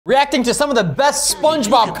reacting to some of the best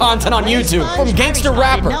SpongeBob content on YouTube from Gangster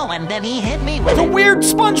Rapper. No, and then he hit me with The weird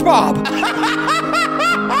SpongeBob.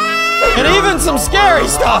 And even some scary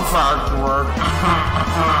stuff.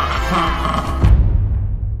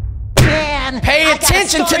 Man, Pay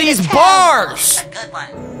attention to these bars.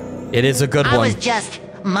 It is a good one. I was just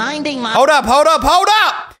minding my Hold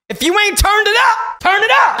up. If you ain't turned it up, turn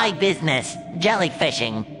it up. my business,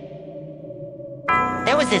 jellyfishing.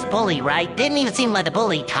 There was this bully, right? Didn't even seem like the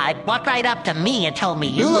bully type. Walked right up to me and told me,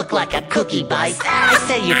 "You look like a cookie bite." I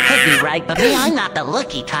said, "You could be right, but me, I'm not the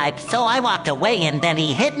looky type." So I walked away and then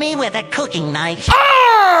he hit me with a cooking knife.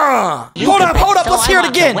 Hold up, let's hear it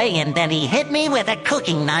again. Away and then he hit me with a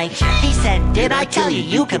cooking knife. He said, "Did I tell you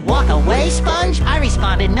you could walk away, Sponge?" I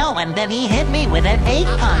responded, "No," and then he hit me with an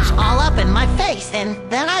 8-punch all up in my face. And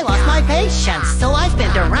then I lost my patience, so I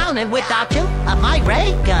spun around and whipped out 2 of my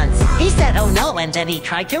ray guns. He said, "Oh no," and then he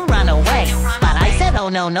tried to run away. But I said, "Oh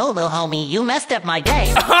no, little homie, you messed up my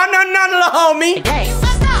day." Oh no, little homie.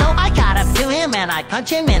 So I got up to him and I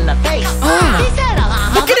punched him in the face. He said,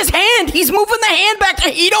 Look at his hand. He's moving the hand back.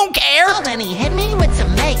 He don't care. Oh, then he hit me with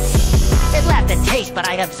some mace. It left a taste, but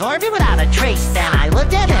I absorbed it without a trace. Then I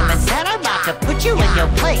looked at him and said, "I'm about to put you in your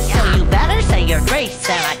place, so you better say your grace."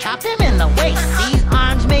 Then I chopped him in the waist. These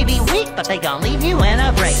arms may be weak, but they gon' leave you in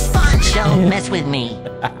a brace. Don't mess with me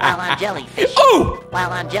while I'm jellyfishing. Ooh!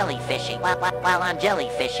 While I'm jellyfishing. While I'm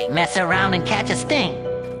jellyfishing. Mess around and catch a sting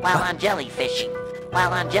while I'm jellyfishing.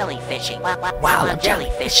 While I'm jellyfishing. While I'm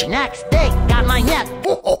jellyfishing. Next day, got my net.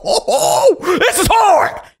 This is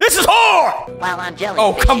hard. While I'm jellyfishing.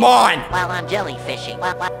 Oh, come on. While I'm jellyfishing.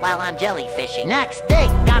 While I'm jellyfishing. Next day,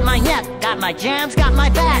 got my net, got my jams, got my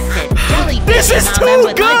basket. Jellyfishing. This is on too them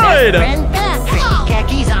with my best good. friend Patrick.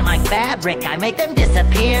 Khakis on my fabric, I make them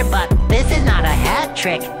disappear. But this is not a hat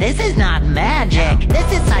trick. This is not magic. This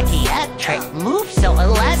is psychiatric. Move so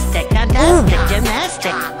elastic, fantastic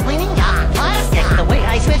gymnastic. Cleaning out plastic. The way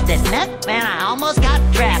I switch this net, man, I almost got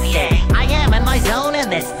drafted. I am in my zone,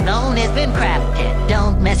 and this zone has been crafted.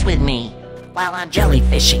 Don't mess with me while I'm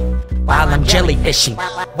jellyfishing. While I'm jellyfishing.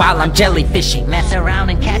 While I'm jellyfishing. Mess around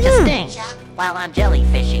and catch a sting while I'm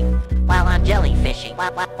jellyfishing. While I'm jellyfishing.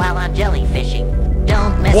 While I'm jellyfishing.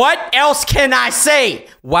 Don't mess. What else can I say?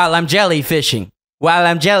 While I'm jellyfishing. While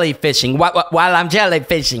I'm jellyfishing. While I'm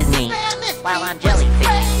jellyfishing. Me. While I'm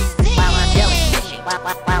jellyfishing. While I'm jellyfishing. While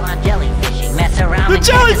I'm jellyfishing. Mess around and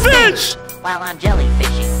catch a sting while I'm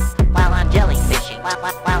jellyfishing. While I'm jellyfishing.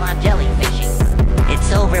 While I'm jellyfishing.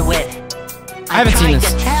 It's over with. I haven't seen this.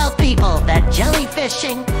 I'm trying to tell people that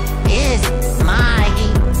jellyfishing is my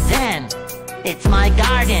zen. It's my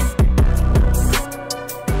garden.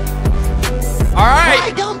 Alright.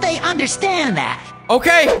 Why don't they understand that?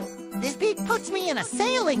 Okay. This beat puts me in a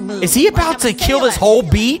sailing mood. Is he about to like I'm kill this sailing. whole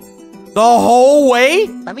beat? The whole way?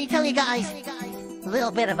 Let me tell you guys a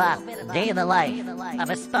little bit of a day in the life of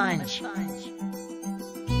a sponge.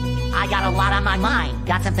 I got a lot on my mind.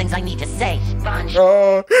 Got some things I need to say. Sponge.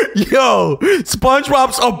 Yo,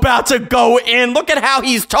 SpongeBob's about to go in. Look at how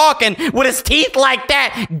he's talking with his teeth like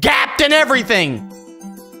that, gapped and everything.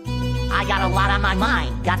 I got a lot on my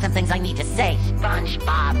mind. Got some things I need to say.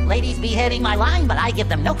 SpongeBob. Ladies be hitting my line, but I give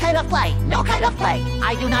them no kind of play. No kind of play.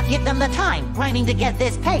 I do not give them the time. Grinding to get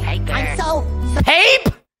this pay. I'm so...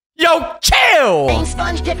 Hape? Yo, chill! Same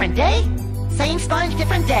sponge, different day. Same sponge,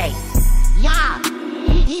 different day. Yeah.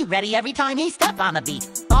 He ready every time he stepped on the beat.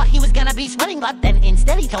 Thought he was gonna be sweating, but then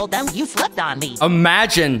instead he told them, "You slept on me."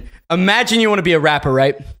 Imagine you want to be a rapper,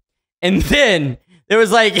 right? And then it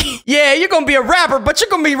was like, yeah, you're gonna be a rapper, but you're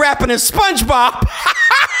gonna be rapping as SpongeBob.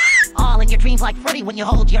 All in your dreams like Freddy when you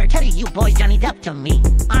hold your teddy. You boys Johnny Depp to me.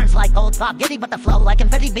 Arms like old Bob Giddy, but the flow like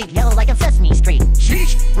confetti, big yellow like a Sesame Street.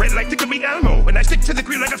 Sheesh, red like tickle me Elmo. When I stick to the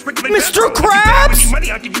grill like a sprinkling Mr. Krabs! If you play with Krabs! me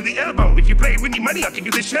money, I'll give you the elbow. If you play with me money, I'll give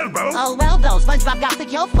you the shell, bro. Oh well though, SpongeBob got the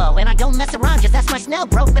yo flow. And I don't mess around, just ask my Snell,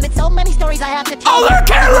 bro. But it's so many stories I have to tell. Oh, they're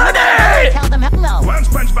killing it! Tell them hell no. Well,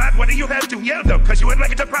 SpongeBob, what do you have to yell, though? Cause you would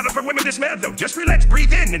like it's a problem for women to smell, though. Just relax,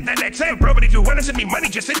 breathe in, and then exhale, bro. But if you wanna send me money,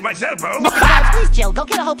 just hit my cell, bro. Please chill, go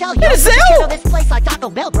get a hotel, yo. Get a Zelle! You know this place like Taco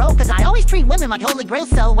Bell, bro. Cause I always treat women like holy grail.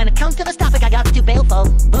 So when it comes to this topic, I got to bail for.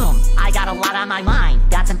 Boom, I got a lot on my mind.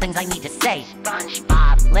 Got some things I need to say.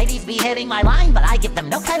 SpongeBob. Ladies be hitting my line, but I give them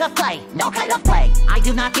no kind of play. No kind of play. I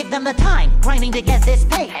do not give them the time. Grinding to get this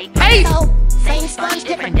pay. Hey! So, same sponge,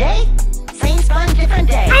 different day. Same sponge, different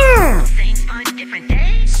day. Same sponge, different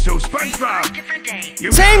day. So, SpongeBob, Different day.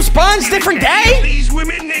 you Same sponge, different day? These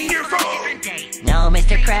women in your phone. No,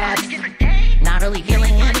 Mr. Krabs. Not really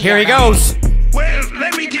feeling any. Here he goes. Well,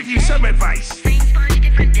 let me give you some advice. Same sponge,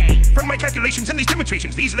 different day. from my calculations and these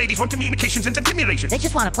demonstrations. These ladies want communications and stimulations. They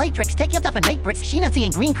just want to play tricks, take you up and make bricks. She not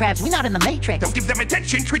seeing green crabs, we not in the matrix. Don't give them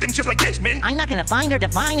attention, treat them just like this, man. I'm not gonna find her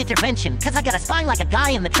divine intervention, cause I got a spine like a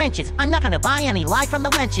guy in the trenches. I'm not gonna buy any lie from the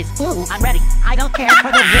wenches. Ooh, I'm ready, I don't care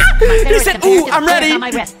for the risk. He said, ooh, I'm ready. On my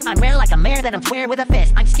wrist. I'm rare like a mare that I'm square with a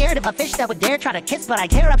fist. I'm scared of a fish that would dare try to kiss, but I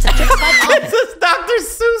tear up some chicks like Is this Dr.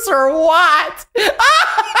 Seuss or what?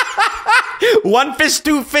 One fish,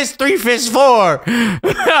 two fish, three fish, four.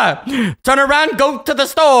 Turn around, go to the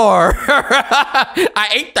store. I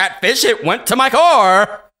ate that fish, it went to my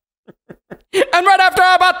core. And right after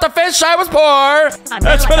I bought the fish, I was poor.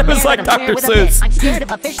 That's what it was like, Dr. Seuss. I'm scared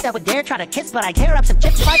of a fish that would dare try to kiss, but I tear up some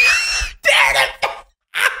chicks like... Damn it!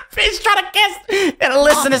 Fish trying to kiss. And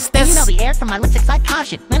listen to this. You know the air from my lips excite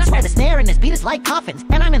caution. Man, I swear the snare in this beat is like coffins.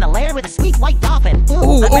 And I'm in the lair with a sweet white dolphin.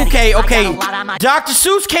 Ooh, okay. Dr.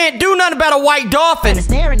 Seuss can't do nothing about a white dolphin. The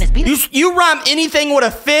snare in this beat is You rhyme anything with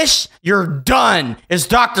a fish, you're done. It's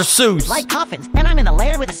Dr. Seuss. like coffins. And I'm in the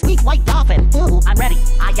lair with a sweet white dolphin. Ooh, I'm ready.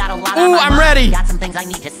 I got a lot on my I'm mind. ready. Got some things I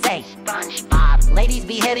need to say. Spongebob. Ladies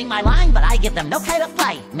be hitting my line, but I give them no kind of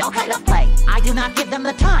play. No kind of play. I do not give them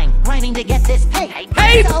the time. Grinding to get this pay.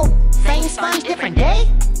 Hey! So, same sponge, different day?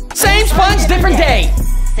 Same sponge, different day.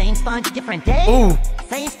 Same sponge, different day? Ooh.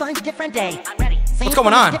 Same sponge, different day. I'm ready. Same What's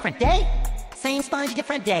going sponge, on? Different day? Same sponge,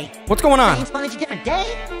 different day. What's going Same on? sponge, different day?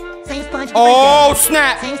 Same sponge, different Oh, day.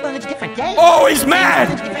 snap. Same sponge, different day? Oh, he's Same mad.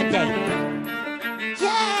 sponge, different day.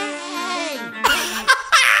 Yay!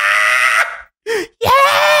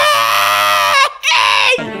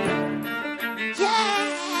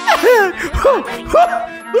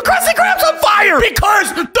 The Krusty Krab's on fire!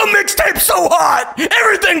 Because the mixtape's so hot!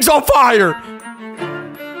 Everything's on fire!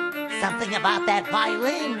 Something about that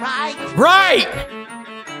violin, right? Right!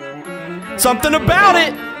 Something about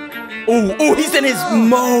it! Ooh, he's in his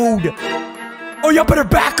mode! Oh, y'all better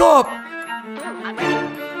back up! I'm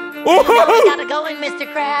ready. Oh! We gotta go in,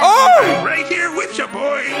 Mr. Krabs. Oh! Right here with you,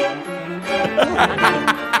 boy.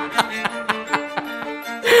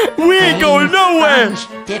 We ain't going nowhere!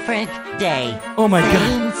 Sponge, different day. Oh my God.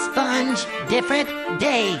 Same sponge, different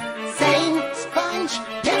day. Same sponge,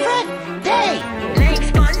 different day. Name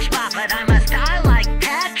Spongebob, but I'm a star like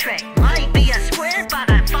Patrick. Might be a square, but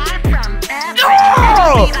I'm far from average.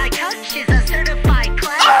 Oh! Every beat I touch is a certified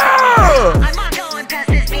classic. Oh! I'm not going past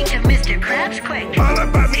this beat of Mr. Krabs quick. All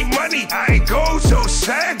about me money, I go so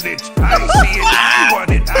savage. I see it, I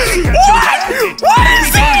want it, I got to have it. What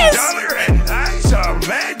is this? $1 and I saw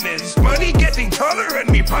madness. Money getting taller and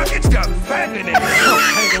me pockets got fattening.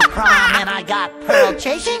 Hurdle prom and I got Pearl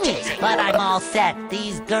chasing me, but I'm all set.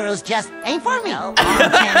 These girls just ain't for me. All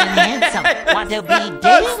tan and handsome, want to be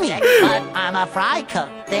dating me, but I'm a fry cook.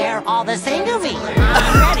 They're all the same to me.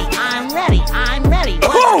 I'm ready, I'm ready, I'm ready.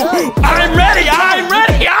 What's Oh! good? I'm ready! I'm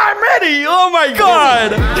ready! I'm ready! Oh my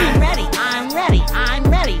God! I'm ready, I'm ready, I'm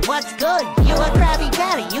ready. What's good? You a Krabby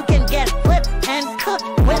Patty? You can get flipped and cooked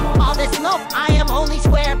with all this smoke. I am only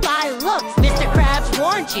square by looks. Mr. Krabs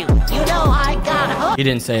warned you. You know I got hooked. He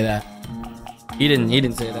didn't say that. He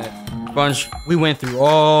didn't say that. Sponge, we went through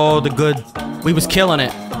all the good. We was killing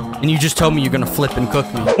it. And you just told me you're gonna flip and cook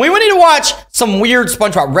me. We need to watch some weird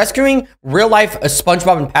SpongeBob rescuing real life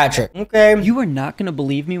SpongeBob and Patrick. Okay. You are not going to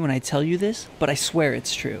believe me when I tell you this, but I swear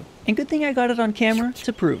it's true. And good thing I got it on camera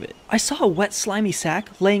to prove it. I saw a wet slimy sack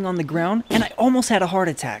laying on the ground and I almost had a heart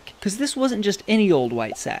attack. Cause this wasn't just any old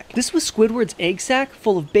white sack. This was Squidward's egg sack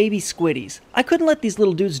full of baby squiddies. I couldn't let these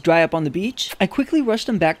little dudes dry up on the beach. I quickly rushed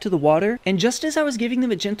them back to the water, and just as I was giving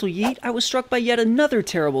them a gentle yeet, I was struck by yet another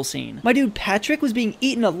terrible scene. My dude Patrick was being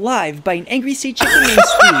eaten alive by an angry sea chicken named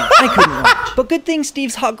Steve. I couldn't watch. But good thing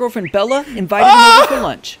Steve's hot girlfriend Bella invited him over for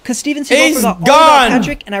lunch. Cause Steve and Steve forgot all about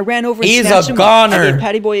Patrick, and I ran over and snatched him up. I gave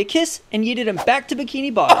Patty Boy a kiss and yeeted him back to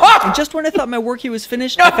Bikini Bottom. And just when I thought my work here was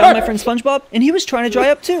finished, I found my friend SpongeBob, and he was trying to dry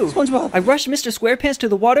up too. SpongeBob. I rushed Mr. SquarePants to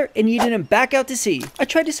the water and yeeted him back out to sea. I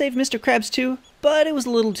tried to save Mr. Krabs too, but it was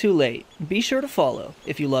a little too late. Be sure to follow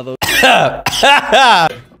if you love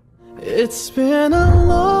It's been a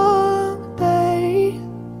long day.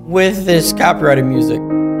 With this copyrighted music.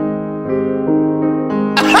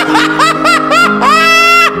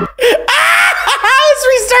 Let's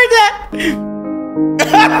restart that.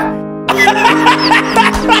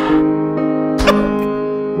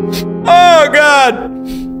 Oh God.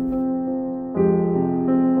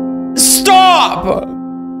 Stop.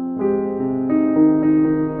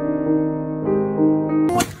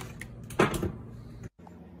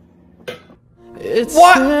 It's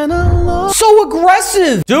What? been a long So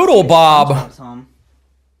aggressive. Doodle Bob.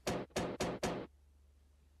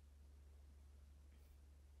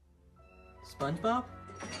 SpongeBob?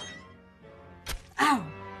 Ow!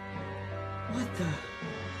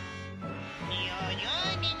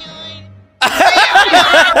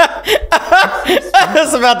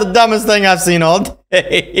 That's about the dumbest thing I've seen all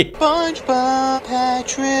day. SpongeBob,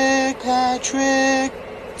 Patrick,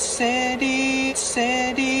 Sandy,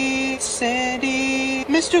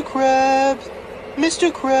 Mr. Krabs,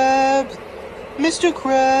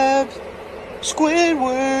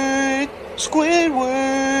 Squidward,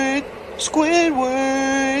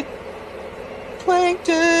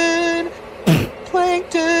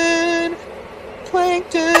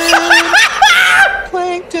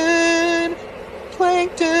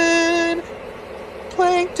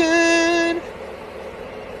 Plankton,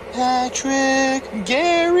 Patrick,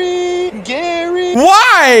 Gary.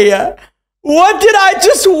 Why? What did I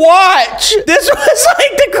just watch? This was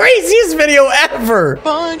like the craziest video ever.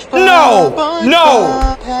 No.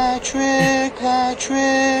 Patrick,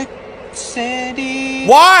 Sandy.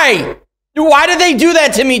 Why? Why did they do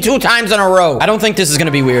that to me 2 times in a row? I don't think this is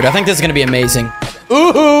gonna be weird. I think this is gonna be amazing.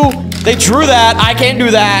 Ooh, they drew that. I can't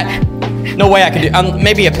do that. No way I can do.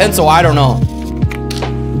 Maybe a pencil. I don't know.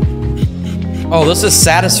 Oh, this is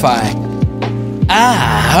satisfying.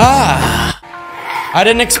 I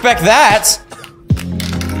didn't expect that.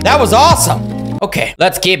 That was awesome. Okay,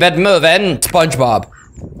 let's keep it moving. SpongeBob.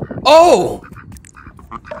 Oh!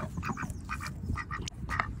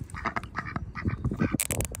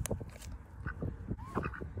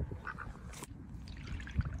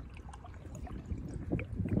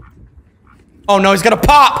 Oh no, he's gonna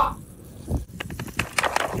pop!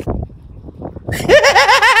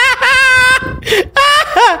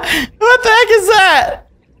 What the heck is that?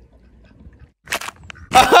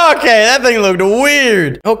 Okay, that thing looked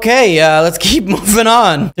weird. Okay, let's keep moving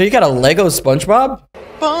on. So you got a Lego SpongeBob?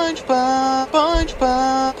 SpongeBob,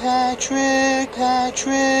 Patrick,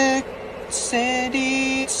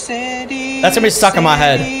 Sandy. That's gonna be stuck in my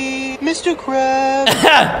head. Mr. Krabs,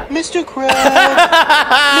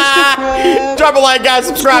 Drop a like, guys,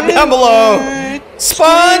 subscribe down below.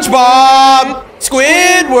 SpongeBob,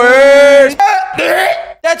 Squidward.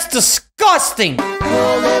 That's disgusting. Who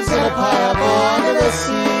lives in a pineapple under the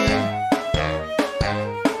sea?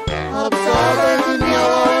 Absorbent in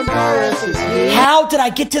yellow and porous is he. How did I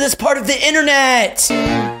get to this part of the internet?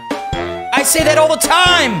 I say that all the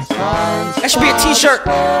time. That should be a t-shirt.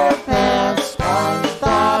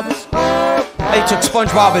 They took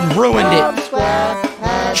SpongeBob and ruined it.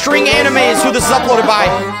 String Anime is who this is uploaded by.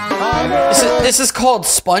 This is called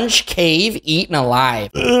Sponge Cave Eaten Alive.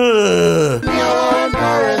 Ugh.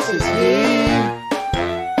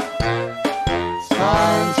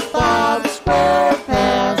 SpongeBob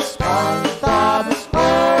SquarePants, SpongeBob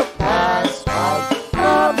SquarePants,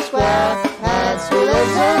 SpongeBob SquarePants, who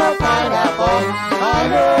lives in a pineapple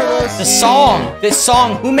under the sea. This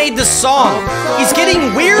song, who made this song? He's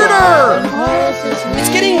getting weirder. It's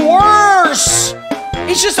getting worse.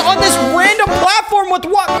 He's just on this random platform with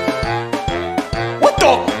what? What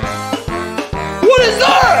the? What is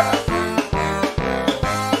that?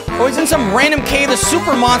 Oh, he's in some random cave, the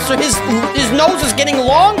super monster. His nose is getting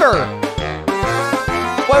longer.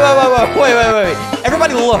 Wait.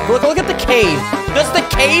 Everybody look at the cave. Does the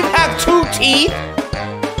cave have 2 teeth?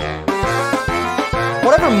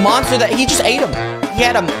 Whatever monster that, he just ate him. He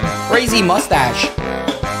had a crazy mustache.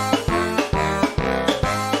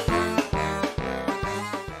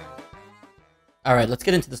 All right, let's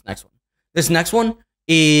get into this next one. This next one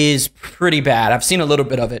is pretty bad. I've seen a little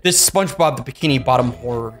bit of it. This SpongeBob the Bikini Bottom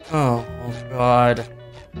horror. Oh God.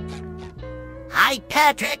 Hi,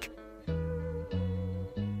 Patrick.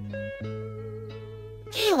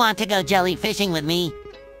 Do you want to go jellyfishing with me?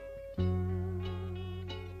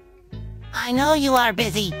 I know you are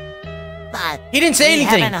busy, but He didn't say we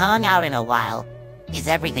anything. haven't hung out in a while. Is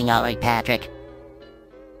everything all right, Patrick?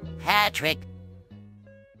 Patrick.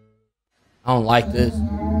 I don't like this.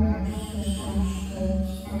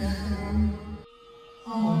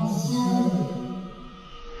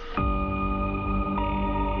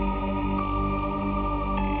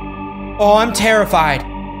 Oh, I'm terrified.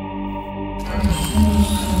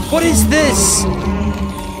 What is this?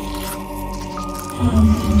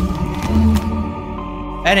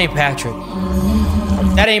 That ain't Patrick.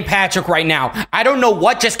 That ain't Patrick right now. I don't know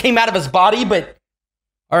what just came out of his body, but...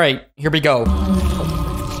 All right, here we go.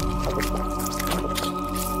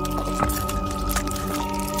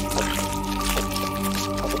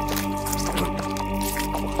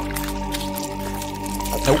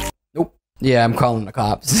 Nope. Yeah, I'm calling the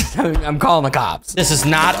cops. I'm calling the cops. This is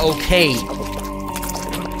not okay.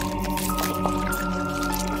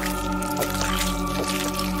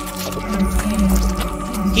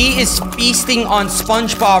 He is feasting on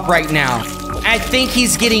SpongeBob right now. I think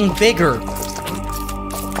he's getting bigger.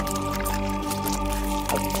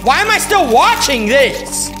 still watching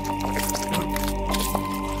this?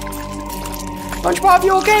 SpongeBob,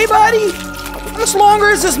 you okay, buddy? How much longer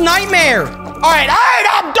is this nightmare? All right,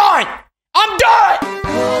 I'm done. I'm done.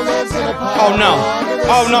 Oh no.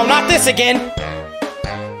 Oh no, not this again.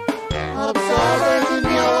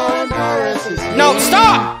 No,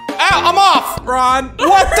 stop. Ow, I'm off. Run.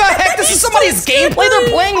 What the heck? This is somebody's gameplay? They're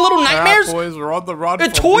playing Little Nightmares? Yeah, boys, we're on the run. A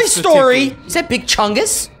Toy Story? Is that Big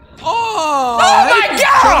Chungus? Oh my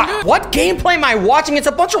God! What gameplay am I watching? It's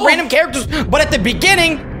a bunch of random characters, but at the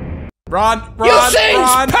beginning, Run, you see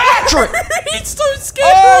Patrick! He's so scared.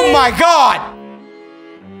 Oh my God!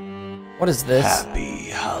 What is this?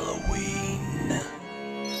 Happy Halloween.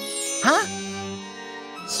 Huh?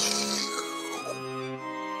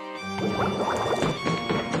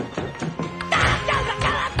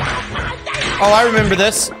 Oh, I remember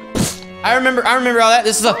this. I remember all that.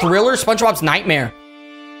 This is a thriller, SpongeBob's Nightmare.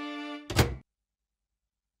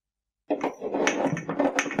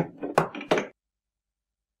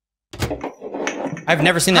 I've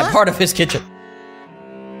never seen that part of his kitchen.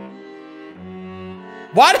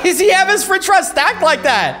 Why does he have his french fries stacked like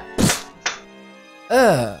that?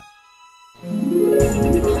 Yeah,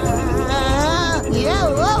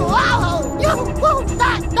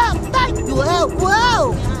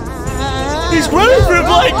 whoa. He's running from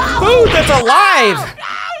like food that's alive.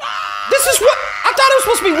 This is what I thought it was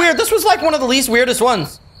supposed to be weird. This was like one of the least weirdest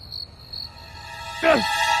ones.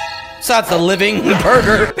 Besides the living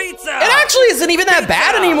burger. Pizza. It actually isn't even that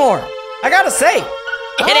bad anymore. I gotta say.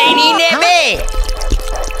 It ain't even that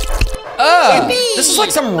bad. This is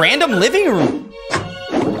like some random living room.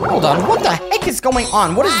 Hold on, what the heck is going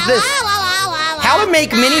on? What is this? How to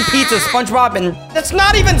make mini pizza, SpongeBob, and that's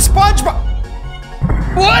not even SpongeBob.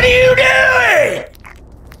 What are you doing?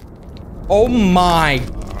 Oh my.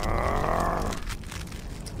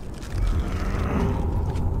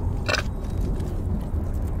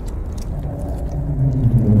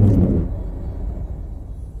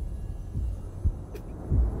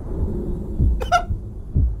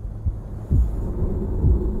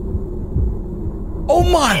 Oh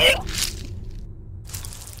my.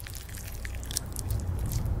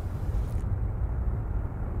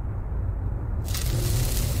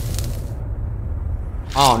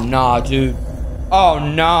 Oh no, dude. Oh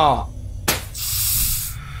no.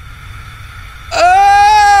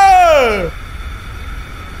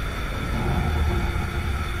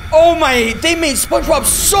 Oh my, they made SpongeBob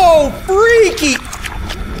so freaky.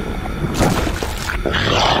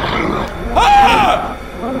 Ah!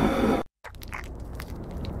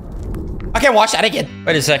 I can't watch that again.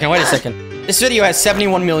 Wait a second. This video has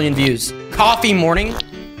 71 million views. Coffee morning.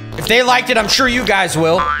 If they liked it, I'm sure you guys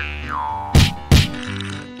will.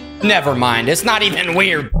 Never mind, it's not even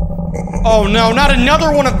weird. Oh no, not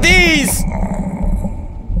another one of these!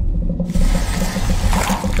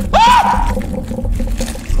 Ah!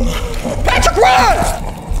 Patrick, run!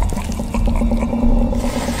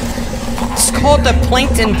 It's called the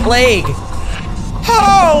Plankton Plague.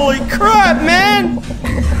 Holy crap, man!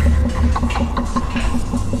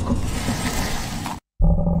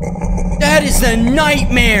 That is a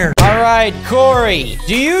nightmare. All right, Corey,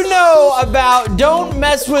 do you know about Don't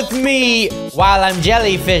Mess With Me While I'm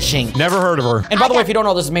Jellyfishing? Never heard of her. And by the way, if you don't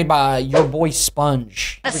know, this is made by your boy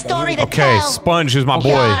Sponge. A story to Okay, tell. Sponge is my boy.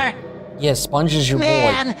 Yar. Yeah, Sponge is your boy.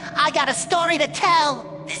 Man, I got a story to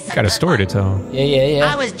tell. Got a story to tell. Yeah.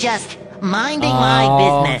 I was just minding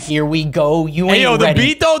my business. Here we go. You ain't Hey, yo, the ready.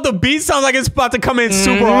 beat though, the beat sounds like it's about to come in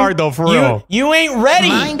super hard though, for real. You ain't ready.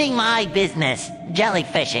 Minding my business.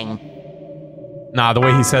 Jellyfishing. Nah, the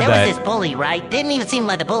way he said There was that. this bully, right? Didn't even seem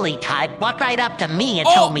like the bully type. Walked right up to me and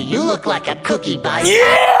told me, you look like a cookie bite.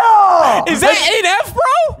 Yeah! Is that NF,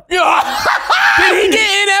 bro? Did he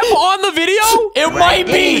get NF on the video? It might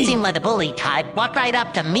Didn't even be. seem like the bully type. Walked right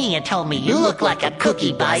up to me and told me, you look like a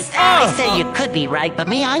cookie bite. I say you could be right, but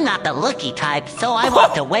me, I'm not the looky type. So I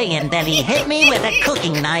walked away and then he hit me with a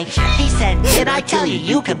cooking knife. He said, did I tell you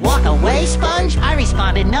you could walk away, Sponge? I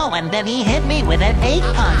responded, no, and then he hit me with an 8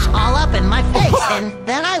 punch all up in my face. And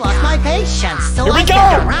then I lost my patience. So Here we I go.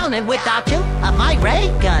 turned around and whipped out 2 of my ray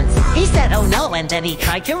guns. He said, oh no, and then he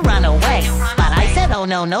tried to run away. But I said, oh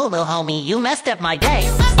no, little homie, you messed up my day.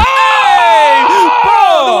 Hey!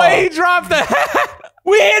 Bro, the way he dropped that.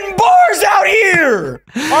 We hitting bars out here.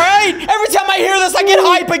 All right. Every time I hear this, I get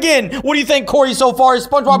hype again. What do you think, Corey? So far, is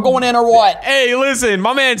SpongeBob going in or what? Hey, listen,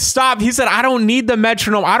 my man stopped. He said, I don't need the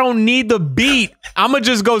metronome. I don't need the beat. I'ma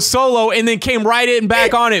just go solo, and then came right in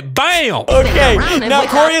back on it. Bam! Okay. Now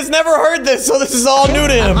Corey has never heard this, so this is all new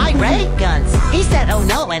to him. My ray guns. He said, oh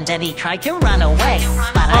no, and then he tried to run away.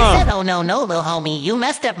 But I said, oh no, little homie, you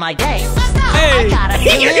messed up my day. I got up to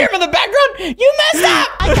You hear him. him in the background? You messed up.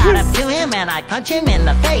 I got up to him and I punch him in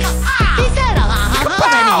the face. He said,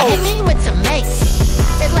 and he hit me with some mace.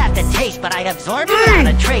 It left a taste, but I absorbed it without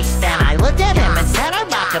a trace. Then I looked at him and said, I'm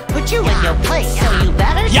about to put you in your place. So you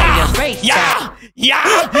better say your grace. Yeah.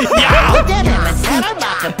 I looked at him and said, I'm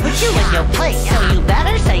about to put you in your place. So you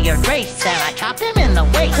better say your grace. Then I chopped him in the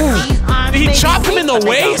waist. These arms He may be chopped him weak, in the but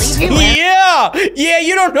they don't waist? leave you in- Yeah,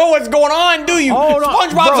 you don't know what's going on, do you?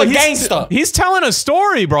 SpongeBob's a gangster. He's telling a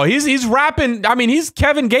story, bro. He's rapping. I mean, he's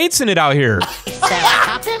Kevin Gates in it out here. Then I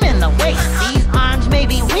chopped him in the waist. These arms may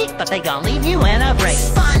be weak, but they gon' leave you in a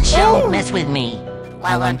brace. Sponge, don't mess with me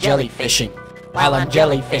while I'm jellyfishing. While I'm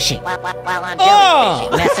jellyfishing. While I'm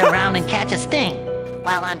jellyfishing. Mess around and catch a sting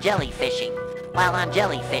while I'm jellyfishing. While I'm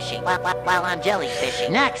jellyfishing. While I'm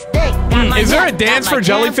jellyfishing. Next day. Is there a dance for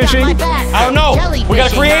jellyfishing? I don't know. We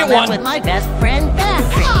gotta create one. With my best friend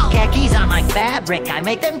Patrick. Khakis on my fabric. I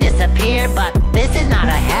make them disappear, but this is not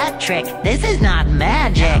a hat trick. This is not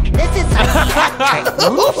magic. This is psychiatric.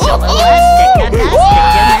 Move so elastic,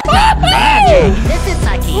 fantastic, not magic. This is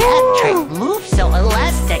psychiatric. Move so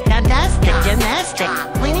elastic, fantastic, gymnastic.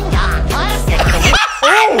 Cleaning out plastic.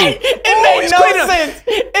 It made no sense.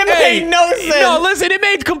 It made no sense. No, listen, it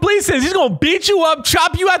made complete sense. He's gonna beat you up,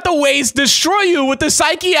 chop you at the waist, destroy you with the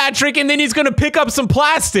psychiatric, and then he's gonna pick up some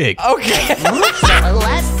plastic. Okay. Move so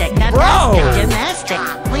elastic, fantastic, gymnastic.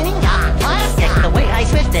 Cleaning out plastic. The way I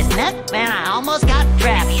switched this net, man, I almost got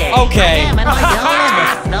drafted. Okay. I am in my zone, and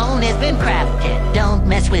this zone has been crafted. Don't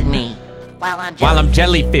mess with me while I'm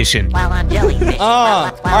jellyfishing. While I'm jellyfishing.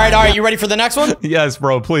 All right. You ready for the next one? Yes,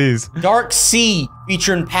 bro, please. Dark Sea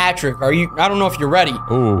featuring Patrick. Are you? I don't know if you're ready.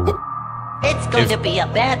 Ooh. It's going to be a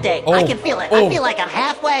bad day. I can feel it. I feel like I'm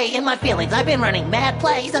halfway in my feelings. I've been running mad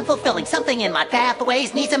plays and fulfilling something in my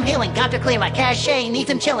pathways. Need some healing. Got to clear my cachet. Need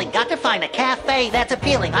some chilling. Got to find a cafe that's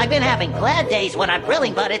appealing. I've been having glad days when I'm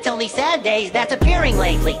grilling, but it's only sad days that's appearing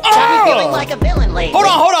lately. Got me feeling like a villain lately.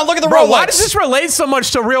 Hold on. Look at the Bro, Rolex. why does this relate so much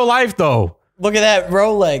to real life, though? Look at that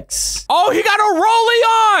Rolex. Oh, he got a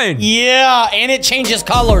Rollie on! Yeah, and it changes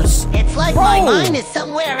colors. It's like my mind is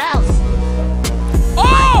somewhere else.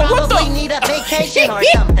 Oh, what Probably the? need a vacation or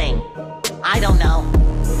something. I don't know.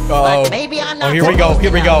 But maybe I'm not. Here we go.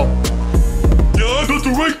 Yeah, I got the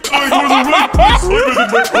right time or the right place. I've been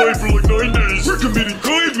in my time for like 9 days. We're committing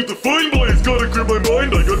crimes with the fine blaze. Gotta clear my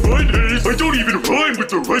mind, I got fine haze. I don't even rhyme with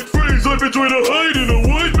the right phrase. I've been trying to hide in a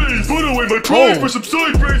wide maze. Put away my pride for some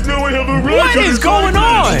side praise. Now I have a right. What is going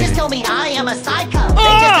on? They just told me I am a psycho. They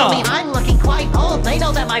just told me I'm looking quite old. They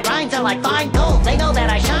know that my rhymes are like fine gold. They know that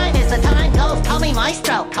I shine as the time goes. Call me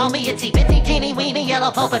maestro. Call me itsy bitsy teeny weeny yellow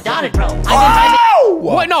polka dotted bro.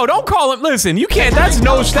 What? No, don't call him. Listen, you can't. That's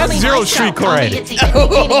zero street cred.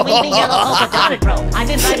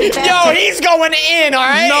 Yo, he's going in, all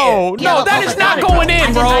right? No, that is not going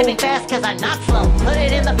in, bro. I'm fast because I'm not slow. Put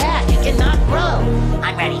it in the past. You cannot grow.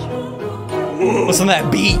 I'm ready. Listen to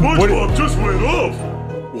that beat. SpongeBob just went off.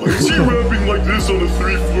 Why is he rapping like this on a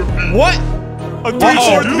 3/4 beat? What? A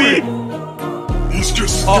 3/4 beat. He's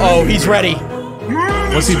just. He's ready.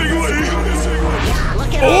 What's he?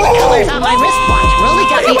 Look at all the colors on my wristwatch. Really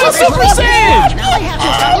got He the went others Super looking Saiyan. good. Now I have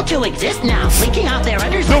to struggle to exist now. Leaking out their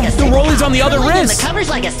unders like a The Rollie's on the other Filling in wrist. the covers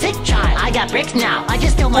like a sick child. I got bricks now. I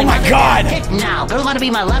just stole my my mother's God. dick now. Girls wanna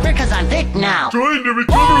be my lover cause I'm thick now. Trying to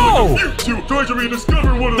recover like a future. Trying to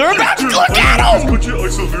rediscover what They're about to look at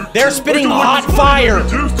him. They're spitting hot fire. I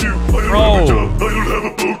don't have a job. I don't have a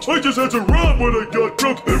boat. I just had to rob when I got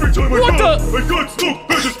drunk. Every time I What got the? I got smoked.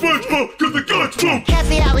 That's a SpongeBob cause the got smoked. Catch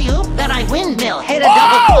the alley-oop, then I windmill. Hit a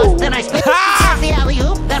double cross, then I spin. Catch the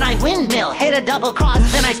alley-oop, then I windmill. Hit a double cross,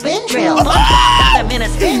 then I spin drill. SpongeBob got him in a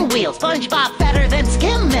spin wheel. SpongeBob fatter than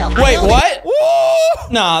skim milk. Wait, what?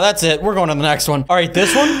 Nah, that's it. We're going to the next one. All right,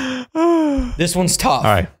 this one. This one's tough.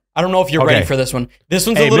 All right. I don't know if you're ready for this one. This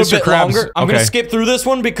one's a little Mr. bit Krabs. longer. I'm gonna skip through this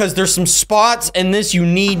one because there's some spots in this you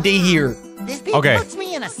need to hear. This beat Okay. puts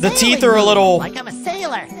me in a The teeth sailing are a mood, little- like I'm a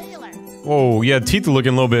sailor. Oh, yeah, teeth are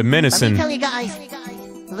looking a little bit Let me menacing. tell you guys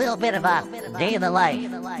a little bit of a day in the life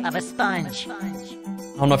of a sponge.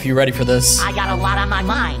 I don't know if you're ready for this. I got a lot on my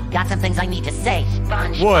mind. Got some things I need to say.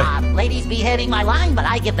 SpongeBob. What? Ladies be hitting my line, but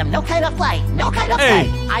I give them no kind of play. No kind of play.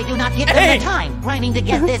 Hey. I do not give them Hey. the time. Grinding to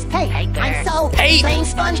get this pay. I'm so Hey. same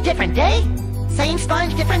sponge, different day. Same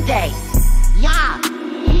sponge, different day. Yeah.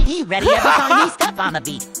 He ready every time he stepped on the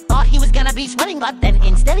beat. Thought he was gonna be sweating, but then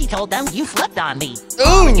instead he told them you slept on me.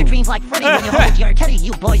 All in your dreams like Freddy when you hold your teddy,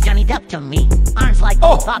 you boys Johnny Depp to me. Arms like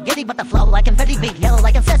old Bob Getty, but the flow like confetti, big yellow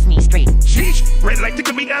like a Sesame Street. Sheesh, red like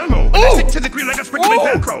to me Elmo. And I stick to the grill like a sprinkling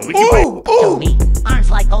Velcro. If you To me, Arms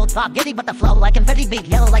like old fog, giddy but the flow like confetti beat,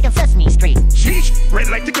 yellow like a Sesame Street. Sheesh, red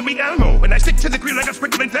like tickle me Elmo. When I stick to the grill, I got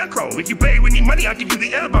sprinkling Velcro. If you play with me money, I'll give you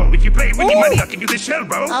the elbow. If you play with me money, I'll give you the shell,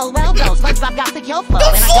 bro. Oh well, though, SpongeBob got the jail flow.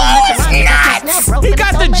 And I don't miss a rhyme, bro. He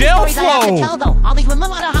got the jail flow. All these women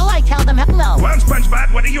wanna how I tell them hell no. Well,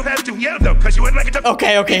 SpongeBob, what do you have to yell though? Cause you would like it to.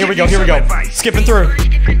 Okay, here we go. Skipping through.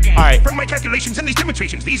 All right. From my calculations and these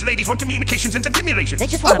demonstrations, these ladies want communications and simulations. They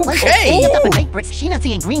just wanna play. Okay. She not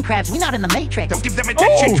seeing green crabs, we not in the Matrix. Don't give them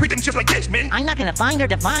attention, treat them just like this, man. I'm not gonna find her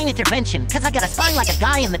divine intervention, cause I got a spine like a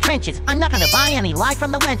guy in the trenches. I'm not gonna buy any lie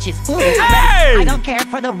from the wenches. I don't care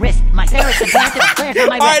for the risk. My favorite advantage is clear to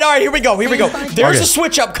my wrist. All right, here we go. There's a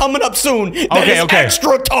switch up coming up soon. That is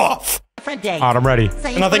extra tough. Different day. All right, I'm ready.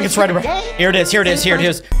 And I think it's ready. Here it is.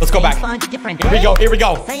 Let's go back. Sponge, different Here we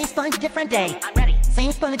go. Same sponge, different day. I'm ready.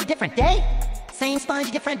 Same sponge, different day. Same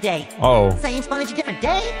sponge, different day. Oh. Same sponge, different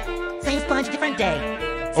day. Same sponge, different day.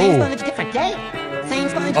 Same sponge, different day. Same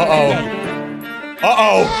sponge, different day.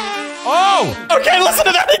 Oh. Okay, listen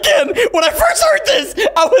to that again. When I first heard this,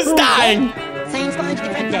 I was dying. Same sponge,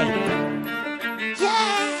 different day.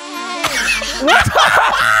 Yay!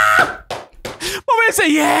 My man said,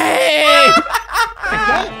 yay! Different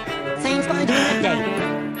day. Same sponge, different day.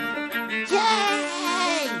 Yay!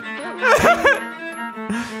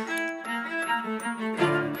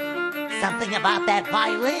 Something about that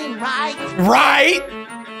violin, right? Right?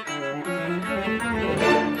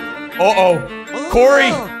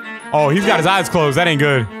 Corey. Oh, he's got his eyes closed. That ain't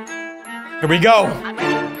good. Here we go.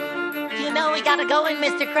 You know we gotta go in,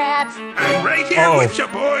 Mr. Krabs. I'm right here with you,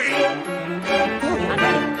 boy. I'm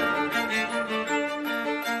ready.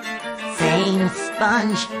 Same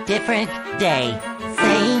sponge, different day.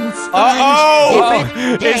 Same sponge,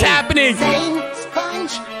 different day. It's happening. Same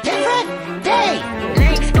sponge, different day.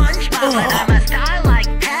 Name SpongeBob, but I'm a star like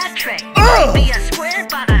Patrick. Might be a square,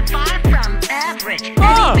 but I'm far from average. Any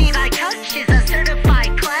beat I touch is a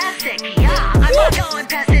certified classic. Yeah, I'm not going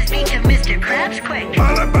past this beat to Mr. Krabs quick.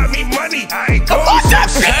 All about me money, I go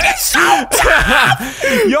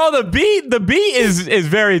Yo, the beat is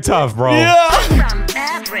very tough, bro. From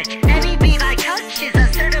average, any beat I touch is a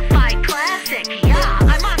certified classic. Yeah,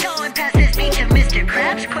 I'm not going past this beat to Mr.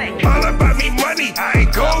 Krabs quick. All about me money, I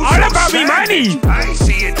go All about me money. I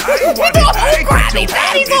see it, I want it, I got to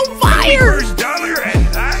Daddy's have on it. fire. First dollar and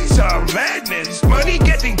I saw madness. Money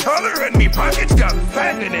getting taller and me pockets got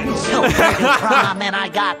fattening. So prom and I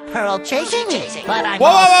got Pearl chasing me, but I'm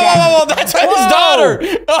Whoa, that's his daughter.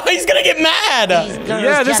 Oh, he's gonna get mad.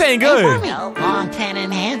 Yeah, this ain't good. Long, tan,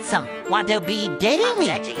 and handsome, want to be dating me,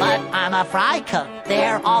 but I'm a fry cook.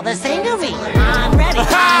 They're all the same to me. I'm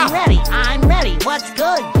ready. What's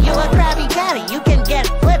good? You a Krabby Patty? You can get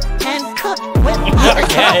flipped and cooked with.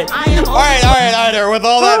 Okay. All right. With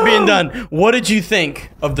all that being done, what did you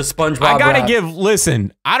think of the SpongeBob I gotta rap?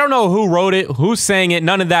 listen, I don't know who wrote it, who sang it,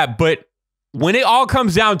 none of that, but when it all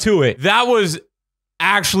comes down to it, that was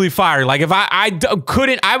actually fire. Like if I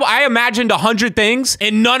imagined 100 things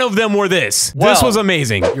and none of them were this. Well, this was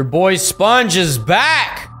amazing. Your boy Sponge is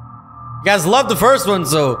back. You guys loved the first one,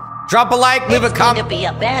 so drop a like, leave a comment. It's going to be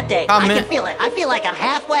a bad day. I can feel it. I feel like I'm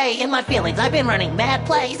halfway in my feelings. I've been running mad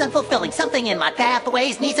plays, unfulfilling. Something in my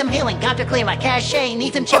pathways needs some healing. Got to clear my cachet,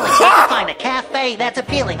 need some chilling. Got to find a cafe that's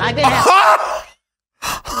appealing. I've been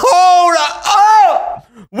Hold up.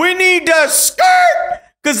 We need to skirt.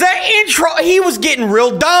 Cause that intro, he was getting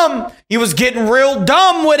real dumb. He was getting real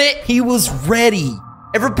dumb with it. He was ready.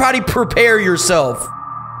 Everybody prepare yourself.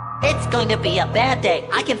 It's going to be a bad day.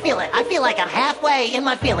 I can feel it. I feel like I'm halfway in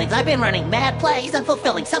my feelings. I've been running mad plays,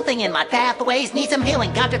 unfulfilling. Something in my pathways needs some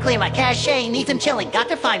healing. Got to clear my cachet, need some chilling. Got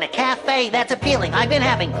to find a cafe that's appealing. I've been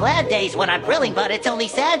having glad days when I'm grilling, but it's only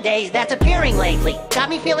sad days that's appearing lately.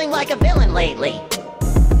 Got me feeling like a villain lately.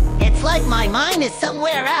 It's like my mind is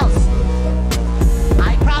somewhere else.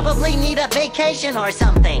 I probably need a vacation or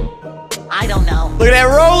something. I don't know. Look at that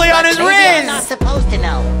rollie on his I'm not wrist. supposed to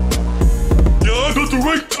know. Yeah, I got the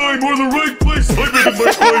right time or the right place. I've been in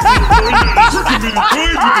my pride for 9 days. Committing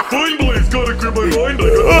crimes with the fine blaze. Gotta clear my mind, I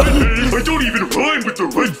got 9 days. I don't even rhyme with the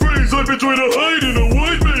right phrase. I've been trying to hide in a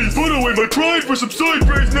wide maze. Put away my pride for some side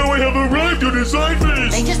praise. Now I have arrived on the side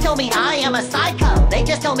phase. They just told me I am a psycho. They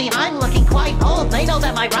just told me I'm looking quite old. They know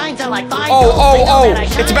that my rhymes are like fine gold. They know that I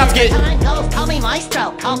shine it's about to as get... the time goes. Call me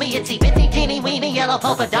maestro. Call me itsy bitsy teeny weeny yellow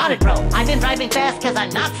polka dotted bro. I've been driving fast cause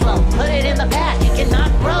I'm not slow. Put it in the past, you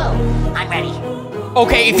cannot grow. I'm ready.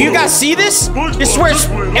 Okay, if you guys see this, I swear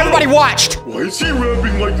everybody watched. Why is he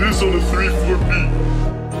rapping like this on a 3/4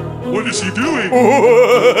 beat? What is he doing?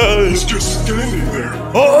 He's just standing there.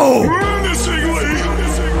 Menacingly.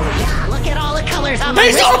 Look at all the colors on my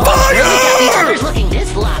He's wrist. on fire! These others looking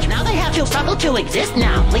this large. Now they have to struggle to exist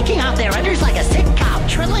now. Leaking out their udders like a sick cow.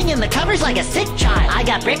 Trilling in the covers like a sick child. I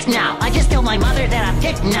got bricks now. I just told my mother that I'm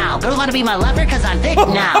thick now. Girls wanna be my lover cause I'm thick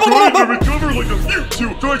now. Trying to recover like I'm used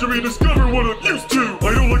to. Trying to rediscover what I'm used to.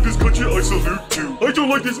 I don't like this country, I salute to. I don't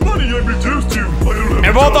like this money I'm reduced to. I don't have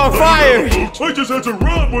They're both on fire. I just had to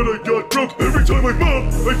rob when I got broke. Every time I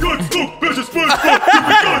mob, I got smoke. That's a Spongebob, give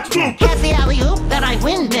me God smoke. Catch the alley-oop, then I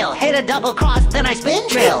windmill. Hit a double cross, then I spin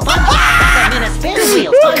drill. I'm in a spin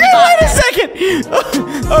wheel. Okay, wait a second.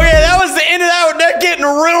 Okay, that was the end of that one. They're getting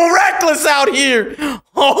real reckless out here.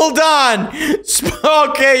 Hold on.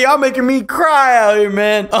 Okay, y'all making me cry out here,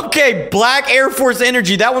 man. Okay, Black Air Force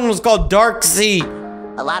Energy. That one was called Dark Sea.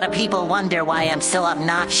 A lot of people wonder why I'm so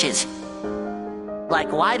obnoxious.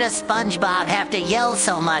 Like, why does SpongeBob have to yell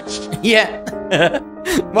so much? Yeah.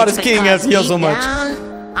 Why does King have to yell so much?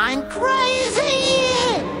 Down, I'm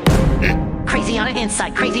crazy! Crazy on the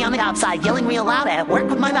inside, crazy on the outside, yelling real loud at work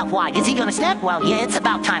with my mouth wide. Is he gonna snap? Well, yeah, it's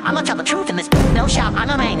about time. I'm gonna tell the truth in this booth, no shout, I'm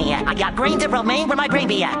a maniac. I got brains that remain where my brain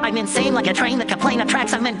be at. I'm insane like a train that complain of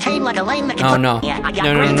tracks. I'm maintained like a lame that can Oh, no. Yeah, I got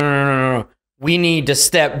No. brains We need to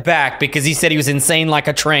step back because he said he was insane like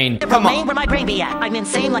a train. that Come remain on. where my brain be at. I'm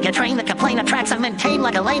insane like a train that complain of tracks. I'm maintained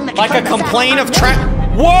like a lame that can Like a complaint of track.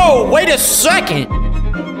 Whoa, wait a second.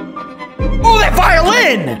 Oh, that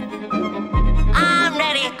violin. I'm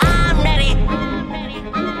ready, I'm ready.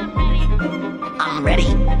 I'm ready.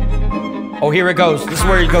 Oh, here it goes. This is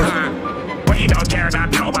where he goes. We don't care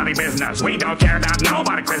about nobody business. We don't care about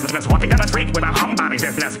nobody Christmas. Walking down the street with a homebody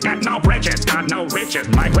business. Got no bridges, got no riches.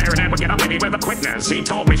 My clarinet would get up with me with a quickness. She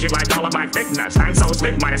told me she liked all of my thickness. I'm so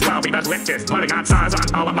stiff, might as well be the liftest. Putting on size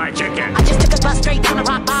on all of my chicken. I just took a bus straight down to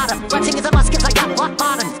rock bottom. Flexing is a must cause I got rock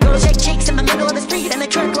bottom. Girls shake cheeks in the middle of the street and they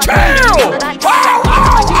jerk like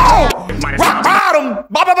Rock bottom.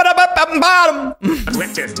 Bottom.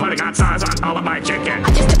 Liftest, putting on size on all of my chicken. I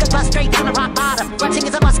just took a bus straight down to rock bottom. Flexing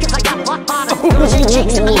is a must cause I got rock bottom. Girls shake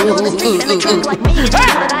cheeks in the middle of the street and they jerk like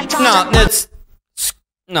me.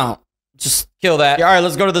 No, just kill that. All right,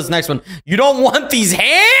 let's go to this next one. You don't want these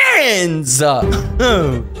hands.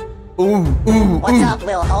 Ooh. What's up,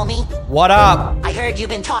 lil homie? What up? I heard you've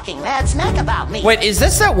been talking mad smack about me. Wait, is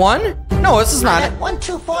this that one? No, this is not I'm it. at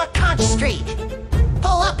 124 Conch Street.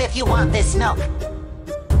 Pull up if you want this milk.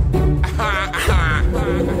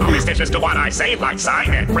 All these stitches to what I say like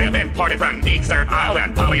Simon. Rib imported from Gangster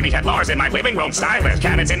Island. Polyneet had Lars in my living room stylist.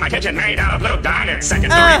 Cabinets in my kitchen made out of blue diamonds.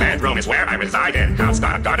 Second story bedroom is where I reside in. House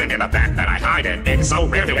got a garden in the back that I hide in. It's so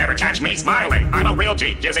rare to ever catch me smiling. I'm a real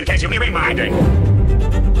G, just in case you need reminding.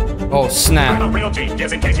 Oh, I'm a snap. real G,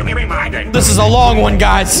 just in case you need reminding. This is a long one,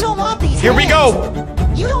 guys. You don't want these Here we hands.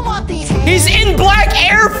 go. You don't want these hands. He's in Black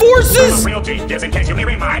Air I'm a Forces. real G, just in case you need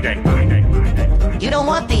reminding. You don't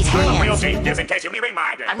want these I'm a real hands. G, just in case you need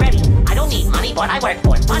reminding. I'm ready. I don't need money, but I work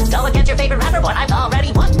for it. Let's go against your favorite rapper, but I've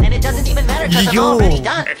already won. And it doesn't even matter because I'm Yo. already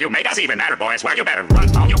done. If you make us even madder, boys, well, you better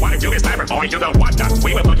run. All you want to do is labor, boy. You don't want none.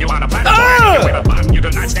 We will put you on a planet with a bun. You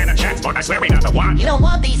do not stand a chance, boy. I swear we not the one. You don't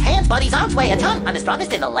want these hands, but these arms weigh a ton. I'm the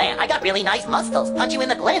strongest in the land. I got really nice muscles. Punch you in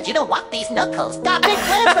the glands. You don't want these knuckles. Got big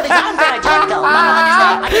plans for these arms that I juggle. I don't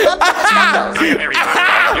understand. I give up to the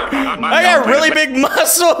snuggles. I got really big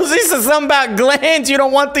muscles. He said something about glands. You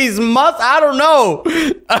don't want these muscles. I don't know.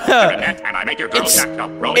 And I make your girl jack up,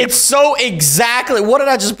 roll It's so exactly. What did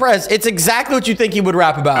I just press? It's exactly what you think he would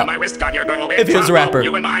rap On about. my wrist got your girl If he was a rapper.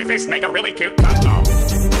 You and my fist make a really cute combo.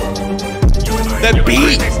 The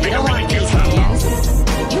beat. You don't want these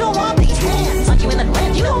hands. You don't want these hands. Punch you in the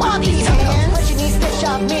glands. You don't want these hands. Pushing these fish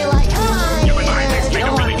off me like hi. You and my fist You make a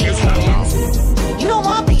don't really want cute these combo. hands. You don't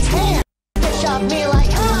want these hands. Fish off me like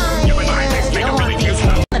hi. You and my fist make a really cute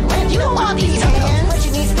combo. You don't want these hands.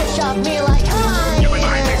 Pushing these fish off me like hi. You and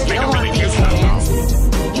my fist make a really cute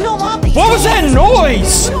combo. You don't want these What was that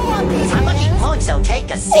noise? You don't want these. I'm much employed, so take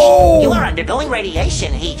a seat. Oh. You are undergoing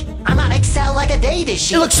radiation heat. I'm on Excel like a data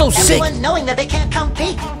sheet. It looks so sick. Everyone knowing that they can't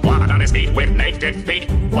compete. Woman on his feet with naked feet.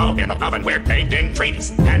 Float in the oven, we're baked in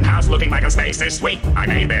treats. Penthouse looking like a space is sweet. I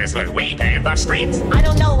made this, but we paved the streets. I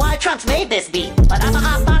don't know why Trump's made this beat, but I'm a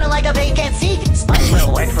hot bottle like a vacant seat. Sponge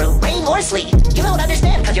will work through rain or sleet. You don't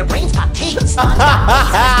understand cause your brain's pop teeth.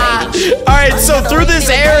 Alright, so through this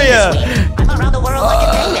area. I'm around the world like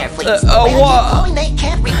a nightmare fleet. what? They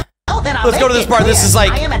can't re- then I'll Let's go to make this it part. This clear. is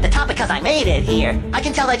like- I am at the top because I made it here. I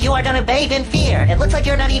can tell that you are gonna bathe in fear. It looks like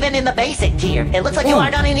you're not even in the basic tier. It looks like you are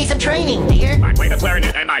gonna need some training, dear. I play the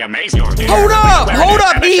clarinet and I amaze your ear. Hold up, hold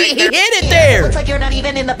up. He hit it It there. looks like you're not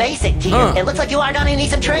even in the basic tier. It looks like you are gonna need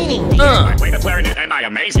some training, dear. I play the clarinet and I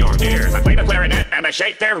amaze your ears. I play the clarinet and they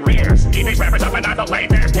shake their rears. Eat these peppers up and I lay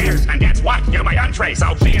their tears. And guess what? You're my entree,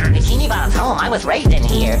 so cheers. Bikini Bottom's home, I was raised in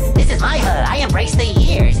here. This is my hood, I embrace the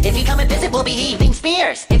years. If you come and visit, we'll be heaving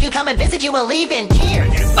spears. If you come and visit, you will leave in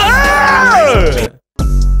tears.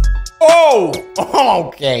 Oh,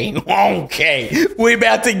 okay. We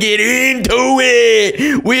about to get into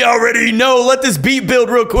it. We already know. Let this beat build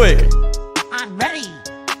real quick. I'm ready.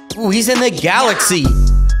 Ooh, he's in the galaxy.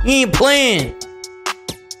 He ain't playing.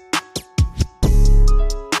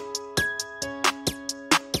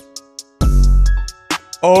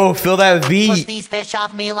 Oh, feel that Push beat. these fish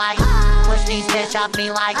off me like. Push these fish off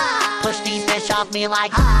me like. Push these fish off me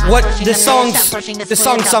like. What? Pushing This the fish, song's- I'm pushing the this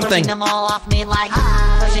squid, song's I'm something. Pushing them all off me like.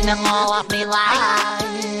 Pushing them all off me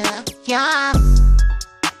like. Yeah.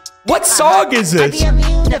 What song is I be this?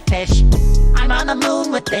 immune to fish. I'm on the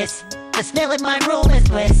moon with this. The smell in my room is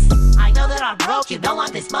bliss. I know that I'm broke, you don't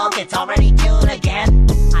want this smoke, it's already June again.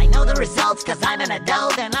 I know the results cause I'm an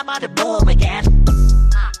adult and I'm about to boom again.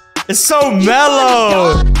 It's so You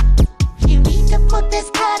mellow. funny dog. You need to put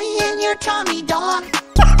this patty in your tummy, dog.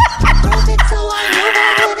 Prove it so I know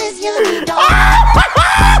that it is you, dog.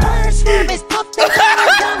 Where's Swervis puppet on a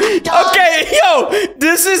dummy, dog? Okay, yo,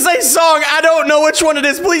 this is a song. I don't know which one it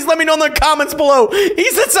is. Please let me know in the comments below. He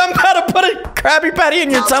said something about to put a Krabby Patty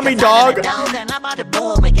in your tummy, dog. And I'm about to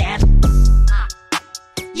boom again.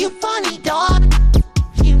 You funny dog.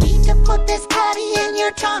 You need to put this patty in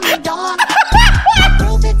your tummy, dog.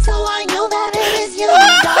 Prove it so I know that it is you,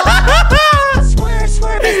 dog.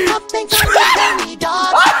 Swerve is pup thinks I'm a dummy,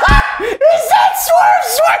 dog. He said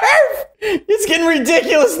swerve. It's getting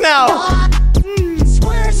ridiculous now. Dog.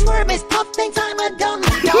 Swerve is pup thinks I'm a dummy,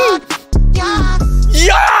 dog. Yeah.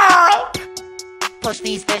 Yeah. Push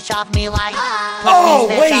these fish off me like. Oh,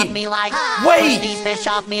 Push these fish wait. off me like. Wait. Push these fish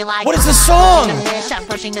off me like. What is the song? Pushing the fish, I'm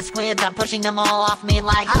pushing the squids, I'm pushing them all off me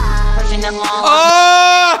like. Pushing them all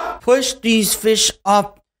off. Push these fish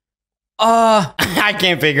up. I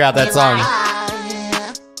can't figure out that me song.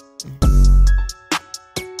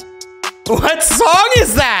 What song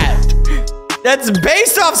is that? That's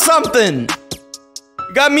based off something.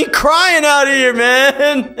 You got me crying out here,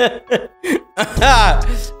 man.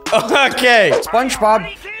 Okay, SpongeBob.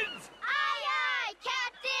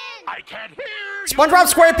 I can't hear you. SpongeBob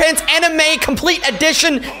SquarePants Anime Complete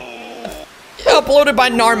Edition, uploaded by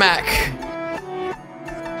Narmac.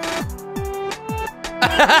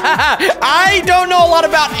 I don't know a lot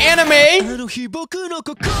about anime.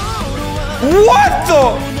 What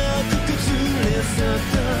the?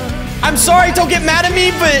 I'm sorry, don't get mad at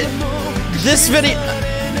me, but this video...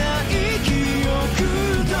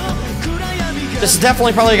 This is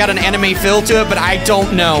definitely probably got an anime feel to it, but I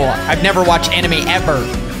don't know. I've never watched anime ever.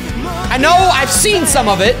 I know I've seen some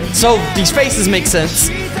of it, so these faces make sense.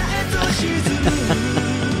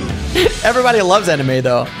 Everybody loves anime,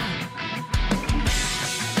 though.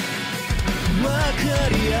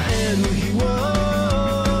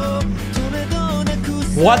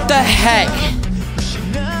 What the heck?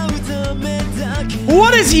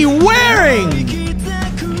 What is he wearing?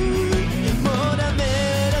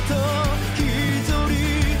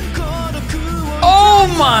 Oh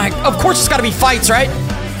my, of course it's gotta be fights, right?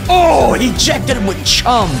 Oh, he ejected him with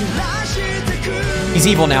chum. He's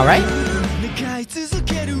evil now, right?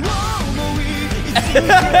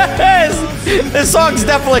 This song's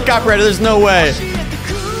definitely copyrighted, there's no way.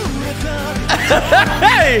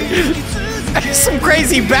 Hey, some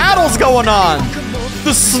crazy battles going on.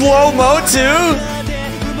 The slow-mo too.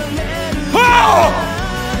 Oh!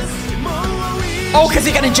 Oh, because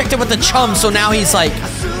he got injected with the chum, so now he's like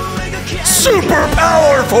super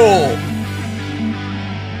powerful.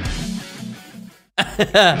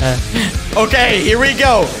 Okay, here we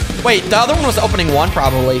go. Wait, the other one was the opening one,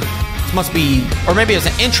 probably. This must be, or maybe it was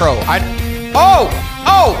an intro. Oh,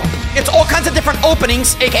 it's all kinds of different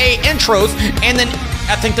openings, aka intros, and then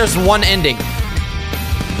I think there's one ending.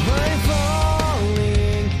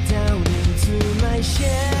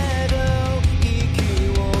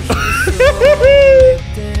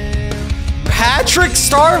 Patrick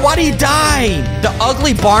Star? Why'd he die? The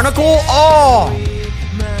ugly barnacle? Oh!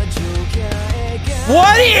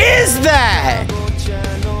 What is that?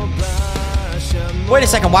 Wait a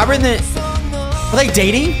second, why were in the... Were they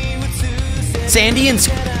dating? Sandy and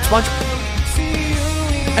Sponge...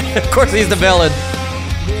 Of course he's the villain.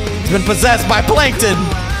 He's been possessed by plankton.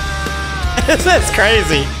 This is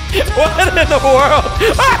crazy. What in the world?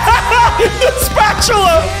 The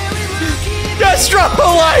spatula! Just drop a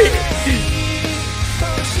light!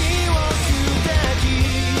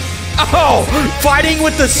 Oh, fighting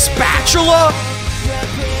with the spatula?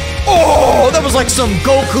 Oh, that was like some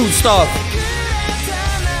Goku stuff.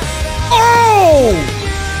 Oh!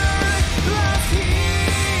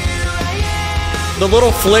 The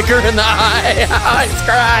little flicker in the eye. He's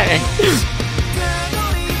crying.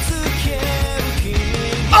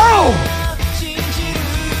 Oh!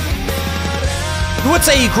 You would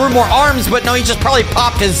say he grew more arms, but no, he just probably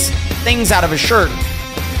popped his things out of his shirt.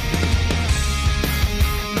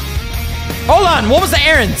 Hold on, what was the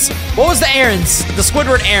errands? What was the errands? The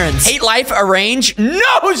Squidward errands. Hate life, arrange,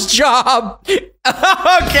 nose job.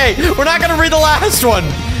 Okay, we're not gonna read the last one.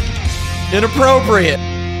 Inappropriate.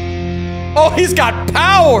 Oh, he's got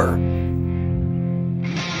power.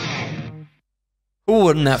 Who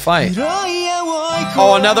wouldn't that fight?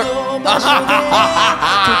 Oh, another.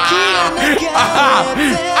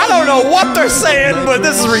 I don't know what they're saying, but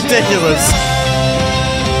this is ridiculous.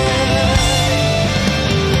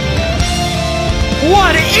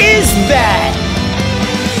 What is that?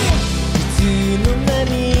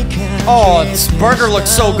 Oh, this burger looks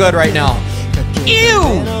so good right now.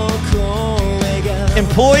 Ew!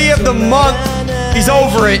 Employee of the month. He's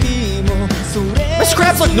over it. Mr.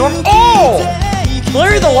 Krabs look normal. Oh!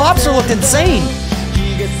 Larry the Lobster looked insane.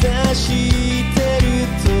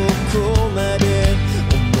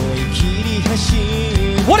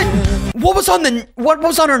 What was on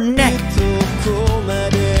her neck?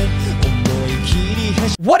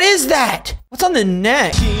 What is that? What's on the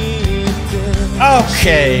neck?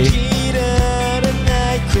 Okay.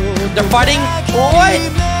 They're fighting what?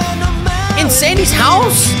 In Sandy's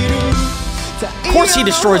house? Of course he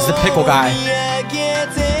destroys the pickle guy.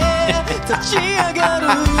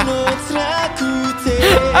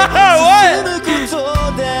 What?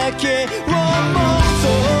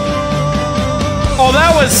 Oh,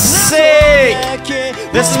 that was sick.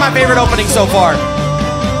 This is my favorite opening so far.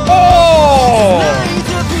 Oh!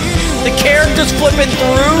 The characters flipping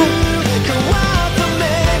through.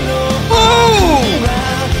 Ooh!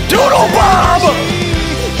 Doodle Bob!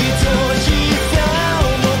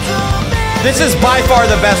 This is by far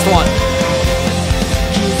the best one.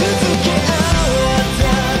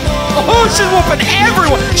 Oh, she's whooping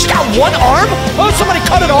everyone. She's got one arm? Oh, somebody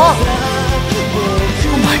cut it off.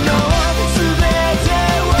 Oh my God.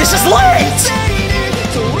 This is late.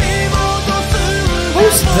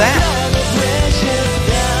 Who's that?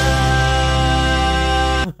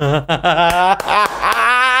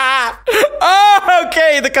 Oh,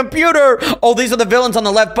 okay, the computer. Oh, these are the villains on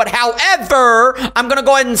the left. But however, I'm going to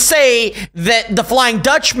go ahead and say that the Flying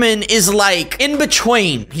Dutchman is like in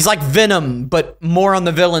between. He's like Venom, but more on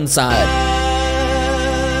the villain side.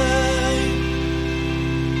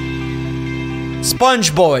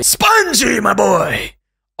 Sponge Boy. Spongy, my boy.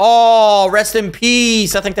 Oh, rest in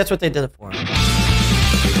peace. I think that's what they did it for.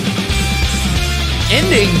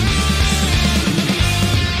 Ending.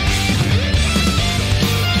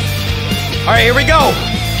 All right, here we go.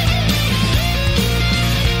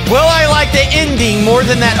 Will I like the ending more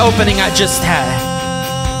than that opening I just had?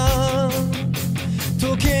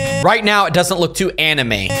 Right now, it doesn't look too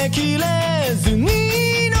anime.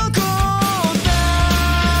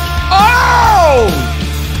 Oh!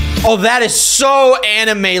 Oh, that is so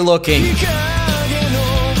anime looking.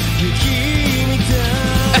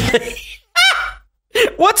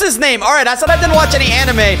 What's his name? All right, I said I didn't watch any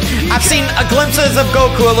anime. I've seen glimpses of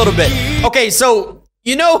Goku a little bit. Okay, so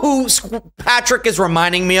you know who Patrick is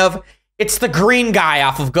reminding me of? It's the green guy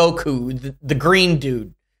off of Goku, the green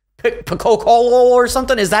dude. Piccolo or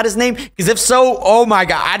something? Is that his name? Because if so, oh my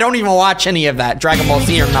God, I don't even watch any of that, Dragon Ball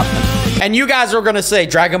Z or nothing. And you guys are gonna say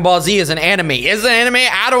Dragon Ball Z is an anime. Is it an anime?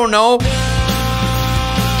 I don't know.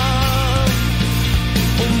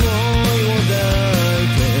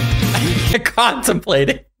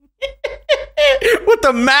 Contemplating. With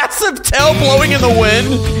the massive tail blowing in the wind.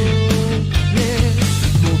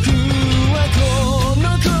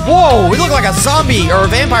 Whoa, we look like a zombie or a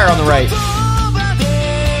vampire on the right.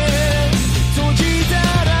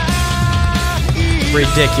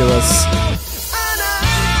 Ridiculous.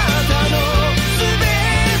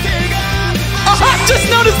 Oh, I just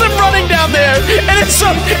noticed them running down there, and it's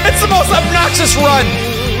the most obnoxious run.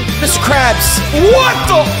 Mr. Krabs, what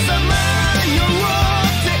the?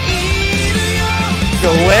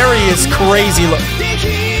 Larry is crazy. Look.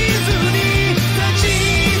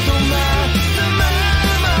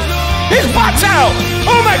 His butt's out!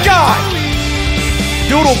 Oh my God!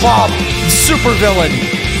 Doodle Bob, super villain.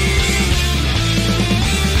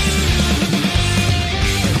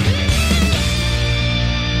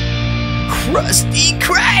 Krusty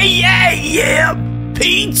Krab, yeah!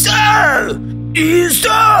 Pizza is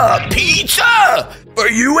the pizza for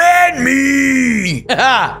you and me.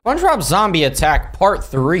 SpongeBob Zombie Attack Part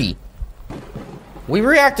 3. We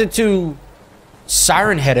reacted to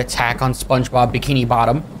Siren Head attack on SpongeBob Bikini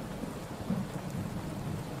Bottom.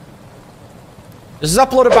 This is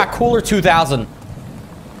uploaded by Cooler 2000.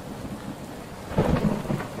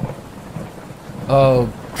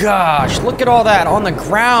 Oh gosh, look at all that on the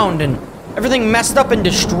ground and everything messed up and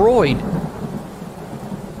destroyed.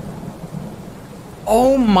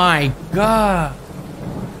 Oh my god.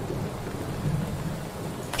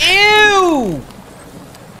 Ew!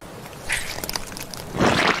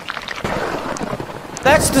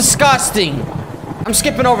 That's disgusting. I'm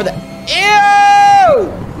skipping over that. Ew!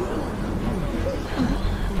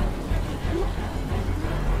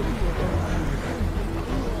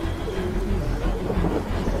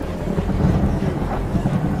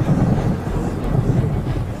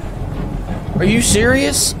 Are you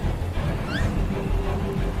serious?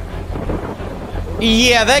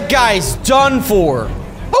 Yeah, that guy's done for.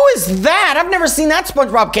 Who is that? I've never seen that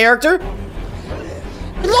SpongeBob character.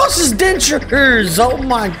 He lost his dentures. Oh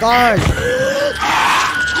my gosh.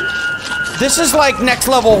 This is like next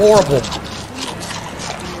level horrible.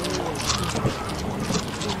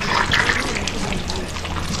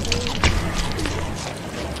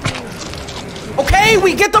 Okay,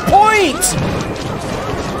 we get the point.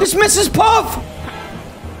 This misses Puff.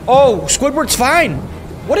 Oh, Squidward's fine.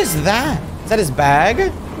 What is that? Is that his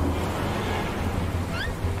bag?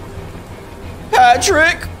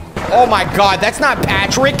 Patrick. Oh my god, that's not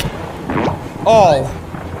Patrick. Oh.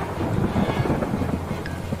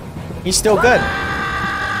 He's still good.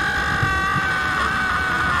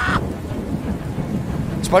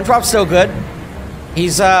 SpongeBob's still good.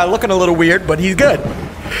 He's looking a little weird, but he's good.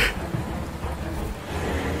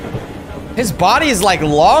 His body is like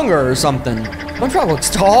longer or something. SpongeBob looks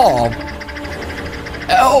tall.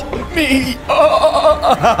 Help me.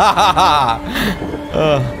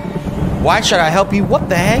 Why should I help you? What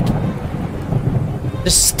the heck? The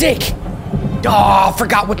stick. Oh, I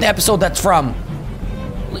forgot what the episode that's from.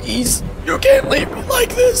 Please, you can't leave me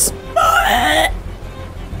like this.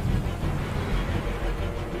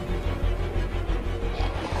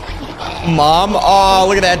 Mom? Oh,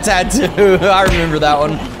 look at that tattoo. I remember that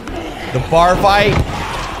one. The bar fight.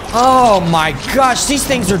 Oh my gosh, these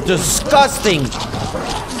things are disgusting.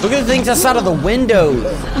 Look at the things outside of the windows.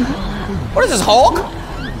 What is this, Hulk?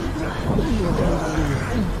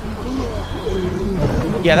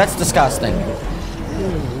 Yeah, that's disgusting.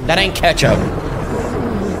 That ain't ketchup.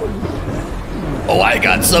 Oh, I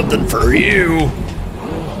got something for you.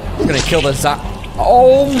 I'm gonna kill this.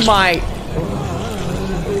 Oh my.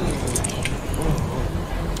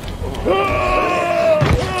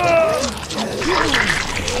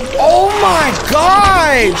 Oh my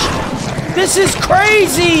gosh! This is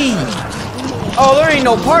crazy! Oh, there ain't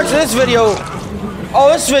no parts of this video.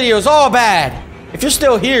 Oh, this video is all bad. If you're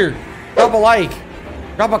still here, drop a like.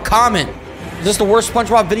 Drop a comment. Is this the worst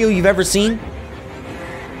SpongeBob video you've ever seen?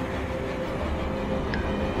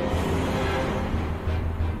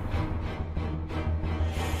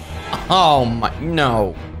 Oh my,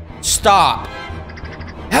 no. Stop.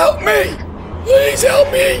 Help me! Please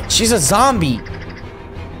help me! She's a zombie.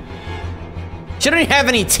 She don't even have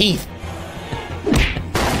any teeth.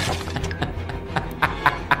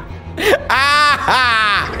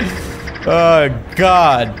 Oh,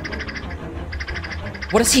 God.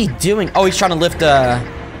 What is he doing? Oh, he's trying to lift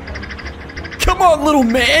Come on, little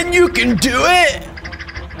man, you can do it.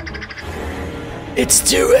 It's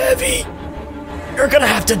too heavy. You're gonna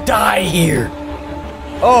have to die here.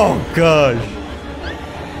 Oh, gosh.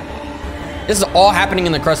 This is all happening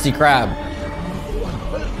in the Krusty Krab.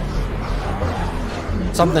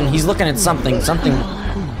 Something, he's looking at something. Something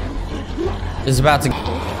is about to...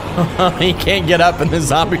 He can't get up and the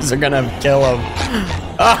zombies are gonna kill him.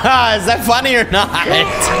 Is that funny or not?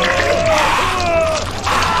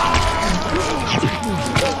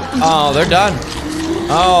 Oh, they're done.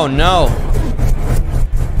 Oh, no.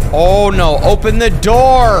 Oh, no. Open the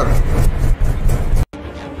door.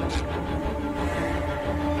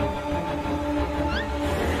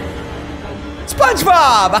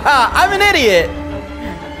 SpongeBob! I'm an idiot.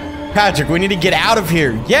 Patrick, we need to get out of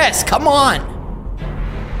here. Yes, come on.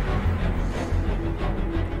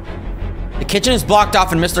 The kitchen is blocked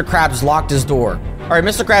off and Mr. Krabs locked his door. All right,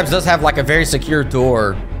 Mr. Krabs does have like a very secure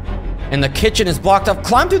door. And the kitchen is blocked off.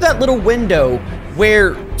 Climb through that little window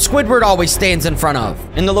where Squidward always stands in front of.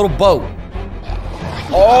 In the little boat.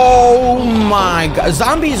 Oh my god.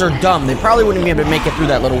 Zombies are dumb. They probably wouldn't be able to make it through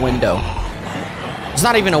that little window. It's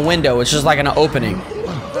not even a window. It's just like an opening.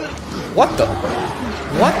 What the?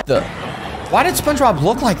 What the? Why did SpongeBob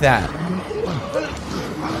look like that?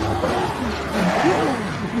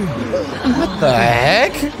 What the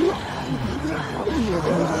heck?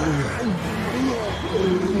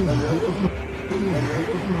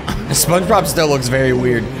 SpongeBob still looks very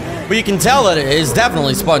weird. But you can tell that it is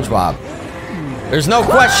definitely SpongeBob. There's no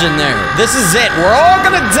question there. This is it. We're all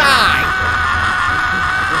gonna die.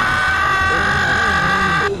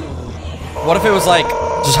 What if it was like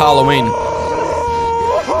just Halloween?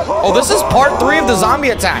 Oh, this is part 3 of the zombie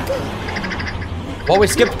attack. Well, we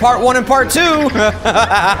skipped part 1 and part 2.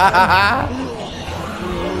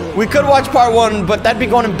 We could watch part 1, but that'd be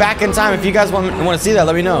going back in time. If you guys want to see that,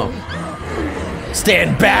 let me know.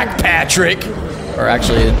 Stand back, Patrick. Or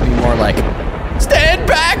actually, it'd be more like, stand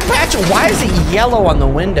back, Patrick. Why is it yellow on the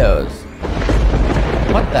windows?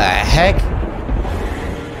 What the heck?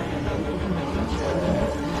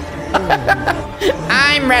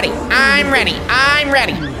 I'm ready. I'm ready. I'm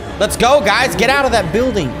ready. Let's go, guys. Get out of that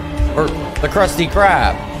building. Or the Krusty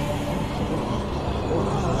Krab.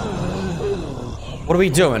 What are we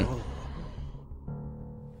doing?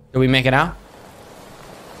 Did we make it out?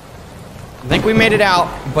 I think we made it out,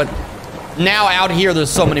 but now out here there's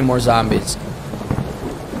so many more zombies.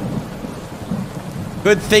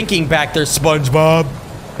 Good thinking back there, SpongeBob.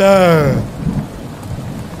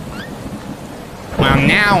 Well,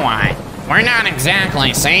 now what? We're not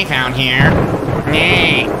exactly safe out here.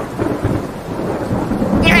 Nay.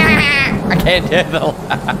 I can't do the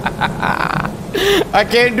I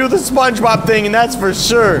can't do the SpongeBob thing, and that's for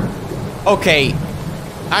sure. Okay,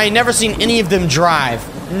 I ain't never seen any of them drive.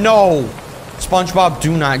 No, SpongeBob,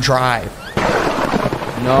 do not drive.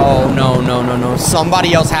 No, no, no, no, no.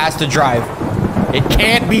 Somebody else has to drive. It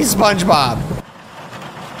can't be SpongeBob.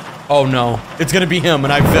 Oh no, it's gonna be him,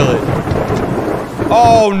 and I feel it.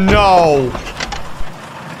 Oh no.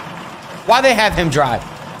 Why they have him drive?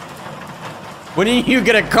 When did you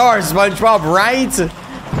get a car, SpongeBob, right?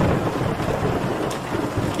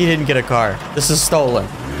 He didn't get a car. This is stolen.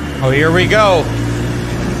 Oh, here we go.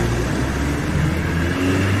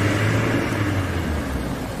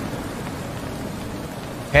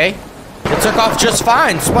 Okay. It took off just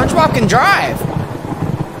fine. SpongeBob can drive.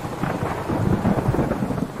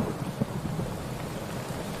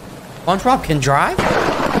 SpongeBob can drive?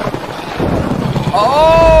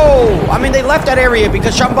 Oh! I mean, they left that area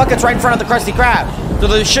because Sean Bucket's right in front of the Krusty Krab. So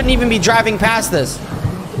they shouldn't even be driving past this.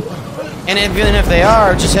 And even if they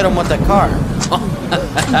are, just hit them with the car.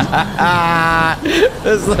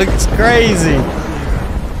 This looks crazy.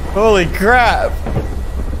 Holy crap.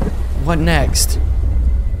 What next?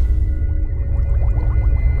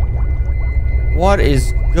 What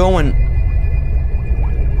is going...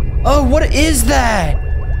 Oh, what is that?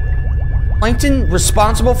 Plankton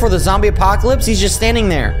responsible for the zombie apocalypse? He's just standing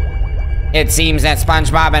there. It seems that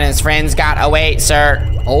SpongeBob and his friends got away, sir.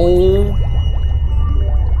 Oh.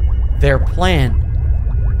 Their plan.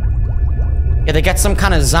 Yeah, they got some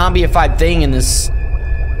kind of zombieified thing in this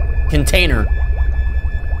container.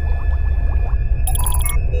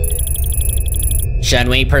 Should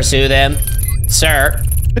we pursue them, sir?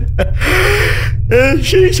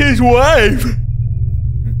 She's his wife.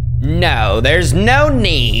 No, there's no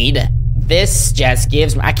need. This just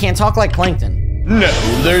gives me... I can't talk like Plankton. No,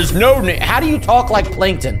 there's no need. How do you talk like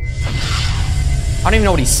Plankton? I don't even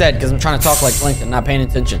know what he said because I'm trying to talk like Plankton, not paying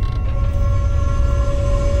attention.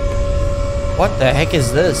 What the heck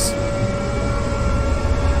is this?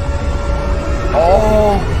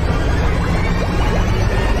 Oh.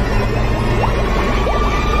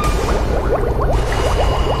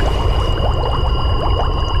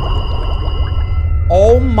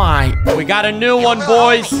 Oh my. We got a new one,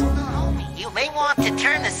 boys. You may want to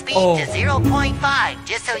turn the speed to 0.5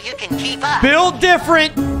 just so you can keep up. Build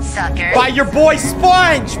different. Sucker. By your boy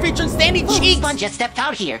Sponge, featuring Sandy Cheeks. Sponge just stepped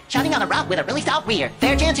out here, shouting on a route with a really stout rear.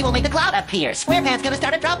 Fair chance he will make the cloud appear. SquarePants gonna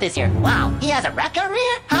start a drop this year. Wow, he has a rap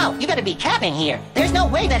career? How? You gotta be capping here. There's no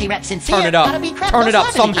way that he raps sincere. Turn it up. Gotta be crap, Turn no it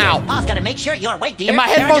up slapping somehow. here. Boss gotta make sure you're awake, dear. And my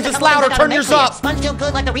There are headphones just a is couple louder. things I gotta Turn make yours clear. up. Sponge still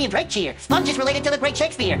good like the Ree and Drake cheer. Sponge is related to the great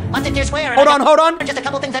Shakespeare. Must sit there swear. Hold on. Just a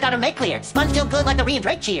couple things I gotta make clear. Sponge still good like the Ree and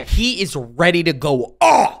Drake cheer. He is ready to go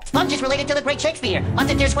off. Sponge is related to the great Shakespeare. Must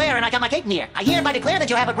sit there swear and I got my cape near. I hereby declare that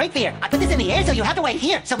you have a great fear. I put this in the air so you have to wait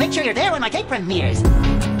here. So make sure you're there when my tape premieres. No!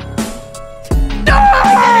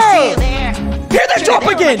 See you there. Hear that drop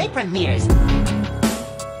When my again. tape premieres.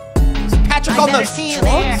 Patrick I on the better see you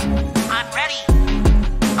there. drums? I'm ready.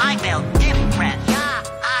 I feel different. Yeah,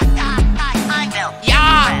 I feel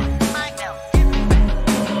Yeah. different. I feel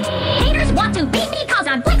different. Haters want to beat me cause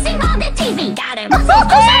I'm flexing on the TV. Got a muscles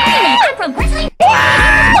oh so creamy, I'm from wrestling.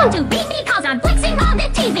 Haters want to beat me cause I'm flexing on the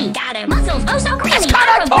TV. Got a muscles oh so creamy, It's I'm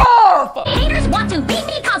kinda from tough. Haters want to beat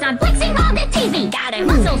me cause I'm flexing on the TV. Got a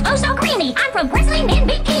muscles oh so creamy, I'm from wrestling in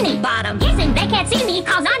bikini bottom. Guessing they can't see me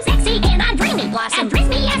cause I'm sexy and I'm dreamy. Blossom dress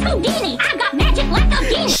me as Houdini, I've got magic like a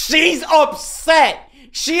genie. She's upset.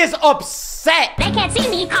 She is upset. They can't see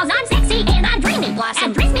me cause I'm sexy and I'm dreamy.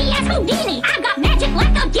 Blossom dress me as Houdini. I've got magic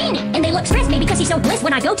like a genie. And they look stress me because she's so bliss.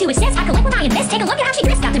 When I go to assess, I collect when I invest. Take a look at how she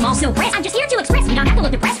dressed. Got them all so pressed. I'm just here to express. You don't have to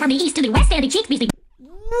look depressed. From the east to the west, standing cheeks, beastly.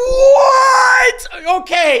 What?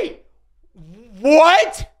 Okay.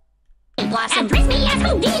 What? Blossom dress me as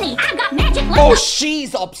Houdini. I've got magic like Oh, a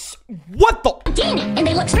she's upset. What the? genie. And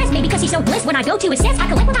they look stress me because she's so bliss. When I go to assess, I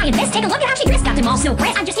collect when I invest. Take a look at how she dressed. Got them all so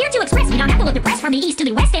pressed. I'm just here to express. You don't have to look depressed. From the east to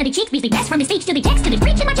the west, standing cheeks, beastly best. From the speech to the text to the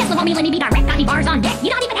preach in my chest. Love on me, let me be direct. Got me bars on deck.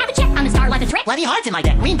 You don't even have to check. I'm a star like a trick. Plenty hearts in my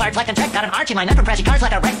deck. Green bards like a trek. Got an arch in my neck from crashy cars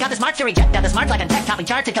like a wreck. Got the smarts to reject. Got the smarts like a tech. Topping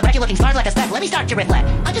charts and come back you looking stars like a speck. Let me start to reflect.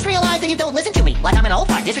 I just realized that you don't listen to me. Like I'm an old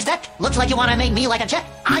fart. Disrespect. Looks like you want to make me like a check.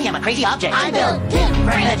 I am a crazy object. I built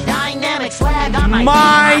different. A dynamic swag on my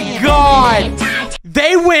My God.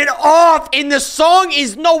 They went off and the song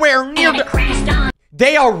is nowhere near And it crashed on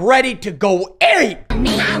They are ready to go ape.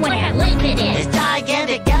 me. I would have lifted This it.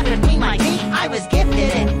 gigantic gap between my teeth, I was gifted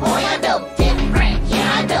it. Boy, I built different.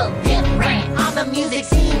 Yeah, I built different. On the music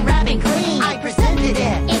scene, rapping clean, I presented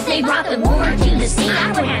it. If they brought the war to the sea,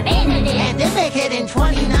 I would have ended it. And then they hit in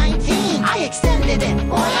 2019, I extended it.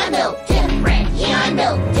 Boy, I built different. Yeah, I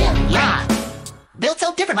built different. Yeah. Built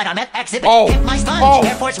so different like I'm at exhibit. Oh. Hit my sponge, Oh.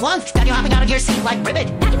 Air Force Ones. Got you hopping out of your seat like ribbit.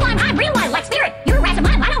 Got you flying high, real life like spirit. You're a rat of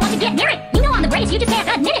mine, I don't want to get near it. You know I'm the greatest, you just can't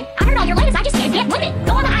admit it. I heard all your latest, I just can't get with it.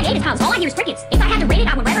 Go on the hiatus house, all I hear is crickets. If I had to rate it,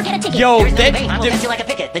 I would rather get a ticket. Yo, There's no that, debate, I will catch you like a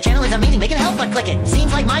picket. The channel is amazing, they can help but click it.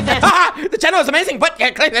 Seems like my fans the channel is amazing, but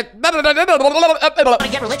wanna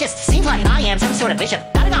get religious. Seems like I am some sort of bishop.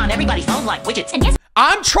 Got it on everybody's phone like widgets. And yes,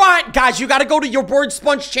 I'm trying, guys. You got to go to your Board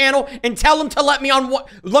Sponge channel and tell them to let me on.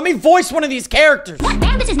 Let me voice one of these characters. what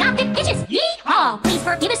man, this is not fictitious. Yeehaw, please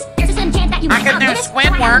forgive us. There's a slim chance that you might outlive us. So I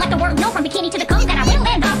have to let the world know from bikini to the coast that I will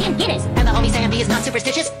end up in Guinness. And the homie Sandy is not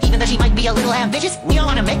superstitious, even though she might be a little ambitious. We don't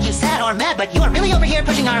want to make you sad or mad, but you are really over here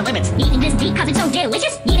pushing our limits. Eating this beat cause it's so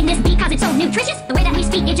delicious. Eating this beat cause it's so nutritious. The way that we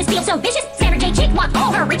speak, it just feels so vicious. Sarah J. Chick wants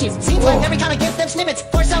all her riches. Seems like every time I give them snippets,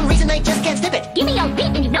 for some reason they just can't snip it. Give me a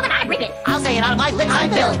beat and you know that I rip it. I'll say it out of my lips. I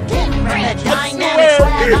built different. A dynamic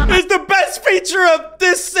swag on my It's the best feature of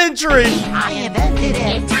this century. I invented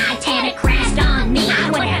it. If Titanic crashed on me, I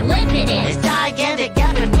would have lifted This it. gigantic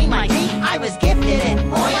gap between my teeth, I was gifted it.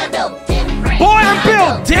 Boy, I built different. Boy, I'm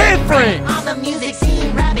built different. On the music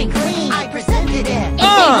scene, rapping clean, I presented it. If they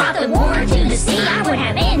brought the war to the sea, I would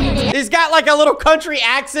have ended it. He's got like a little country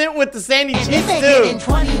accent with the sandy And cheeks if they hit in too.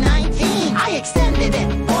 2019, I extended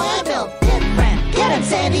it. Boy, I built different. Get him,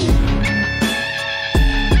 Sandy.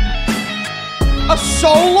 A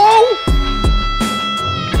solo?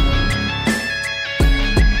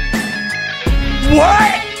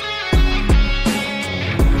 What?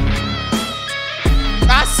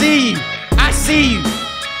 I see you. I see you.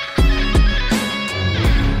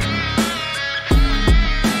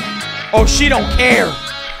 Oh, she don't care.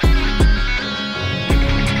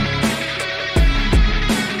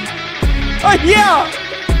 Yeah.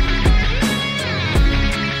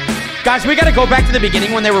 Guys, we gotta go back to the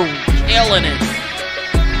beginning when they were killing it.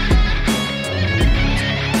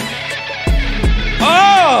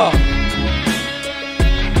 Oh!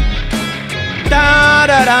 Da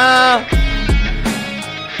da da!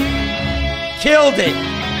 Killed it!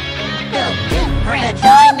 Built different. A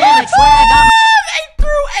dynamic swag on my They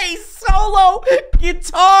threw a solo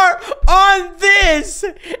guitar on this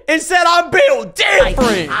and said I'm built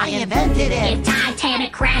different! I invented it. If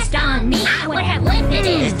Titanic crashed on me, I would have lifted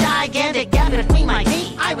This it. gigantic gap between my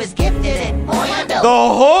teeth, I was gifted it. Boy, I built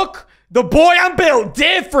The hook, the boy I'm built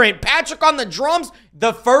different. Patrick on the drums,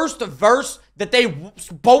 the first verse that they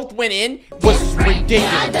both went in was I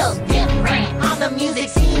ridiculous. built different. on the music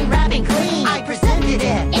scene, rapping clean, I presented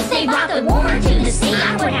it. If they brought the war to the sea,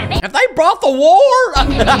 I would have ended If they brought the war, If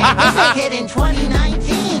they hit in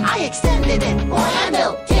 2019, I extended it. Boy, I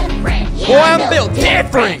built different. it. boy I'm built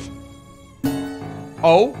different.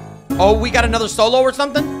 Oh, we got another solo or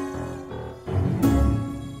something?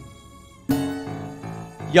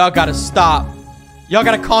 Y'all gotta stop. Y'all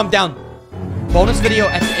gotta calm down. Bonus video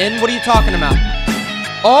at the end? What are you talking about?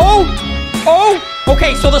 Oh,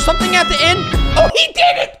 okay, so there's something at the end. Oh, he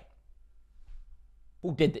did it.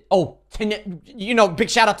 Who did it? Oh, big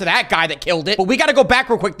shout out to that guy that killed it. But we gotta go back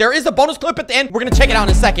real quick. There is a bonus clip at the end. We're gonna check it out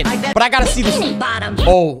in a second. But I gotta see this. Bikini bottom.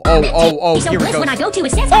 Oh, here it When I goes. go to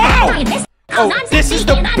assess, Oh! Oh, this is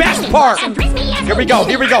the best part. Here we go,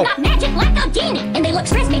 here we go. I've got magic like a genie. And they look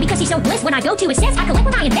stress me because she's so bliss. When I go to assess, I collect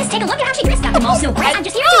when I invest. Take a look at how she dressed. Got them all so pressed. I'm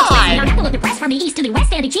just here to express. You don't have to look depressed. From the east to the west,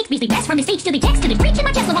 standing cheeks, beastly best. From the speech to the text to the preach in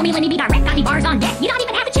my chest. Love on me, let me be direct. Got me bars on deck. You don't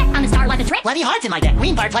even have to check. I'm the star like a trick. bloody hearts in my deck.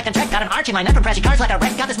 Green parts like a trek, got an arch in my neck. Pressure cards like a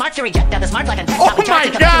wreck, got the smarts to reject. Got the smarts like a deck. Oh my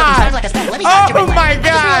God! Oh my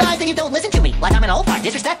God! Realizing you don't listen to me, like I'm an old fart.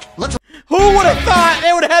 Disrespect. Looks. Who would have thought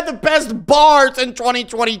they would have had the best bars in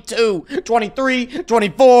 2022, 23,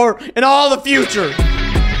 24, and all the future?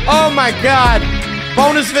 Oh my God.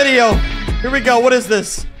 Bonus video. Here we go. What is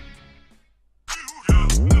this?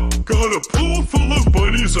 Got a pool full of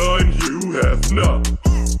bunnies and you have not.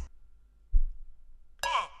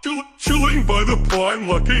 Chilling by the pond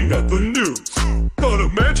looking at the news. Got a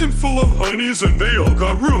mansion full of honeys and they all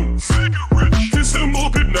got rooms. Kiss them all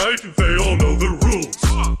goodnight and they all know the rules.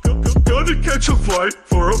 Gotta catch a flight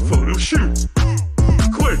for a photo shoot.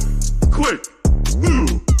 Quick,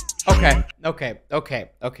 ooh.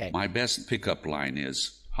 Okay. My best pickup line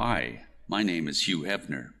is, "Hi, my name is Hugh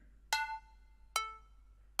Hefner."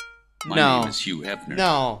 My name is Hugh Hefner.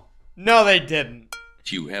 No, they didn't.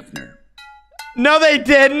 Hugh Hefner. No, they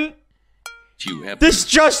didn't. Hugh Hefner. This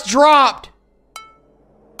just dropped.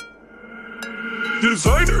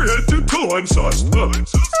 Designer head to toe, I'm sauced up.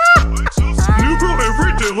 New girl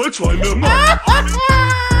every day, let's line them up.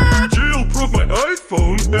 Jailbroke my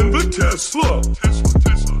iPhone and the Tesla.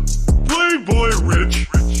 Playboy rich,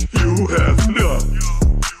 you have none.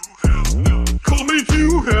 Call me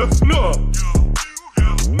Hugh Hefner.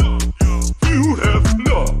 You have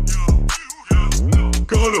none.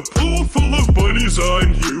 Got a pool full of bunnies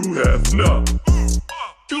and you have none.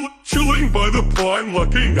 Chilling by the pond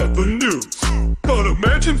looking at the news. Got a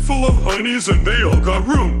mansion full of honeys and they all got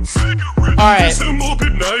rooms. Alright. Kiss them all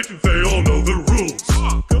goodnight and they all know the rules.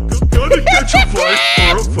 Gotta catch a flight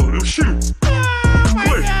for a photo shoot.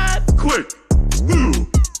 Quick, ooh.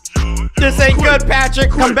 This ain't good,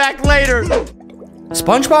 Patrick. Come back later.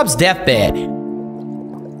 SpongeBob's deathbed.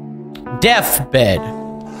 Deathbed.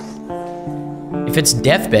 If it's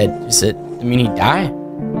deathbed, does it mean he die?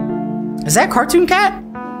 Is that Cartoon Cat?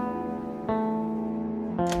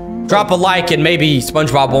 Drop a like and maybe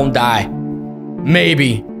SpongeBob won't die.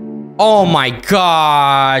 Maybe. Oh my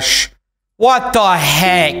gosh. What the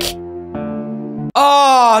heck?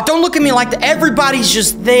 Oh, don't look at me like that. Everybody's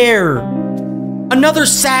just there. Another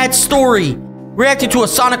sad story. Reacted to a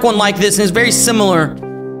Sonic one like this and it's very similar.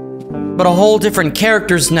 But a whole different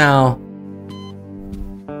characters now.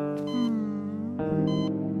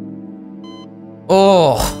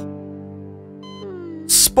 Oh.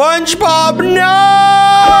 SpongeBob,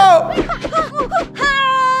 no!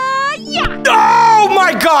 Oh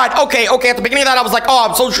my God! Okay, at the beginning of that, I was like, oh,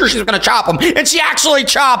 I'm so sure she's gonna chop him. And she actually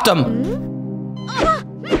chopped him.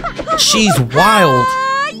 She's wild.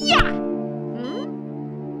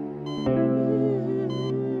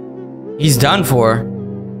 He's done for.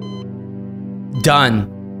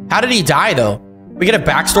 Done. How did he die, though? We get a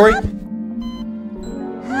backstory?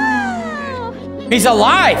 He's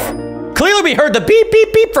alive! Clearly we heard the beep,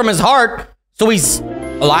 beep, beep from his heart. So he's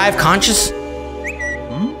alive, conscious?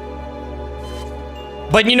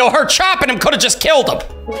 But you know, her chopping him could have just killed him.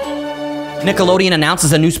 Nickelodeon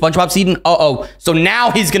announces a new SpongeBob season. Uh-oh. So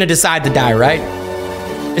now he's gonna decide to die, right?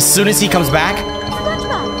 As soon as he comes back?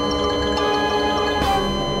 SpongeBob!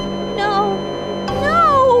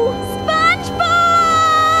 No!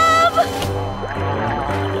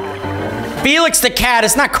 SpongeBob! Felix the cat,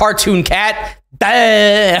 it's not Cartoon Cat.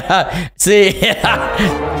 See?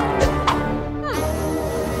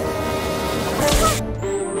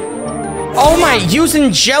 Oh my,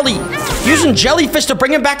 using jellyfish to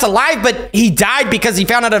bring him back to life, but he died because he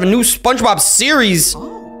found out of a new SpongeBob series.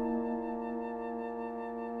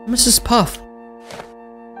 Mrs. Puff.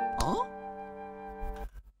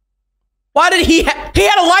 Why did he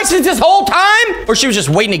had a license this whole time? Or she was just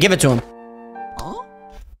waiting to give it to him?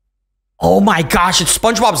 Oh my gosh, it's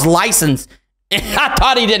SpongeBob's license. I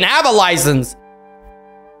thought he didn't have a license.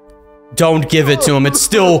 Don't give it to him. It's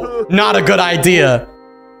still not a good idea.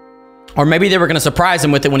 Or maybe they were going to surprise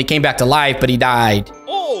him with it when he came back to life, but he died.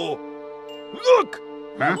 Oh, look!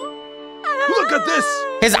 Huh? Look at this!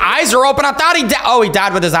 His eyes are open. I thought he died. Oh, he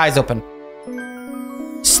died with his eyes open.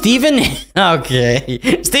 Steven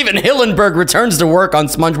Hillenburg returns to work on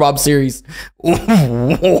SpongeBob series.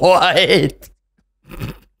 What?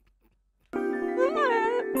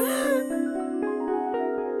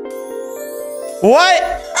 What?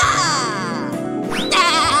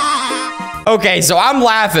 Okay, so I'm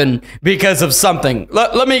laughing because of something.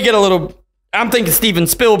 Let me get a little... I'm thinking Steven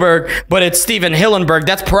Spielberg, but it's Steven Hillenburg.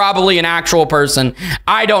 That's probably an actual person.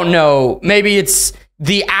 I don't know. Maybe it's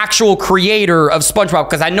the actual creator of SpongeBob,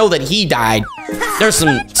 because I know that he died. There's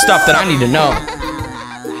some stuff that I need to know.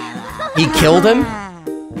 He killed him?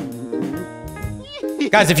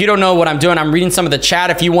 Guys, if you don't know what I'm doing, I'm reading some of the chat.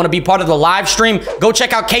 If you want to be part of the live stream, go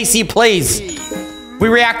check out KC Plays. We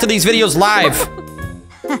react to these videos live.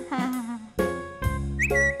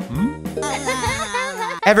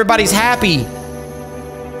 Everybody's happy.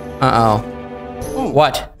 Uh-oh. Oh,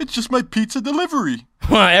 what? It's just my pizza delivery.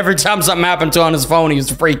 Every time something happened to on his phone, he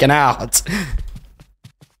was freaking out.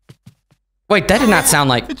 Wait, that did not sound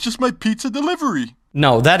like... It's just my pizza delivery.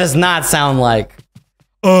 No, that does not sound like...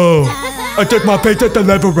 Oh, I took my pizza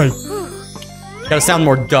delivery. Gotta sound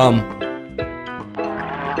more dumb.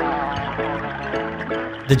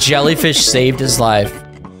 The jellyfish saved his life.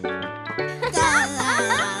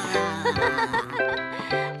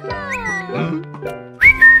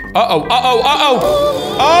 Uh-oh, uh-oh, uh-oh!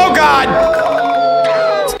 Oh, God!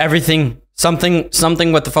 Everything, something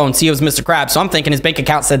with the phone. See, it was Mr. Krabs, so I'm thinking his bank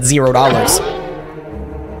account said $0.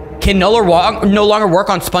 Can no longer work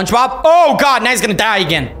on SpongeBob? Oh, God, now he's gonna die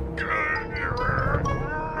again.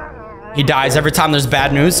 He dies every time there's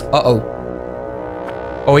bad news. Uh-oh.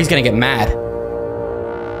 Oh, he's gonna get mad.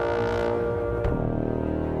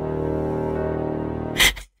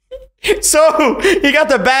 So, he got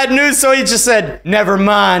the bad news, so he just said, never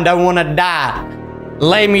mind, I wanna die.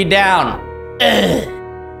 Lay me down. Ugh.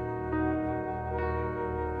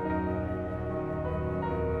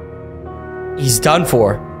 He's done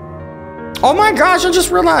for. Oh my gosh, I just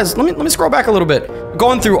realized. Let me scroll back a little bit.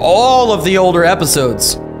 Going through all of the older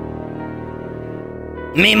episodes.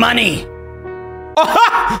 Me money.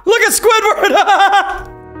 Oh, look at Squidward.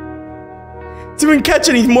 See if we can catch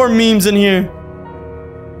any more memes in here.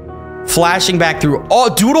 Flashing back through all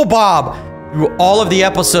Doodle Bob, through all of the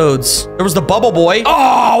episodes. There was the Bubble Boy.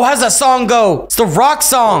 Oh, how's that song go? It's the rock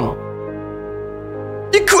song.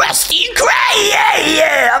 The Krusty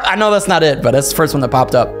Krab. I know that's not it, but that's the first one that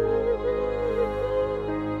popped up.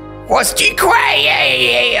 Krusty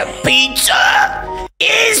Krab. Pizza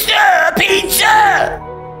is the pizza.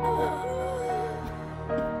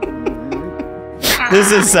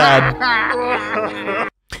 This is sad.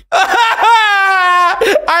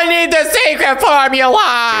 I need the secret formula.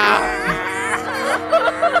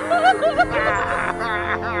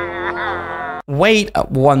 Wait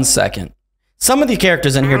 1 second. Some of the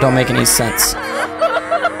characters in here don't make any sense.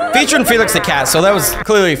 Featuring Felix the Cat, so that was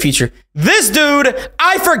clearly a feature. This dude,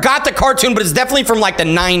 I forgot the cartoon, but it's definitely from like the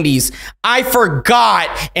 90s. I forgot,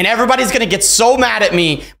 and everybody's gonna get so mad at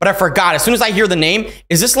me, but I forgot. As soon as I hear the name,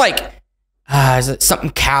 is this like, is it something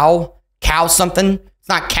cow? Cow something? It's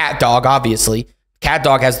not cat dog, obviously. Cat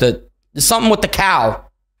dog has there's something with the cow.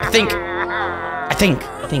 I think. Who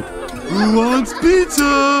wants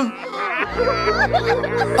pizza?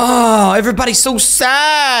 Oh, everybody's so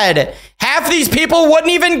sad. Half these people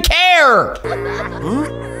wouldn't even care. Huh?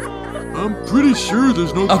 I'm pretty sure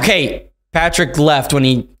there's no... Okay, Patrick left when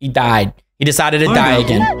he died. He decided to die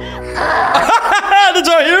again. Did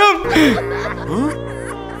you hear him? Huh?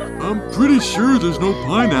 I'm pretty sure there's no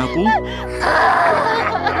pineapple.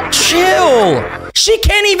 Chill. She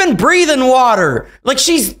can't even breathe in water. Like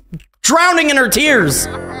she's drowning in her tears.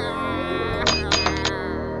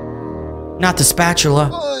 Not the spatula.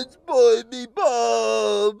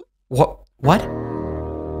 Spongebob. What?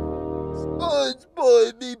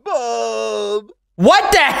 Spongebob.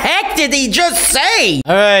 What the heck did he just say?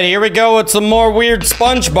 All right, here we go with some more weird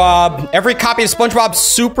SpongeBob. Every copy of SpongeBob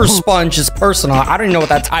Super Sponge is personal. I don't even know what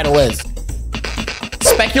that title is.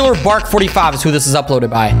 Specular Bark 45 is who this is uploaded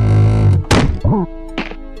by.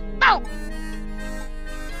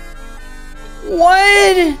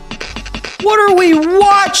 What? What are we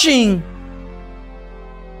watching?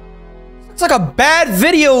 It's like a bad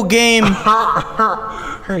video game.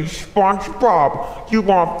 Hey, SpongeBob, you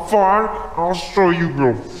want fun? I'll show you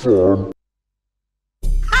real fun.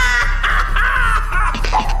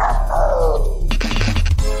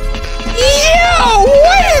 Yo,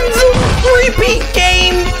 what is a creepy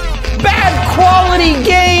game? Bad quality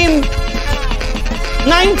game.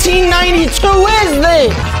 1992 is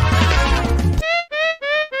this?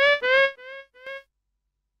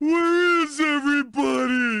 Where is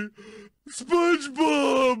everybody?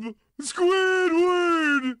 SpongeBob!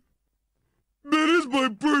 Squidward! That is my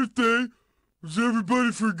birthday. Has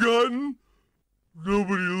everybody forgotten?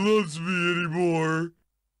 Nobody loves me anymore.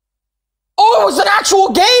 Oh, it's an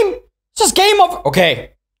actual game? It's just game over.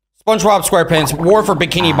 Okay. SpongeBob SquarePants, War for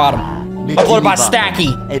Bikini Bottom. Uploaded by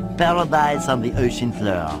Stacky. A paradise on the ocean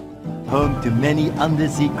floor. Home to many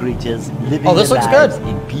undersea creatures living Oh, this their looks lives good.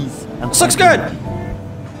 in peace and This looks good.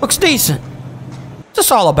 Looks decent. What's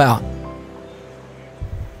this all about?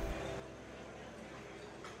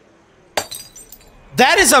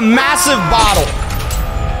 That is a massive bottle.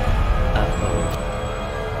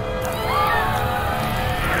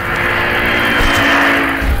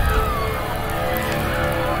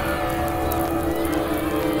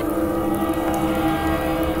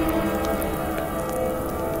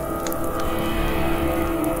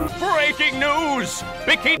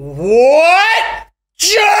 bikini. What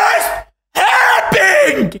just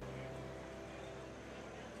happened?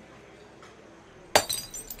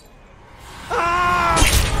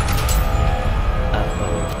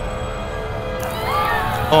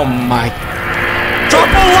 Oh my. Drop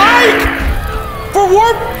a like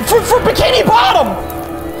for Bikini Bottom.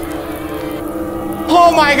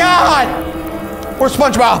 Oh my God. Where's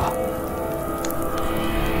SpongeBob?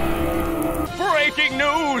 Breaking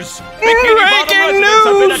news! Bikini Bottom residents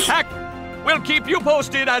have been attacked. We'll keep you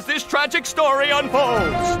posted as this tragic story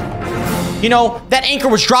unfolds. You know, that anchor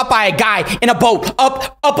was dropped by a guy in a boat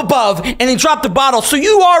up above, and he dropped the bottle, so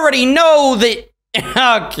you already know that.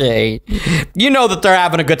 Okay. You know that they're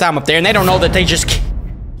having a good time up there, and they don't know that they just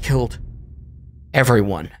killed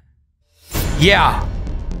everyone. Yeah.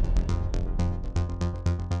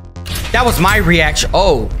 That was my reaction.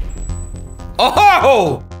 Oh.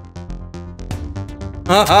 Oh!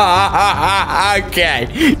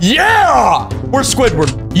 Okay. Yeah! Where's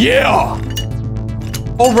Squidward? Yeah!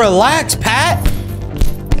 Oh, relax, Pat.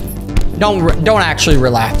 Don't actually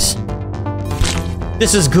relax.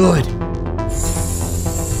 This is good.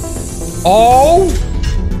 Oh!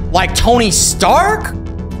 Like Tony Stark?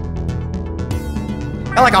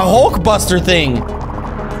 Like a Hulkbuster thing.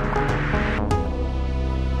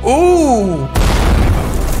 Ooh!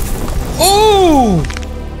 Ooh!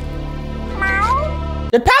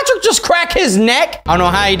 Did Patrick just crack his neck? I don't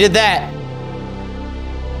know how he did that.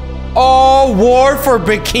 Oh, war for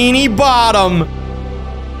Bikini Bottom.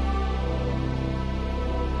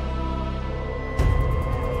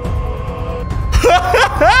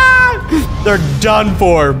 They're done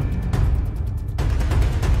for.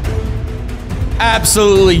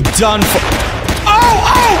 Absolutely done for.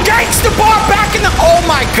 Oh, Gangster Bob back in the. Oh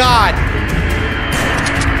my God.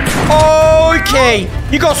 Okay,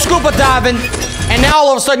 you go scuba diving, and now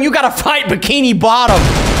all of a sudden you gotta fight Bikini Bottom.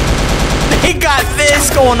 They got this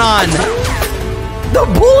going on. The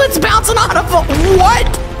bullets bouncing out of them.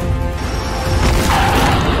 What?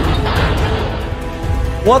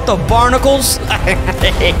 What the barnacles?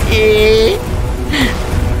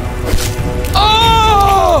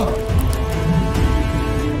 Oh!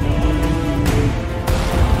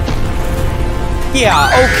 Yeah,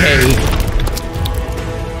 okay.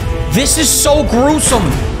 This is so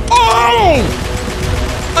gruesome. Oh!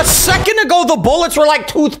 A second ago, the bullets were like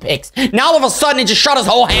toothpicks. Now all of a sudden, it just shot his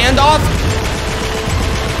whole hand off.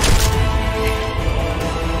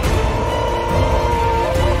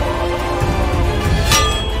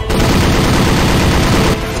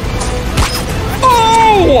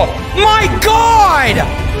 Oh my God!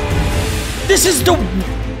 This is the...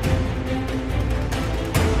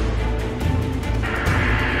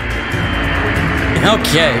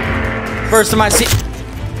 Okay. First time I see...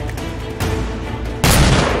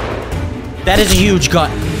 That is a huge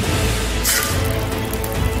gun.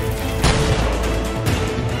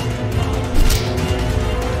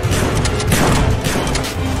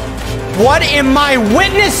 What am I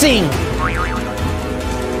witnessing?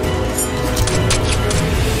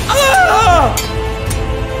 Ah!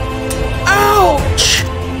 Ouch!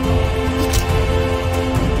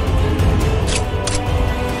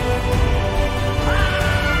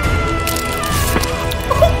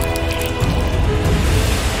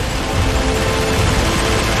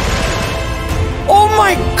 Oh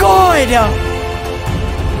my God!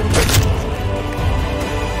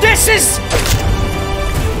 This is...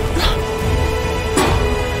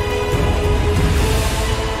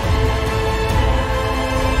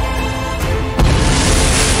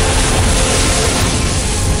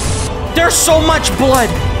 There's so much blood.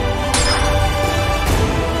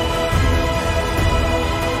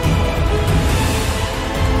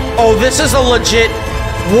 Oh, this is a legit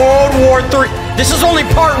World War III. This is only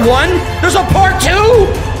part 1? There's a part 2?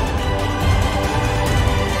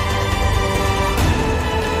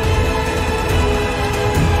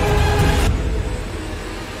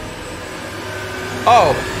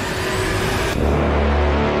 Oh.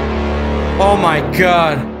 Oh my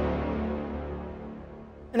God.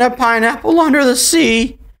 And a pineapple under the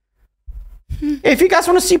sea. If you guys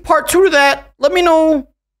want to see part 2 to that, let me know.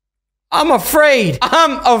 I'm afraid.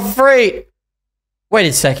 Wait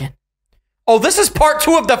a second. Oh, this is part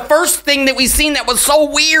 2 of the first thing that we seen that was so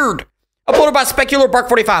weird. Uploaded by Specular Bark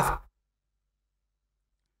 45.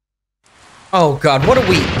 Oh God, what are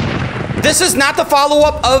we? This is not the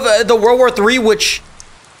follow-up of the World War III, which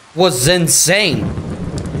was insane.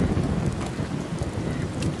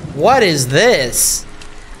 What is this?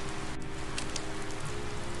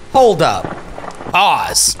 Hold up.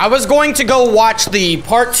 Pause. I was going to go watch the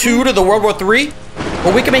part 2 to the World War III,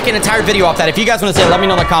 but we can make an entire video off that. If you guys want to say it, let me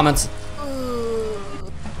know in the comments.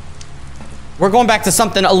 We're going back to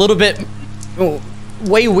something a little bit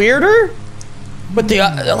way weirder. But the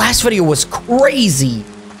last video was crazy.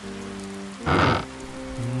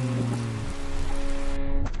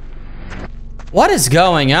 What is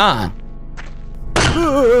going on?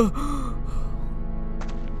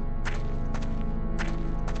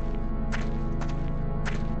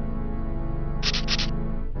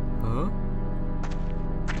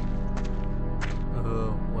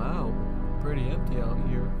 Wow. Pretty empty out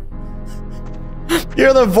here.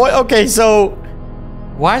 You're the voice. Okay, so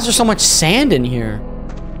why is there so much sand in here?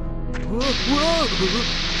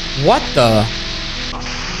 What the?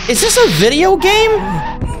 Is this a video game?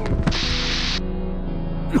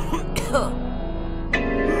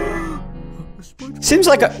 Seems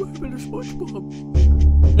like a...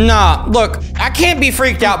 Nah, look, I can't be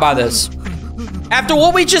freaked out by this. After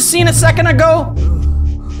what we just seen a second ago,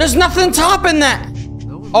 there's nothing topping that.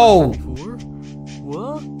 Oh.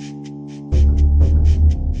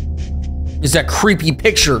 Is that creepy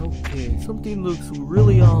picture? Okay, something looks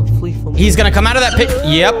really awfully familiar. He's gonna come out of that pit.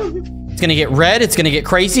 Yep. It's gonna get red, it's gonna get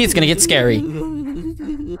crazy, it's gonna get scary.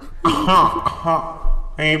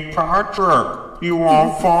 Hey, Patrick, you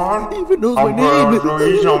want fun? He even knows my I'm gonna name. show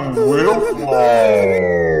you some real fun.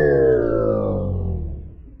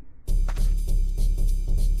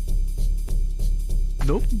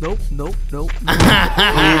 Nope.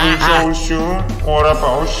 Maybe so soon? What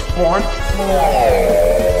about Spongebob?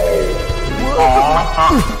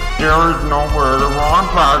 There is nowhere to run,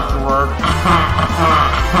 Patrick.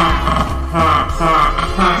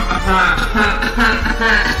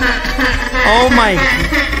 Oh my.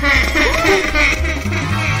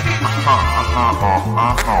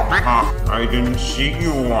 I didn't see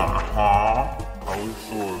you, huh? I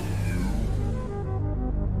saw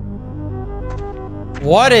you.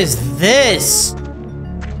 What is this?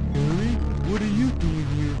 What are you doing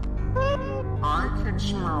here? I can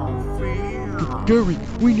smell fear. Gary,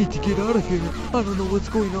 we need to get out of here. I don't know what's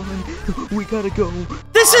going on. We gotta go.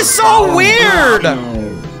 This is so weird!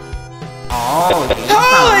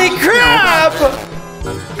 Holy crap!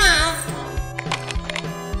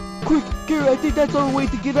 Quick, Gary, I think that's our way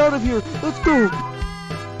to get out of here. Let's go.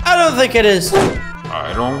 I don't think it is.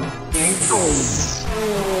 I don't think so.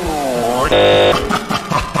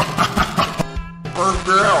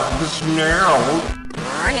 Forget out the smell.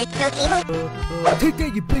 Take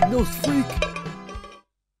that, you big nose freak.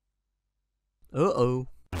 Uh-oh.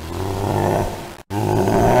 Oh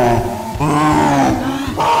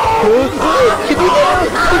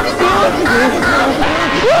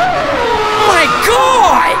my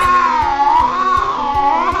god!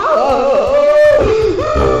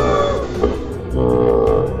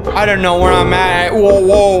 I don't know where I'm at.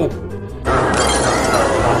 Whoa.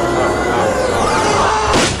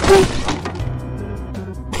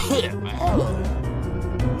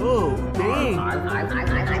 Oh, dang.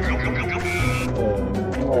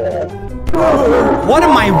 What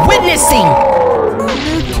am I witnessing?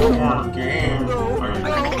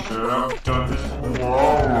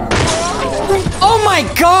 Oh my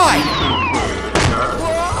god!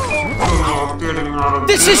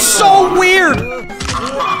 This is so weird!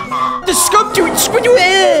 The scoop to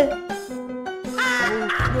it.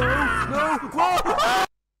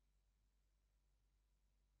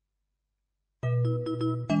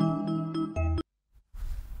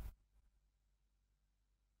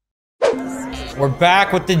 We're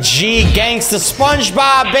back with the G Gangster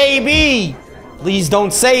Spongebob, baby! Please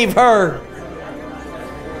don't save her.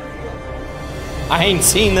 I ain't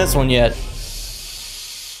seen this one yet.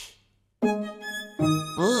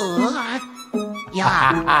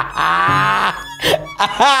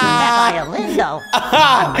 That violin, though.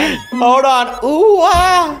 Hold on. Ooh,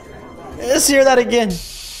 let's hear that again.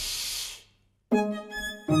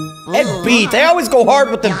 That beat. They always go hard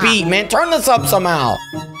with the beat, man. Turn this up somehow.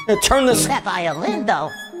 Turn this. That violin,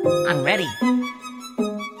 though. I'm ready.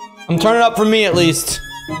 I'm turning up for me, at least.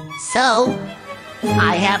 So,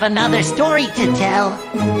 I have another story to tell.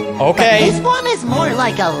 Okay. But this one is more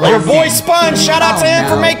like a lesson. Your boy Sponge, shout out to him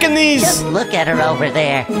for making these. Just look at her over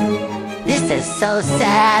there. This is so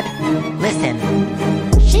sad. Listen.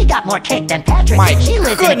 She got more cake than Patrick. She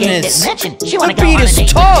lives in a gated mansion. She wanna go on a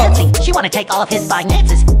date with dancing. She wanna take all of his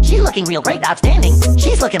finances. She looking real great, outstanding.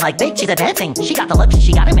 She's looking like big, she's a dancing. She got the looks,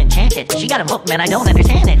 she got him enchanted. She got him hooked, man, I don't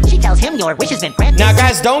understand it. She tells him your wish has been granted. Now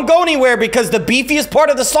guys, don't go anywhere because the beefiest part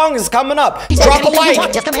of the song is coming up. Drop a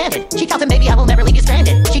like. Just commanded. She tells him, baby, I will never leave you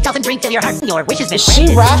stranded. She tells him, drink till your heart and your wishes been Is she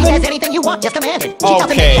granted. rapping? She says anything you want, just commanded. She tells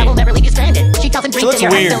him Okay. that I will never leave you stranded. She tells him drink She till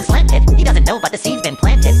your looks heart weird. still slanted. He doesn't know, but the seed's been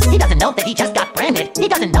planted. He doesn't know that he just got branded. He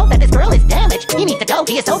doesn't know that this girl is damaged. He needs to go,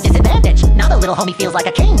 he is so disadvantaged. Now the little homie feels like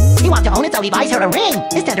a king. He wants to own it, so he buys her a ring.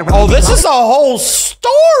 His tenderoni. Oh, this is a whole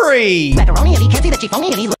story. Macaroni, and he can't see that she phony,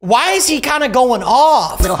 and he's Why is he kind of going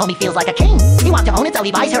off? little homie feels like a king. He wants to own it, so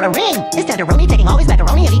he buys her a ring. His tenderoni taking all his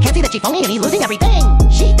macaroni, and he can't see that she phony, and he's losing everything.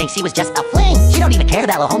 She thinks he was just a fling. She don't even care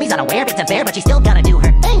that little homie's unaware if it's unfair, but she's still gonna do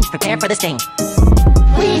her thing. Prepare for the sting.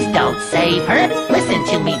 Please don't save her. Listen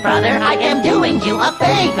to me, brother. I am doing you a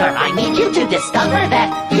favor. I need you to discover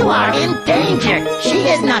that you are in danger. She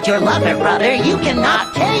is not your lover, brother. You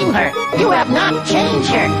cannot tame her. You have not changed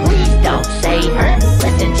her. Please don't save her.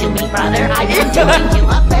 Listen to me, brother. I am doing you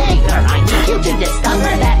a favor. I need you to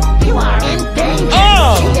discover that you are in danger.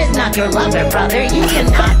 She is not your lover, brother. You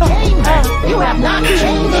cannot tame her. You have not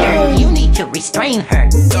changed her. You need to restrain her.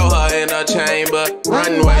 Throw her in a chamber.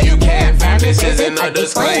 Run where you can, fam. This isn't a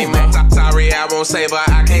disclaimer. Sorry, I won't say, but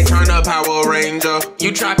I can't turn a Power Ranger.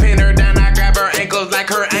 You try pin her down, I grab her ankles like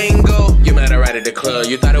her angle. You met her right at the club,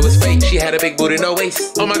 you thought it was fake. She had a big booty, no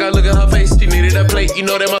waist. Oh my god, look at her face. She needed a plate. You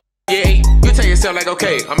know that you ate. You tell yourself like,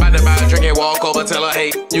 okay, I'm about to buy a drink and walk over, tell her,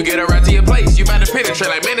 hey. You get her right to your place. You about to penetrate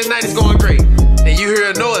like, man, this night is going great. Then you hear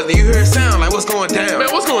a noise, then you hear a sound like, what's going down? Man,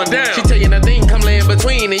 what's going down? She tell you nothing, come lay in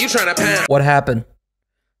between, and you trying to pound. What happened?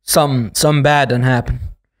 Some bad done happened.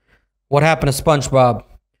 What happened to SpongeBob?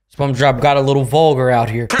 SpongeBob got a little vulgar out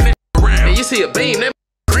here. Turn it around, and you see a beam, that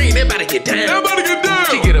green, they about to get down. They about to get down.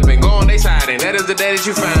 She get up and go on they side, and that is the day that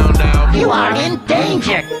you found out. You are in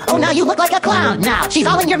danger. Oh, now you look like a clown. Now she's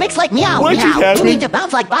all in your mix like meow, What just meow. You happened? need to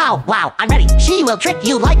bounce like wow, wow. I'm ready. She will trick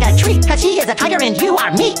you like a treat, cause she is a tiger and you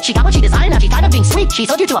are meat. She got what she desired, now she's tired of being sweet. She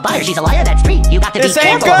sold you to a buyer, she's a liar, that's street. You got to This be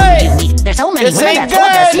ain't careful who good. you meet. There's so many This women ain't that's full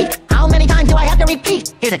of good. deceit. How many times do I have to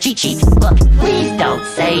repeat? Here's a cheat sheet. Look, please don't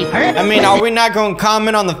save her. I mean, are we not going to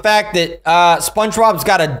comment on the fact that SpongeBob's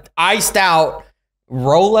got a iced out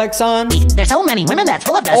Rolex on? There's so many women that's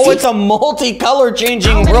full of deceit. Oh, it's a multi-color changing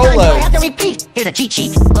How many times do I have to Rolex. repeat? Here's a cheat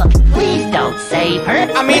sheet. Look, please don't save her.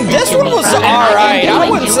 I mean, Listen this to one me, was brother. alright. I'm I doing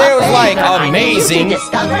wouldn't you say a it was like favor. I need you to amazing.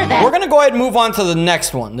 discover that. We're going to go ahead and move on to the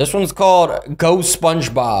next one. This one's called Go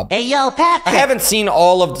SpongeBob. Hey, yo, Patrick. I haven't seen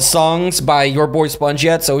all of the songs by your boy Sponge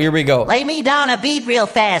yet, so here we go. Lay me down a beat real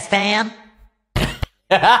fast, fam.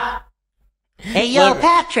 Hey, yo, Look.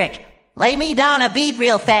 Patrick. Lay me down a beat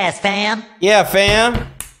real fast, fam. Yeah, fam.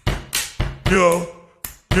 Yo,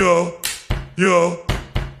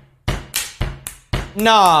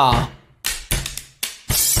 Nah.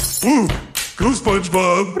 Ooh, go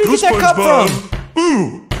SpongeBob. Where did you Go get that cup SpongeBob.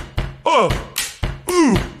 from?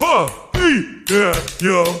 Hey, yeah,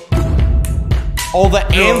 yo, Oh, the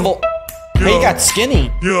anvil. Hey, you got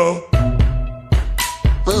skinny. yo,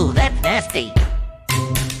 Ooh, that's nasty.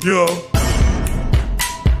 yo,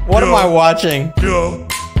 What am I watching? yo,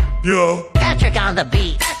 Patrick on the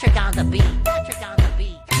beat. Patrick on the beat. Patrick on the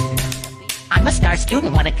beat. Patrick on the beat. I'm a star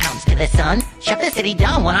student when it comes to the sun. Shut the city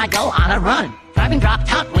down when I go on a run. Driving drop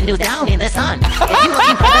top windows down in the sun. If you're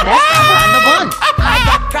looking for the best rapper, I'm the one. I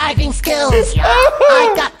got driving skills.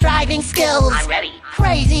 I got driving skills. I'm ready.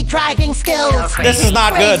 Crazy driving skills. This is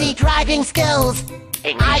not good. Crazy driving skills.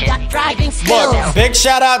 I got driving skills. Look, big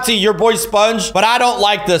shout out to your boy Sponge, but I don't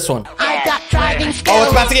like this one. I got driving skills. Oh,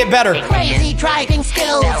 it's about to get better. Crazy driving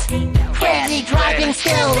skills. Crazy driving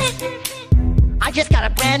skills. I just got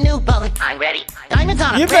a brand new boat. I'm ready. Diamonds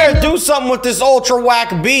on a You brand better new do something with this ultra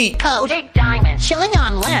whack beat. coat. Big diamond. Chilling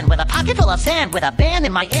on land with a pocket full of sand with a band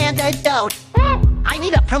in my antidote. I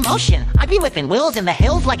need a promotion. I be whipping wheels in the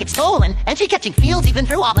hills like it's stolen, and she catching feels even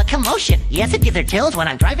through all the commotion. Yes, it gives her chills when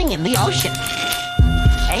I'm driving in the ocean.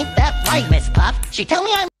 Ain't that right, Miss Puff? She tell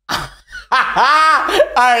me I'm.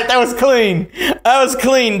 Alright, that was clean. That was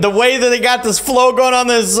clean. The way that they got this flow going on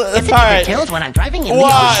this. Yes, it gives her Alright. chills when I'm driving in the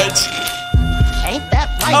Watch. ocean. Ain't that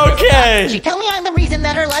right, Miss Okay. Puff? She tell me I'm the reason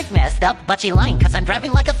that her life messed up, but she lying cause I'm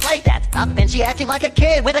driving like a flight that's up, and she acting like a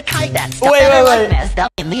kid with a kite that's stuck Wait, that her wait, life wait. messed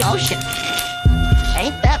up in the ocean.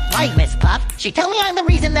 Ain't that right, Miss Puff? She tell me I'm the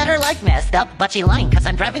reason that her life messed up, but she lying cause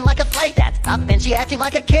I'm driving like a flight that's up, and she acting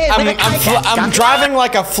like a kid with a kite that's I'm stuck. driving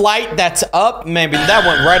like a flight that's up. Maybe that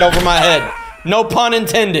went right over my head. No pun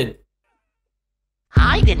intended.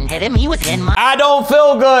 I didn't hit him, he was in my— I don't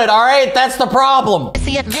feel good, alright? That's the problem.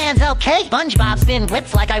 See if man's okay. SpongeBob spin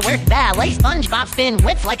whips like I work ballet. SpongeBob spin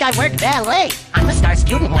whips like I work ballet. I'm a star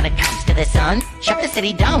student when it comes to the sun. Shut the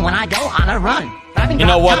city down when I go on a run. You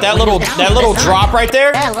know what? That little drop right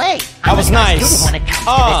there? Ballet. That was nice. When it comes to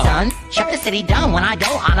the sun. Shut the city down when I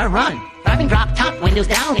go on a run. Driving drop top windows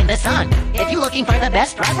down in the sun. If you're looking for the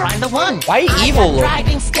best driver, I'm the one. Why evil?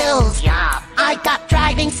 Driving skills. Yeah. I got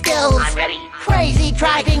driving skills. I'm ready. Crazy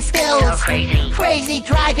driving skills. Crazy. Crazy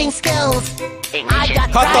driving skills. I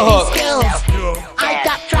got Cut the driving hook. skills. I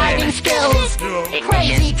got driving skills.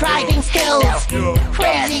 Crazy driving skills.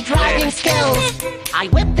 Crazy driving skills. I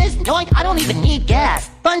whip this joint, I don't even need gas.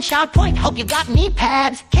 Bunch out point, hope you got knee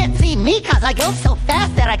pads. Can't see me cause I go so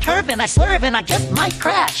fast that I curve and I swerve and I just might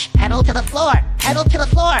crash. Pedal to the floor, pedal to the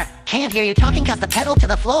floor. Can't hear you talking cause the pedal to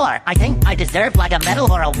the floor. I think I deserve like a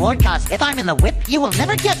medal or award cause if I'm in the whip, you will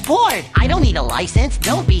never get bored. I don't need a license,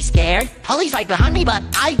 don't be scared. Police right behind me, but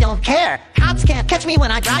I don't care. Cops can't catch me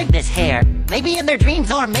when I drive this hair. Maybe in their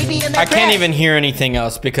dreams or maybe in their I can't even hear anything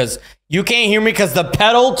else because you can't hear me because the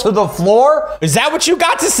pedal to the floor? Is that what you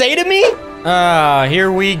got to say to me?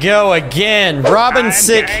 Here we go again. Robin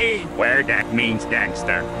sick. Where that means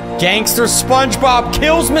gangster. Gangster SpongeBob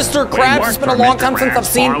kills Mr. Krabs. It's been a long time since I've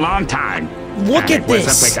seen. For a long time. Look at And it was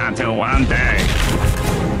this. epic until one day.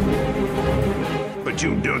 But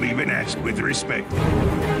you don't even ask with respect.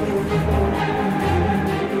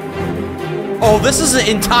 Oh, this is an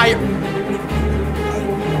entire.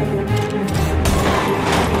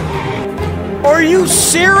 Are you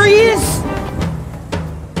serious?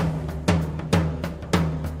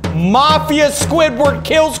 Mafia Squidward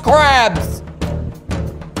kills Krabs.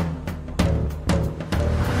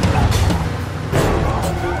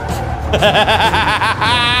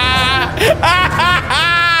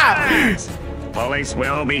 Police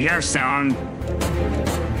will be here soon.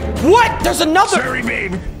 What? There's another. Sorry,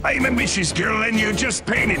 babe. I'm a vicious girl and you just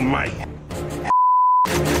painted my.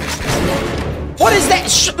 What is that?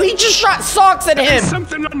 He just shot socks at him. There's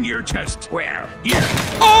something on your chest. Where? Here.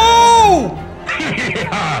 Oh!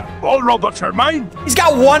 All robots are mine. He's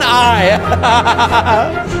got one eye.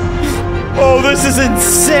 Oh, this is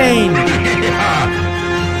insane.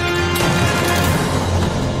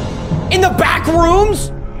 In the back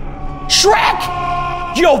rooms?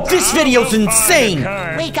 Shrek! Yo, this video's insane.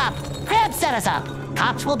 Wake up! Krabs set us up.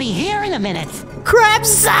 Cops will be here in a minute. Krabs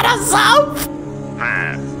set us up?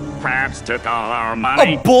 Krabs took all our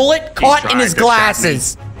money. A bullet caught in his tried to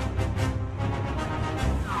glasses.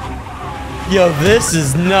 Yo, this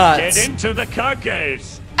is nuts. Get into the car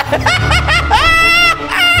case. Yo,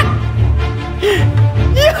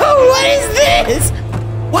 what is this?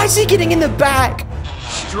 Why is he getting in the back?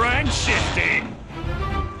 Strength shifting.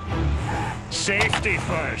 Safety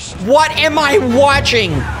first. What am I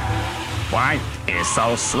watching? Why is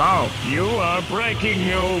so slow? You are breaking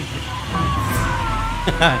you.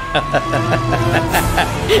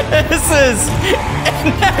 This is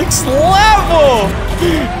next level!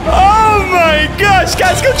 Oh my gosh,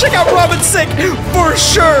 guys, go check out Robin Sick for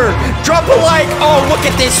sure. Drop a like. Oh, look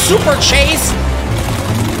at this super chase.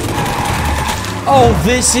 Oh,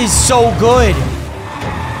 this is so good.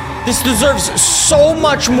 This deserves so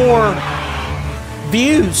much more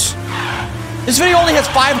views. This video only has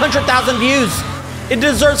 500,000 views. It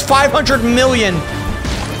deserves 500 million.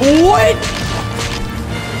 What?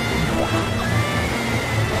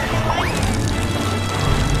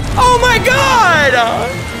 Oh my god!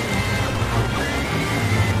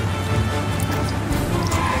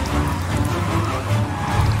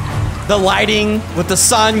 The lighting with the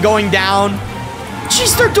sun going down.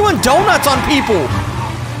 Jeez, they're doing donuts on people.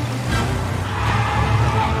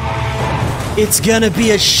 It's gonna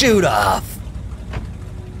be a shoot-off.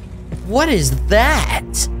 What is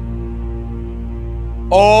that?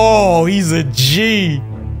 Oh, he's a G.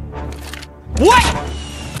 What?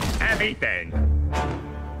 Anything.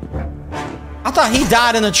 I thought he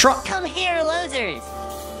died in the truck. Come here, losers.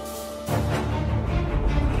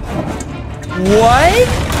 What?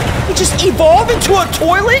 He just evolved into a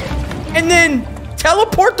toilet and then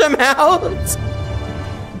teleport them out?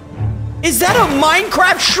 Is that a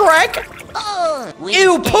Minecraft Shrek?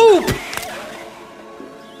 Ew, poop!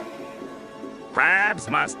 Krabs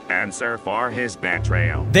must answer for his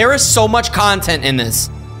betrayal. There is so much content in this.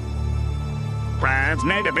 Krabs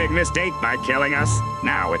made a big mistake by killing us.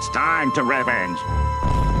 Now it's time to revenge.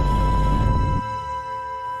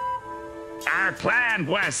 Our plan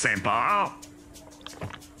was simple.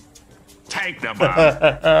 Take the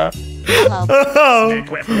bomb.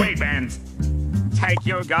 Equip weapons. Take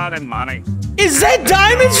your gun and money. Is that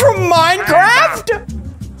diamonds from Minecraft?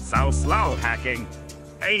 So slow hacking.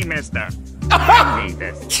 Hey, mister. I need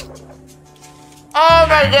this. Oh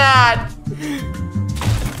my god!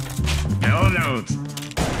 No notes.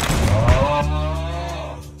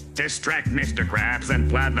 Distract Mr. Krabs and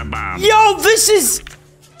plant the bomb. Yo, this is...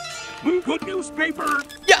 Good newspaper.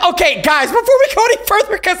 Yeah, okay, guys, before we go any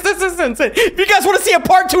further, because this is insane. If you guys want to see a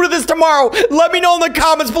part 2 to this tomorrow, let me know in the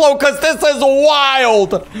comments below, because this is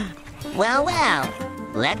wild. Well,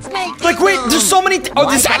 let's make Like, wait, there's so many...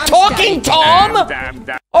 Oh, is that Talking Tom?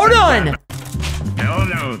 Hold on. No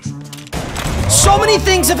notes. So many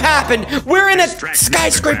things have happened. We're in a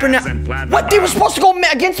skyscraper now. What? They were supposed to go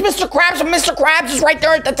against Mr. Krabs, and Mr. Krabs is right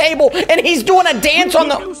there at the table, and he's doing a dance on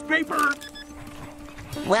the... Newspaper.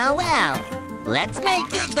 Well, let's make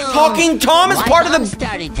it boom. Talking Tom is part of the...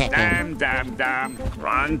 Started ticking. Damn.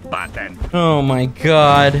 Wrong button. Oh my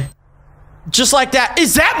god. Just like that.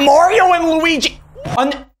 Is that Mario and Luigi?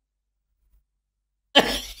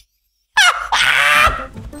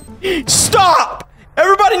 Stop!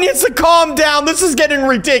 Everybody needs to calm down. This is getting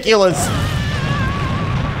ridiculous.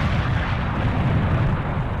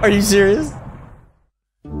 Are you serious?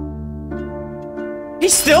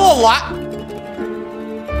 He's still alive.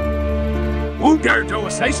 Who dared to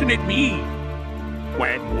assassinate me?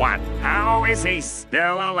 Wait, what? How is he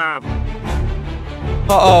still alive?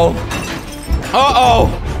 Uh-oh. Uh-oh.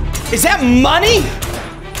 Is that money?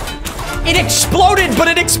 It exploded, but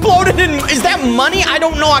it exploded in... Is that money? I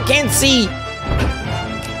don't know. I can't see.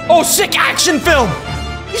 Oh, sick action film.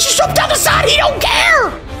 He just jumped down the side. He don't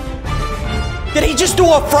care. Did he just do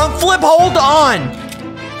a front flip? Hold on.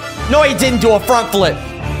 No, he didn't do a front flip.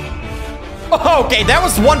 Oh, okay, that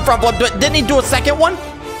was one front flip. Didn't he do a second one?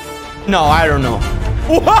 No, I don't know.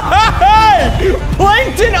 Hey!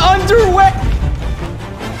 Plankton underway.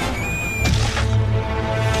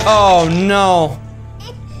 Oh, no.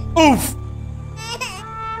 Oof.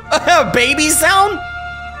 A baby sound?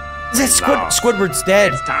 Is that Squidward's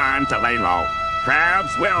dead? It's time to lay low.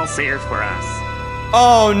 Krabs will search for us.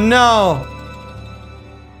 Oh, no.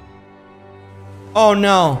 Oh,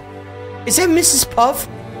 no. Is that Mrs. Puff?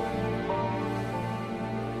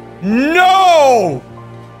 No!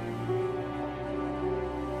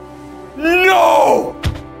 No!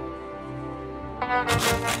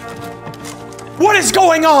 What is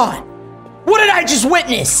going on? What did I just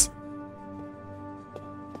witness?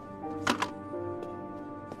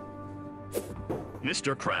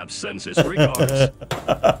 Mr. Krabs sends his regards.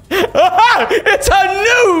 It's a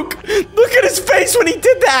nuke! Look at his face when he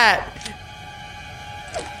did that!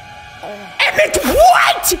 Emmett,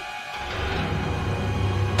 what?!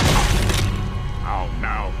 Oh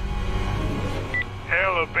no.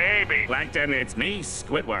 Hello, baby. Plankton, it's me,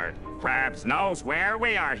 Squidward. Krabs knows where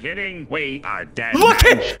we are hitting. We are dead. Look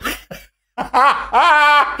at...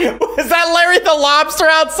 Was that Larry the Lobster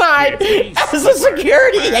outside as a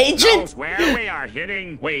security agent? Where we are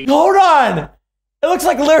hitting, we... Hold on! It looks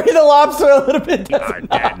like Larry the Lobster a little bit. You are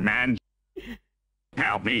dead, man.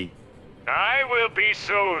 Help me. I will be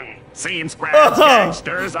soon. Seems Krabs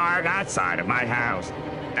gangsters are outside of my house.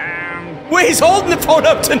 Wait, he's holding the phone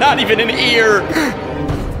up to not even an ear.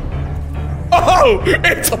 Oh,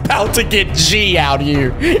 it's about to get G out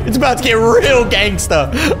here. It's about to get real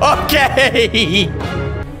gangsta. Okay.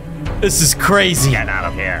 This is crazy. Get out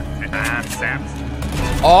of here. Nonsense.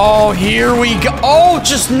 Oh, here we go. Oh,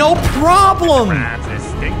 just no problem. Krabs is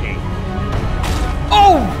stinky.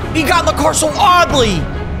 Oh, he got in the car so oddly.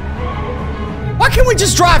 Why can't we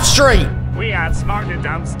just drive straight? We outsmarted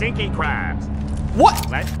them stinky Krabs. What?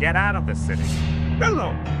 Let's get out of the city.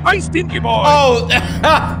 Hello, hi, stinky boy. Oh.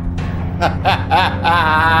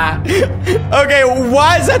 Okay,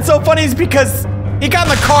 why is that so funny? Is because he got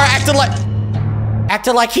in the car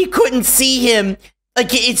acted like he couldn't see him.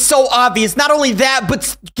 Like, it's so obvious. Not only that,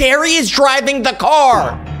 but Gary is driving the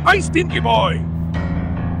car. Hi, stinky boy.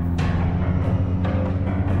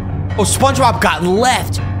 Oh, SpongeBob got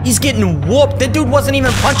left. He's getting whooped. That dude wasn't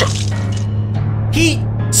even punching. He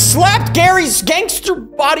slapped Gary's gangster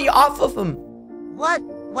body off of him. What?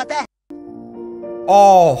 What the?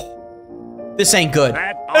 Oh. This ain't good.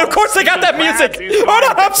 And of course they got that music. Hold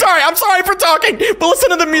on, I'm sorry for talking. But listen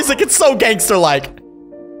to the music, it's so gangster-like.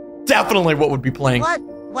 Definitely what would be playing. What?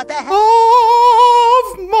 What the hell?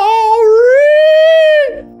 Of Marie!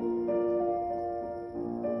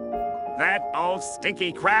 That old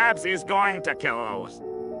stinky Krabs is going to kill us.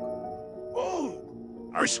 Oh,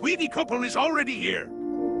 our sweetie couple is already here.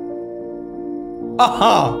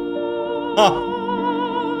 Are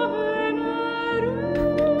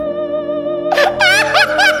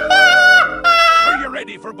you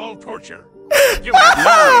ready for ball torture? You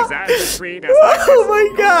are as sweet as oh my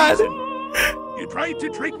god! You tried to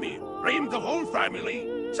trick me, framed the whole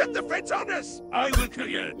family, Set the fence on us! I will kill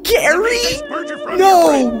you! Gary? From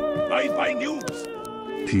No! By news!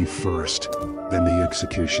 Pee first, then the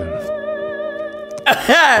execution.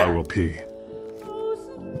 I will pee.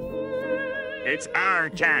 It's our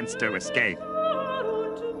chance to escape.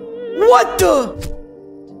 What the?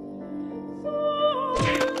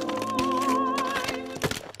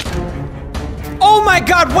 Oh my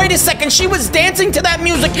god, wait a second. She was dancing to that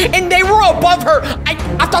music and they were above her.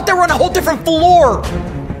 I thought they were on a whole different floor.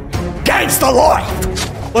 Gangster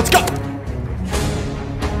life. Let's go.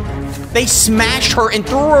 They smashed her and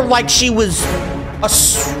threw her like she was a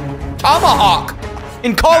tomahawk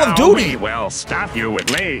in Call of Duty. We will stop you with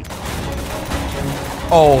me.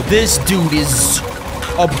 Oh, this dude is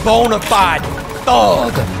a bona fide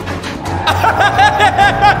thug.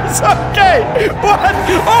 It's okay. What?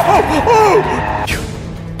 Oh!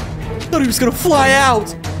 Thought he was gonna fly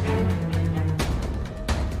out.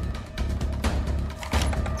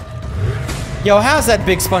 Yo, how's that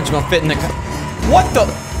big sponge gonna fit in the car? What the?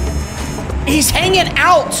 He's hanging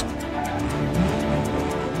out.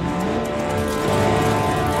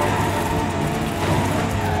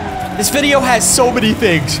 This video has so many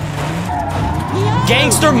things.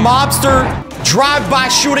 Gangster, mobster, drive-by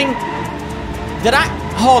shooting. Did I?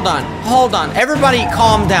 Hold on. Everybody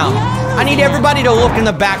calm down. I need everybody to look in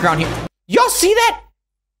the background here. Y'all see that?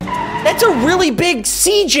 That's a really big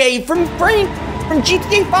CJ from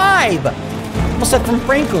GTA 5. Almost said from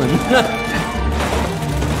Franklin.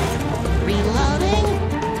 Reloading.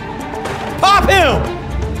 Pop him!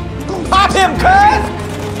 Pop him, cuz!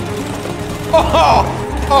 Oh.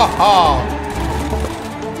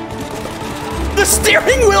 The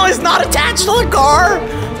steering wheel is not attached to the car!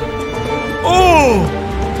 Oh!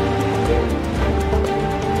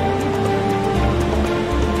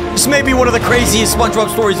 This may be one of the craziest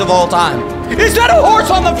SpongeBob stories of all time. Is that a horse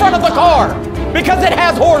on the front of the car? Because it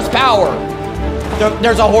has horsepower.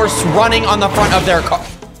 There's a horse running on the front of their car.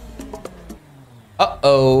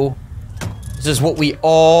 Uh-oh. This is what we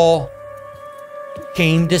all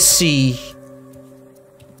came to see.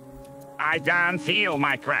 I don't feel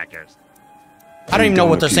my crackers. I don't even know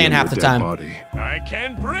what they're saying half the time. I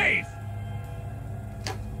can't breathe.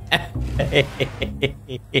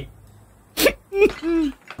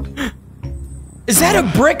 Is that a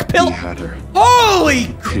brick pill? Holy!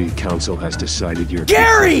 The council has decided you're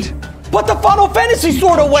Gary! Put the Final Fantasy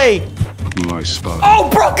sword away! my spot. Oh,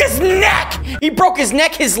 broke his neck! He broke his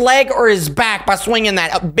neck, his leg, or his back by swinging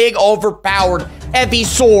that big, overpowered, heavy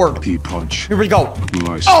sword. Punch. Here we go.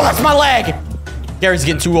 My Oh, that's my leg! Gary's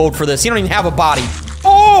getting too old for this. He don't even have a body.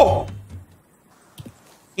 Oh!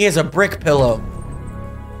 He has a brick pillow.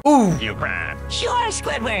 Ooh. You crab. Sure,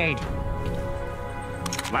 Squidward.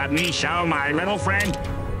 Let me show my little friend.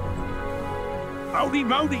 Howdy,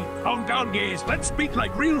 mowdy. Calm down, gays. Let's speak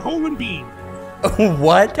like real human beings.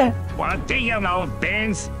 What? What do you know,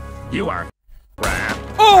 Beans? You are crap.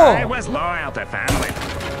 Oh! I was loyal to family.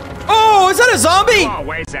 Oh, is that a zombie? You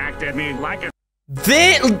always acted me like a...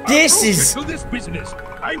 This is this business.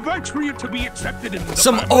 I vouch for you to be accepted in the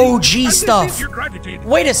some family, OG and stuff. this is your gratitude.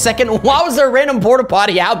 Wait a second. Why was there a random porta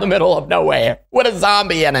potty out in the middle of nowhere with a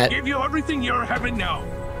zombie in it? Give you everything you're having now.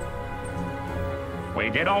 We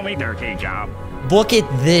did only dirty job. Look at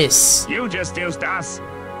this. You just used us.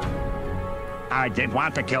 I did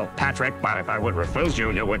want to kill Patrick, but if I would refuse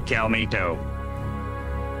you, you would kill me too.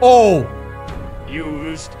 Oh. You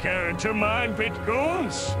used character mind pit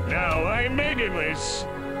goals. Now I'm meaningless.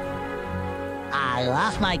 I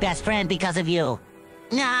lost my best friend because of you.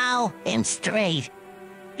 Now I'm straight.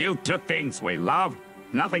 You took things we loved.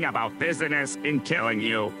 Nothing about business in killing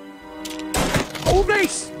you. Oh,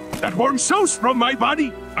 nice. That warm sauce from my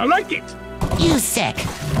body. I like it. You sick.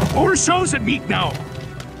 More sauce and meat now.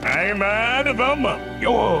 I'm out of ammo.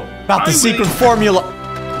 Yo. About the secret formula.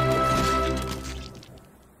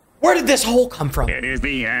 Where did this hole come from? It is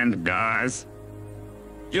the end, guys.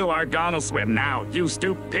 You are gonna swim now, you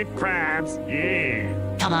stupid crabs.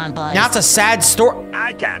 Yeah. Come on, bud. Now it's a sad story.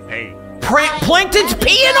 I can't pee. Plankton's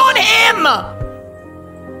peeing on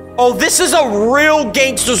him! Oh, this is a real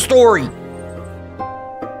gangster story.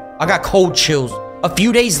 I got cold chills. A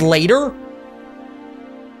few days later?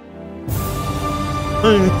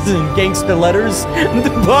 Gangster letters at the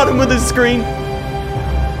bottom of the screen.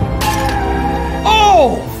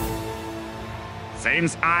 Oh!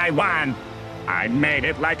 Seems I won. I made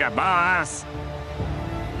it like a boss.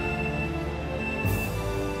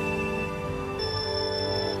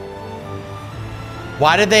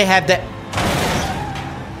 Why did they have that?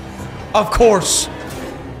 Of course.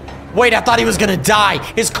 Wait, I thought he was gonna die.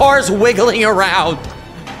 His car's wiggling around.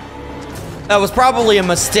 That was probably a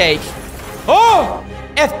mistake. Oh!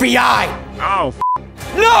 FBI! Oh,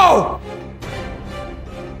 No!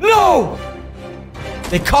 No!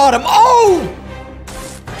 They caught him. Oh!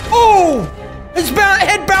 Oh! His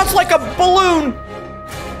head bounced like a balloon.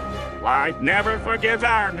 life never forgives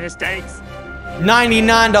our mistakes.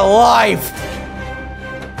 99 to life.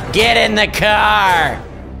 Get in the car.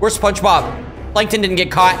 Where's SpongeBob? Plankton didn't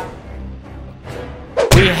get caught.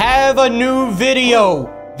 We have a new video.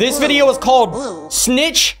 This video is called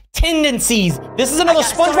Snitch Tendencies. This is another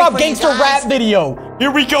SpongeBob Gangster rap video.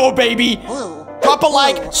 Here we go, baby. Drop a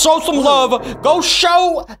like, show some love. Go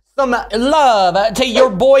show some love to your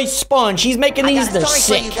boy Sponge. He's making these the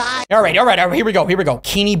sick. All right, here we go.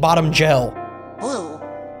 Bikini bottom gel.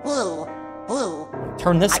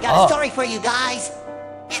 Turn this up. I got a story for you guys.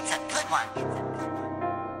 It's a good one.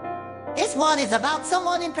 This one is about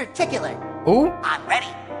someone in particular. Ooh. I'm ready.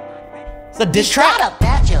 It's a diss track. Got a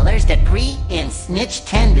bachelor's degree in snitch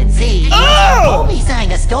tendency. Oh! Homie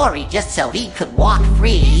sang a story just so he could walk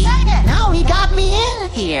free. Now he got me in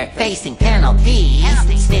here facing penalties.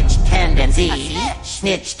 Snitch tendency.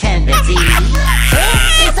 Snitch tendency.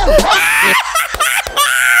 It's a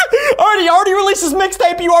already released his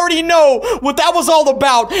mixtape. You already know what that was all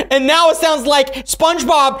about. And now it sounds like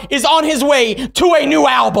SpongeBob is on his way to a new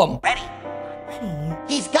album. Ready?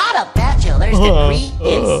 He's got a bachelor's degree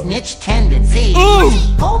in snitch tendency.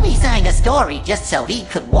 Homie sang a story just so he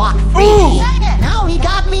could walk free. Now he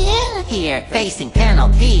got me in here facing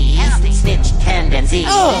penalties. Snitch tendency.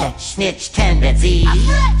 Snitch tendency.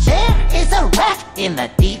 There is a rat in the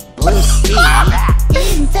deep blue sea.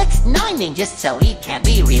 He's 6'9" just so he can't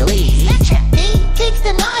be released. He keeps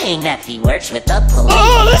denying that he works with the police.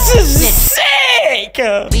 Oh, this is sick!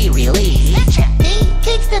 Be released. He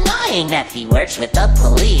keeps denying that he works with the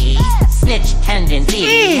police. Snitch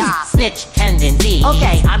tendency. Snitch tendency.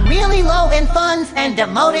 Okay, I'm really low in funds and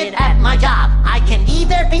demoted at my job. I can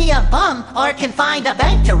either be a bum or can find a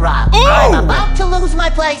bank to rob. I'm about to lose my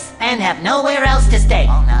place and have nowhere else to stay.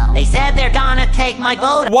 They said they're gonna take my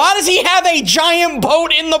boat. Why does he have a giant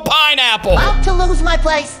boat in the pineapple? About to lose my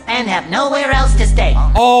place and have nowhere else to stay.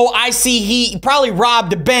 Oh, I see. He probably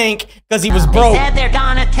robbed a bank because he was broke. They said they're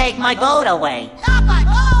gonna take my boat away. Not my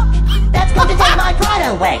boat! That's going to take my pride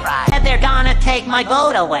away. Said they're gonna take my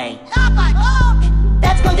boat away. Not my boat!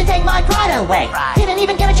 That's going to take my pride away. Didn't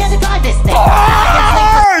even get a chance to drive this thing.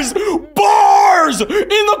 Bars! Bars!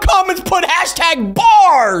 In the comments, put hashtag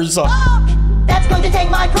bars! That's going to take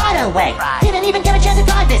my pride away. Didn't even get a chance to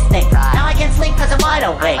drive this thing. Now I can't sleep cause I'm wide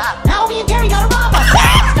awake. Now me and Gary gotta rob a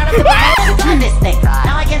bank. Start up the propeller to drive this thing.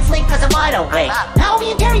 Now I can't sleep cause I'm wide awake. Now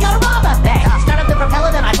me and Gary gotta rob a bank. Start up the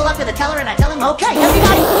propeller, then I pull up to the teller and I tell him, okay,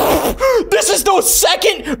 everybody. This is the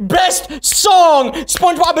second best song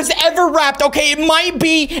SpongeBob has ever rapped, okay? It might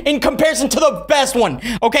be in comparison to the best one,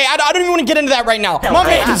 okay? I don't even want to get into that right now. My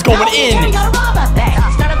man is going in.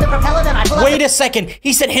 Wait a second.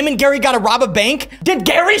 He said him and Gary gotta rob a bank? Did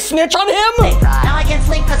Gary snitch on him? Now I can't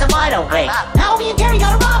sleep cause I'm wide awake. Now me and Gary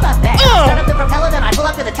gotta rob a bank. Start up the propeller, then I pull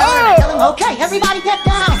up to the teller and I tell him, okay, everybody get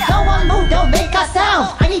down. No one move, don't make a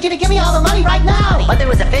sound. I need you to give me all the money right now. But there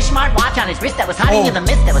was a fish smart watch on his wrist that was hiding in the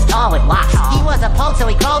mist that was tall with locks. He was a punk, so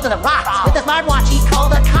he crawled to the rocks. With the smartwatch, he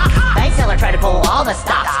called the cops. Bank teller tried to pull all the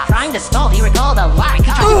stops. Trying to stall, he recalled a lock. He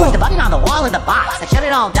tried to push the button on the wall in the box. I shut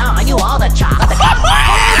it all down, I knew all the chops. But the cops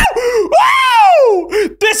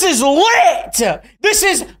this is lit! This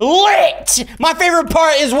is lit! My favorite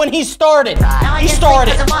part is when he started. He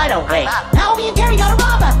started. Now me and Gary gotta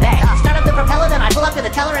rob a bank. Start up the propeller, then I pull up to the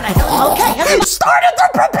teller and I tell him, okay, everybody. Started the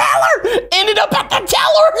propeller! Ended up at the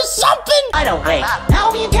teller or something! I don't wait.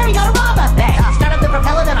 Now me and Gary gotta rob a bank. Start up the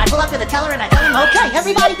propeller, then I pull up to the teller and I tell him, okay,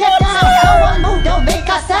 everybody get down. No one move, don't make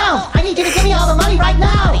a sound. I need you to give me all the money right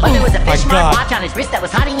now. But there was a fish smart watch on his wrist that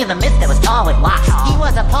was hiding in the mist that was tall with locks. He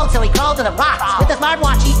was a punk, so he crawled to the rocks. With the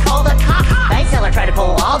smartwatch, he called the cops. Bank teller tried to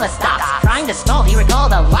pull all the stops. Trying to stall, he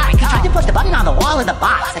recalled a lock. He tried to push the button on the wall in the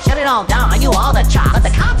box. I shut it all down, I knew all the chops. But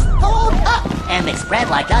the cops pulled up, and they spread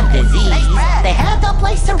like a disease. They had the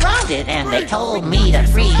place surrounded, and they told me to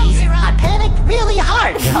freeze. I panicked really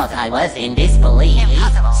hard, cause I was in disbelief.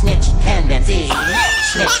 Snitch tendency.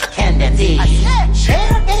 Snitch tendency.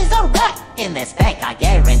 There is a rat in this bank, I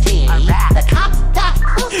guarantee. The cops got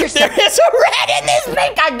closer. There is a rat in this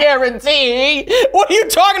bank, I guarantee. What are you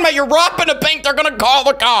talking about? You're robbing a bank, they're gonna call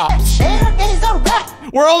the cops. There is a rat.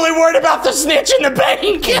 We're only worried about the snitch in the bank.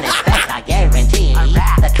 In this bank, I guarantee.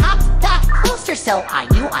 The cops got closer, so I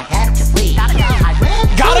knew I had to flee. I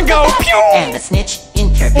ran Gotta go. Pew! And the snitch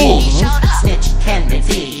intervened. Snitch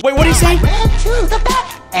tendency. Wait, what did he say? I ran to the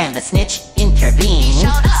back. And the snitch intervened.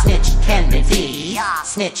 Snitch tendency.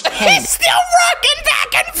 Snitch tendency. He's still rocking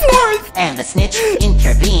back and forth. And the snitch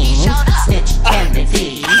intervened. Snitch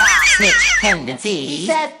tendency. Snitch tendency. He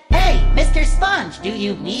said, "Hey, Mr. Sponge, do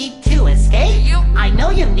you need to escape? I know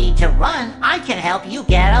you need to run. I can help you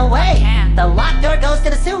get away. The locked door goes to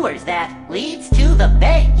the sewers that leads to the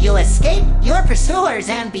bay. You escape your pursuers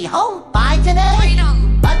and be home by today.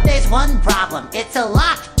 But there's one problem. It's a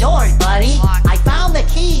locked door, buddy. I found the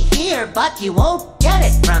key here, but you won't get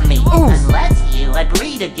it from me unless you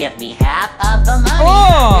agree to give me half of the money.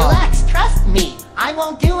 Relax, trust me. I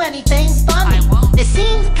won't do anything funny. This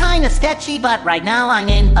seems kinda sketchy, but right now I'm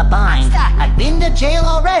in a bind. I've been to jail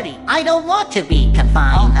already. I don't want to be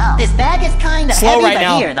confined. This bag is kinda heavy, right but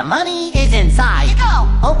now. here, the money is inside.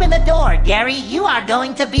 Open the door, Gary. You are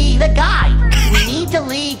going to be the guy. We need to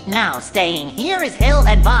leave now. Staying here is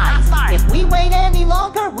ill-advised. If we wait any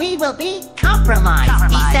longer, we will be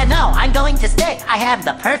compromised. He said, no, I'm going to stay. I have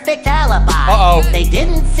the perfect alibi. They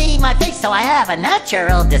didn't see my face, so I have a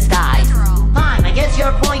natural disguise. Fine, I guess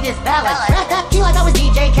your point is valid. I feel like I was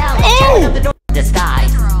DJ Khaled. Open up the door,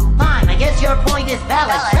 disguise. Fine, I guess your point is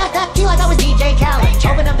valid. I feel like I was DJ Khaled.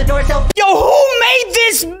 Open up the door so. Yo, who made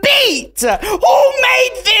this beat? Who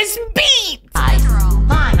made this beat?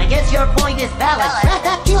 Fine, I guess your point is valid.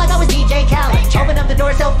 I feel like I was DJ Khaled. Open up the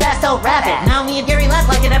door so fast, so rapid. Now me and Gary left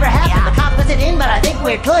like it never happened. The cop wasn't in, but I think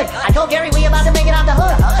we're good. I told Gary we about to make it out the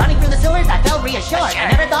hood. Running through the sewers, I felt reassured.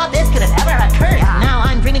 I never thought this could have ever occurred. Now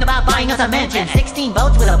I'm dreaming about buying us a mansion. 16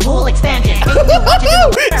 boats with a pool expansion. 16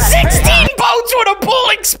 boats with a pool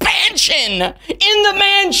expansion in the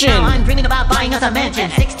mansion. Now I'm dreaming about buying us a mansion.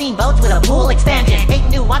 16 boats with a pool expansion. 8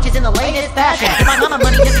 new watches in the latest fashion. Give my mama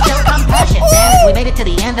money just to show compassion. And as we made it to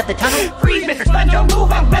the end of the tunnel, freeze, Mr. Sponge, don't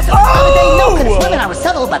move, I'm vessel. How did they know? Could've swimming, I was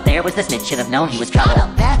subtle, but there was the snitch. Should have known he was trouble. A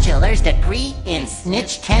bachelor's degree in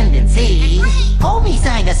snitch tendency. Homie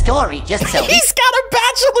signed a story just so he's got a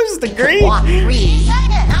bachelor's degree. Walk free.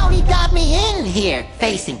 Now he got me in here,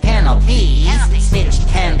 facing penalties. Snitch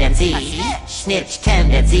tendency. Snitch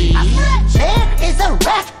tendency. There is a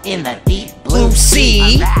rat in the deep blue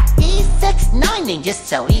sea. He's 6'9" just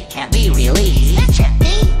so he can't be released.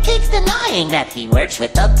 He keeps denying that he works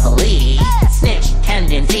with the police. Snitch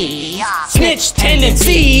tendencies. Snitch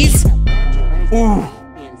tendencies. Ooh.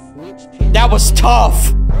 That was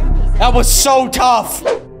tough. That was so tough.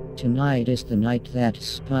 Tonight is the night that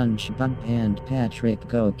SpongeBob and Patrick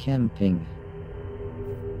go camping.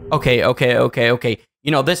 Okay.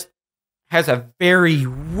 You know, this has a very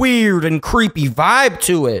weird and creepy vibe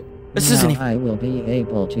to it. This now isn't even... I will be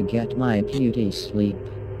able to get my beauty sleep.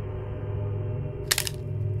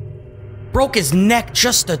 Broke his neck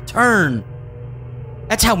just a turn.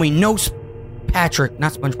 That's how we know Patrick,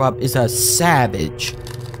 not SpongeBob, is a savage.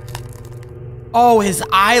 Oh, his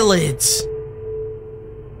eyelids.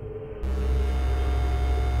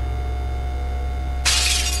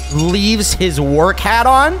 Leaves his work hat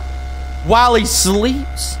on while he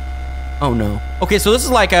sleeps. Oh no. Okay, so this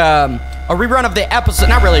is like a rerun of the episode.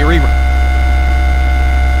 Not really a rerun.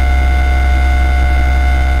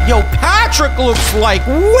 Yo, Patrick looks like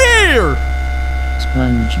weird.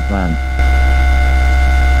 SpongeBob.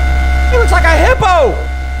 He looks like a hippo.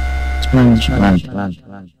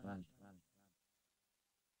 SpongeBob.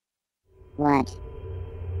 What?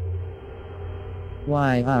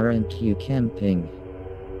 Why aren't you camping?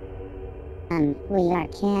 We are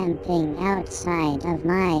camping outside of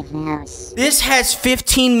my house. This has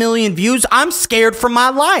 15 million views. I'm scared for my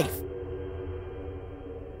life.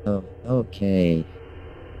 Oh, okay.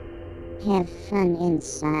 Have fun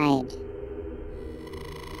inside.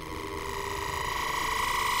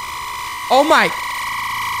 Oh my.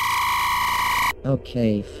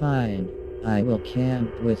 Okay, fine. I will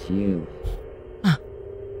camp with you.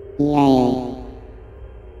 Yay.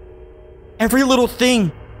 Every little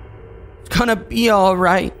thing is gonna be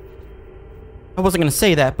alright. I wasn't gonna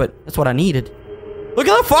say that, but that's what I needed. Look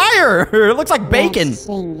at the fire! It looks like bacon. Let's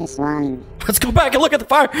sing this one. Let's go back and look at the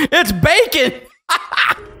fire. It's bacon!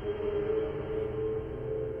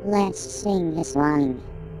 Let's sing this one.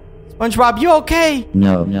 SpongeBob, you okay?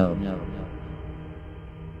 No.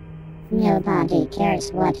 Nobody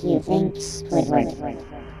cares what you think, Squidward.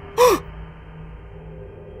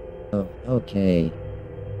 Oh, okay.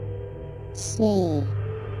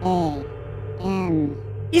 C-A-M.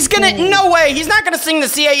 He's gonna, no way, he's not gonna sing the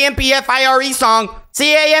C-A-M-P-F-I-R-E song.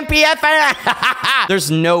 C-A-M-P-F-I-R-E. There's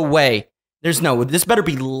no way. There's no, this better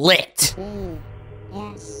be lit. C-S-O-N-G.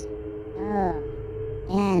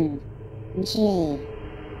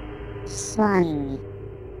 Song.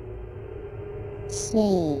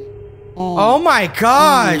 C-A-M-P. Oh my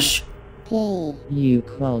gosh. You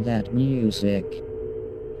call that music?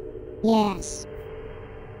 Yes.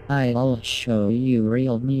 I'll show you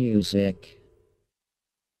real music.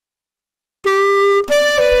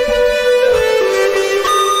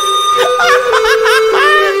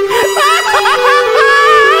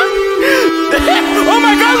 Oh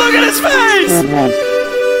my god, look at his face!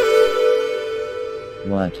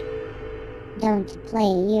 What? Don't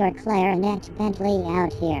play your clarinet Bentley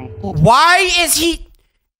out here. Why is he...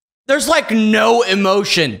 There's like no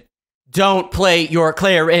emotion. Don't play your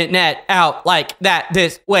clarinet out like that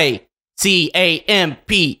this way. C-A-M-P-F-I-R-E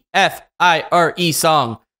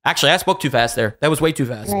song. Actually, I spoke too fast there. That was way too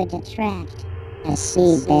fast. Could attract a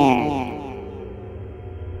sea bear.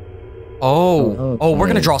 Oh, okay. oh, we're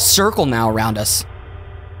gonna draw a circle now around us.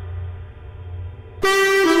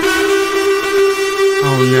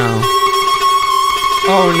 Oh no.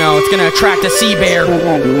 Oh no, it's gonna attract a sea bear.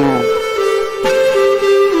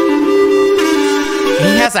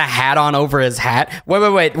 He has a hat on over his hat.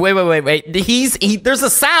 Wait. There's a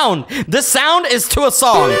sound. This sound is to a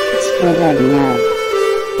song.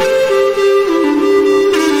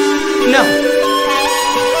 No.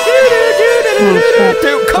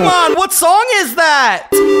 Dude, come on, what song is that?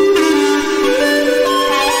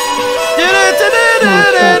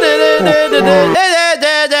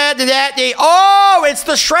 Oh, it's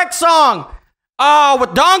the Shrek song. Oh,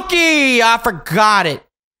 with Donkey. I forgot it.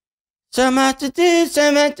 So much to do,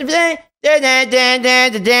 so much to play.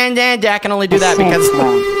 I can only do that because...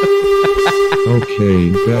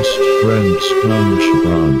 Okay, best friend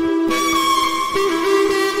Spongebob.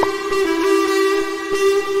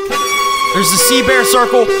 There's the sea bear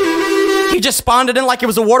circle. He just spawned it in like it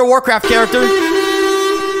was a World of Warcraft character.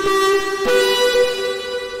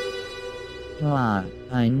 Ah,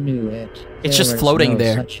 I knew it. It's just floating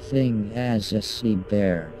there. Such thing as a sea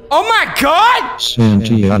bear. Oh my god!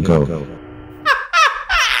 Santiago.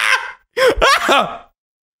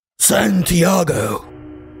 Santiago.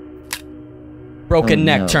 Broken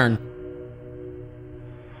neck turn.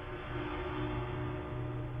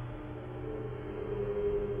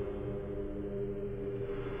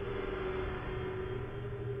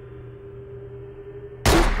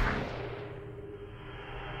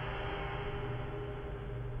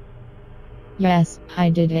 Yes,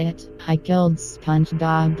 I did it. I killed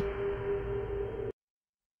Spongebob.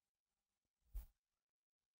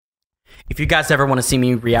 If you guys ever want to see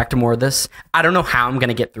me react to more of this, I don't know how I'm going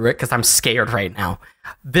to get through it because I'm scared right now.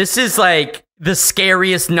 This is like the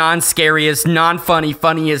scariest, non-scariest, non-funny,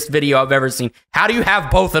 funniest video I've ever seen. How do you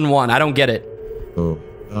have both in one? I don't get it.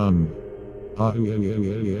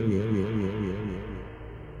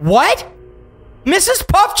 What? Mrs.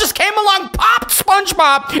 Puff just came along, popped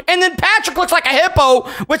SpongeBob, and then Patrick looks like a hippo,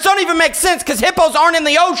 which don't even make sense because hippos aren't in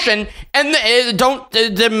the ocean, and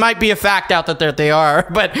there might be a fact out that they are,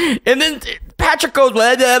 but and then Patrick goes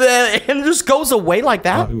blah, blah, blah, and just goes away like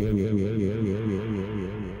that. Help me.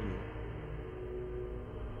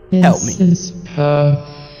 Mrs.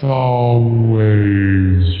 Puff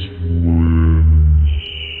always wins.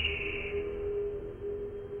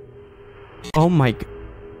 Oh my god.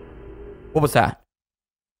 What was that?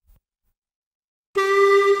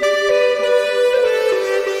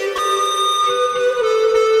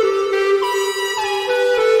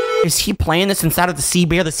 Is he playing this inside of the sea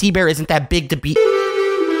bear? The sea bear isn't that big to be...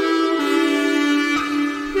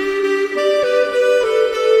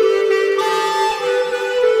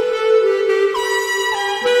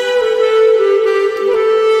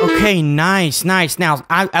 Okay, nice. Now,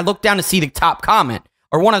 I looked down to see the top comment.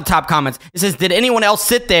 Or one of the top comments. It says, did anyone else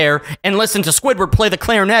sit there and listen to Squidward play the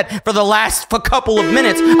clarinet for the last couple of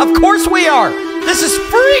minutes? Of course we are! This is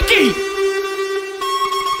freaky!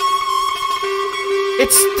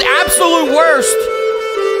 It's the absolute worst.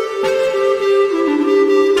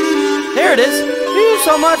 There it is. You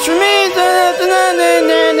so much for me.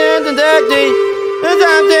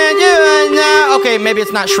 Okay, maybe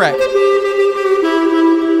it's not Shrek.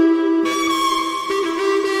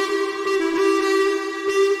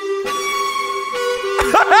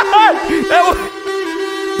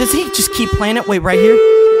 Does he just keep playing it? Wait, right here.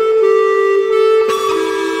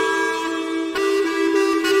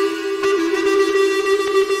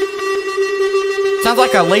 Sounds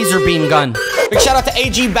like a laser beam gun. Big shout out to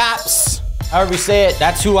AG Baps. However you say it,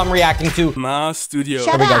 that's who I'm reacting to. My studio.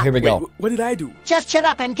 Here we go. Wait, what did I do? Just shut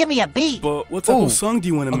up and give me a beat. But what type of song do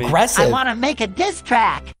you want to make? I want to make a diss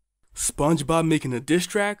track. SpongeBob making a diss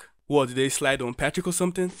track? What, did they slide on Patrick or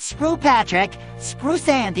something? Screw Patrick, screw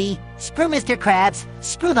Sandy, screw Mr. Krabs,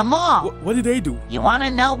 screw them all. What did they do? You want to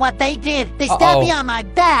know what they did? They stabbed me on my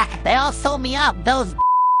back. They all sold me up, those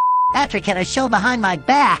Patrick had a show behind my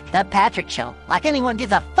back, The Patrick Show. Like anyone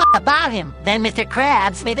gives a fuck about him. Then Mr.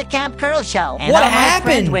 Krabs made the Camp Curl Show. And What all my happened?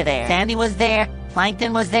 friends were there. Sandy was there,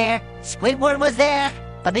 Plankton was there, Squidward was there,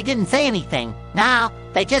 but they didn't say anything. Now,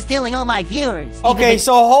 they're just stealing all my viewers. Okay,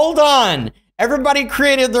 so hold on. Everybody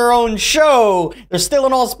created their own show. They're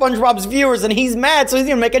stealing all SpongeBob's viewers, and he's mad, so he's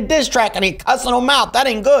gonna make a diss track, and he's cussing them out. That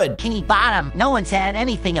ain't good. Bikini Bottom, no one said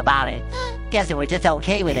anything about it. Guess they were just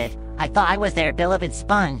okay with it. I thought I was their beloved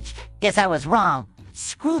sponge. Guess I was wrong.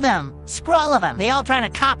 Screw them. Screw all of them. They all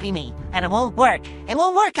trying to copy me, and it won't work. It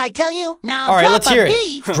won't work, I tell you. Now, All right, drop let's a hear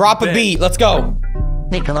beat. it. Drop a beat. Let's go.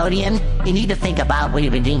 Nickelodeon, you need to think about what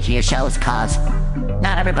you've been doing to your shows, cause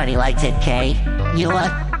not everybody likes it, Kay. You know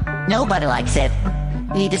what? Nobody likes it.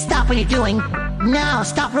 You need to stop what you're doing. Now,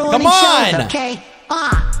 stop ruining Come on. shows, okay?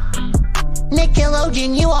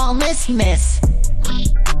 Nickelodeon, you all miss.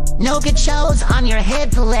 No good shows on your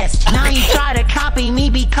hit list. Now you try to copy me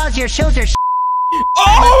because your shows are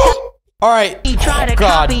Oh! All right. You try to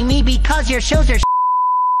God. copy me because your shows are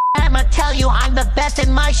I'ma tell you I'm the best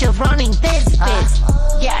in my shows running this biz.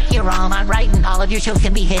 Yeah, you're wrong. I'm right, and all of your shows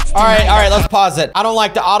can be hits. All right, let's pause it. I don't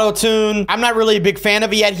like the auto-tune. I'm not really a big fan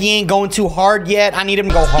of it yet. He ain't going too hard yet. I need him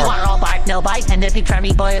to go You hard. are all bark, no bite, and if you try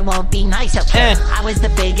me, boy, it won't be nice, okay? I was the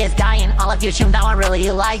biggest guy in all of your shows, now I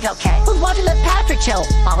really like, okay? Who's watching the Patrick Show?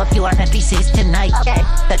 All of you are NPCs tonight, okay?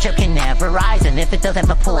 The show can never rise, and if it does have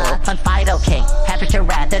a pool, fun fight, okay? Patrick's a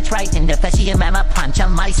rat, that's right, and if I see him, I'm a punch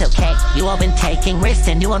on mice, okay? You all been taking risks,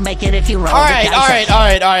 and you will make it if you roll All the right. dice,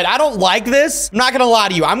 okay? I don't like this. I'm not gonna lie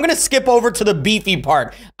to you. I'm gonna skip over to the beefy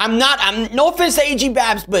part. I'm no offense to AG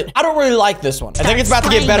Babs, but I don't really like this one. I think it's about to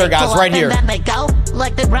get better, guys, right here. Then they go,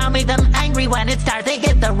 like the ground made them angry when it starts, they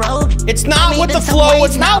hit the road. It's not with the flow,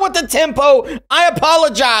 it's not with the tempo. I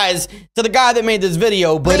apologize to the guy that made this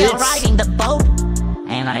video, but They are it's... riding the boat,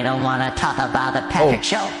 and I don't want to talk about the Patrick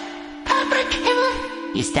Show. Patrick,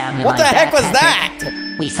 you stabbed me What like the heck was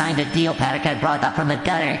Patrick. We signed a deal, Patrick. I brought that from the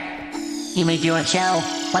gutter. You made your own show.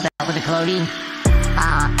 What the hell with the clothing?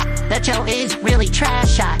 That show is really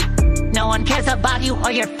trash shot. No one cares about you or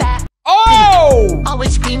your fat. Oh!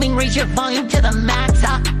 Always screaming, raise your volume to the max.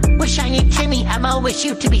 Wish I knew Timmy, Emma, wish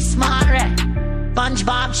you to be smarter.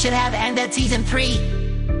 SpongeBob should have ended season 3.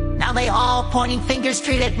 Now they all pointing fingers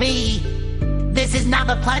straight at me. This is not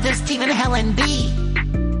the plan to Stephen, Helen B.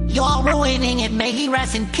 You're ruining it, may he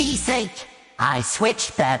rest in peace. I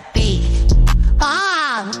switched that beat.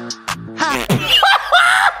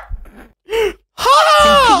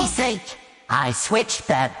 I switched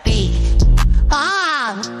that beat.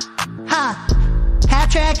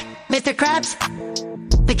 Patrick, Mr. Krabs,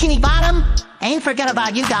 Bikini Bottom, ain't forget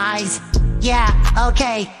about you guys. Yeah,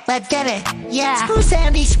 okay, let's get it. Yeah. Screw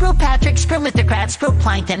Sandy, screw Patrick, screw Mr. Krabs, screw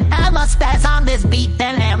Plankton. Emma spaz on this beat,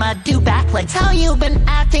 then Emma do backflips. How you been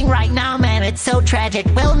acting right now, man? It's so tragic.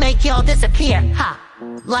 We'll make y'all disappear.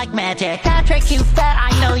 Like magic. Patrick, you fat,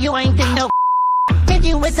 I know you ain't did no. Hit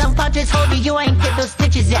you with some punches, hold you ain't get those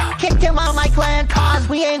stitches yet. Kicked him out my clan, cause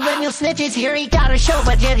we ain't with no snitches here. He got a show,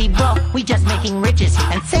 but yet he broke. We just making riches here.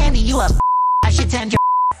 And Sandy, you a I should send your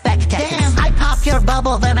back to Texas. Damn, I pop your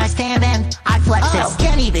bubble, then I stand and I flex this.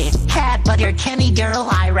 Kenny the cat, but you're Kenny girl,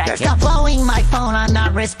 I wreck. Stop blowing my phone, I'm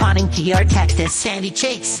not responding to your texts. Sandy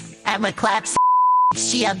Chicks, Emma claps.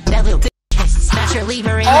 She a devil bitch. Smash her, leave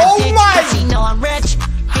her in a ditch. Cause she know I'm rich.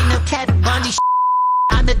 Ain't no Ted Bundy.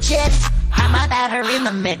 I'm the jet. I'm out at her in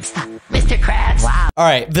the mix. Mr. Krabs. Wow. All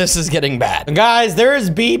right, this is getting bad. Guys, there's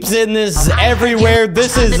beeps in this everywhere.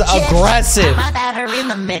 This is aggressive. I'm out at her in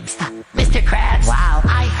the mix. Mr. Krabs. Wow.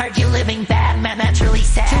 I heard you living bad, man. That's really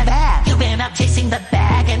sad. Too bad. You've been up chasing the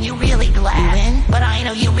bag and you really glad. You win? But I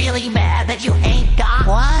know you really mad that you ain't got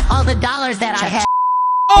what? All the dollars that I had.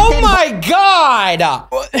 Oh my God!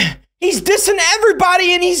 He's dissing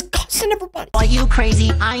everybody and he's cussing everybody. Are you crazy?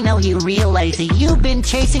 I know you real lazy. You've been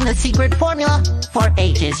chasing the secret formula for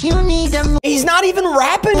ages. You need to. He's not even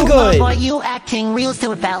rapping good. Boy, you acting real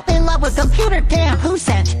stupid. Fell in love with computer. Damn, who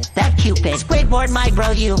sent that Cupid? Squidward, my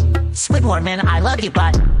bro, you. Squidward, man, I love you,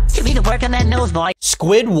 but you need to work on that nose, boy.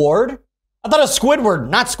 Squidward? I thought it was Squidward,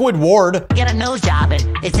 not Squidward. Get a nose job, and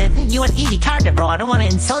it's you an easy target, bro. I don't want to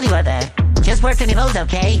insult you with it. Just work on your nose,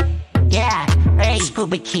 okay? Yeah, hey, screw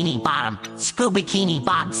Bikini Bottom. Screw Bikini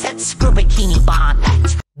Bottom. Set screw Bikini Bottom.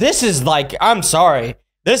 This is like, I'm sorry.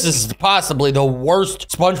 This is possibly the worst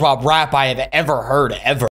SpongeBob rap I have ever heard, ever.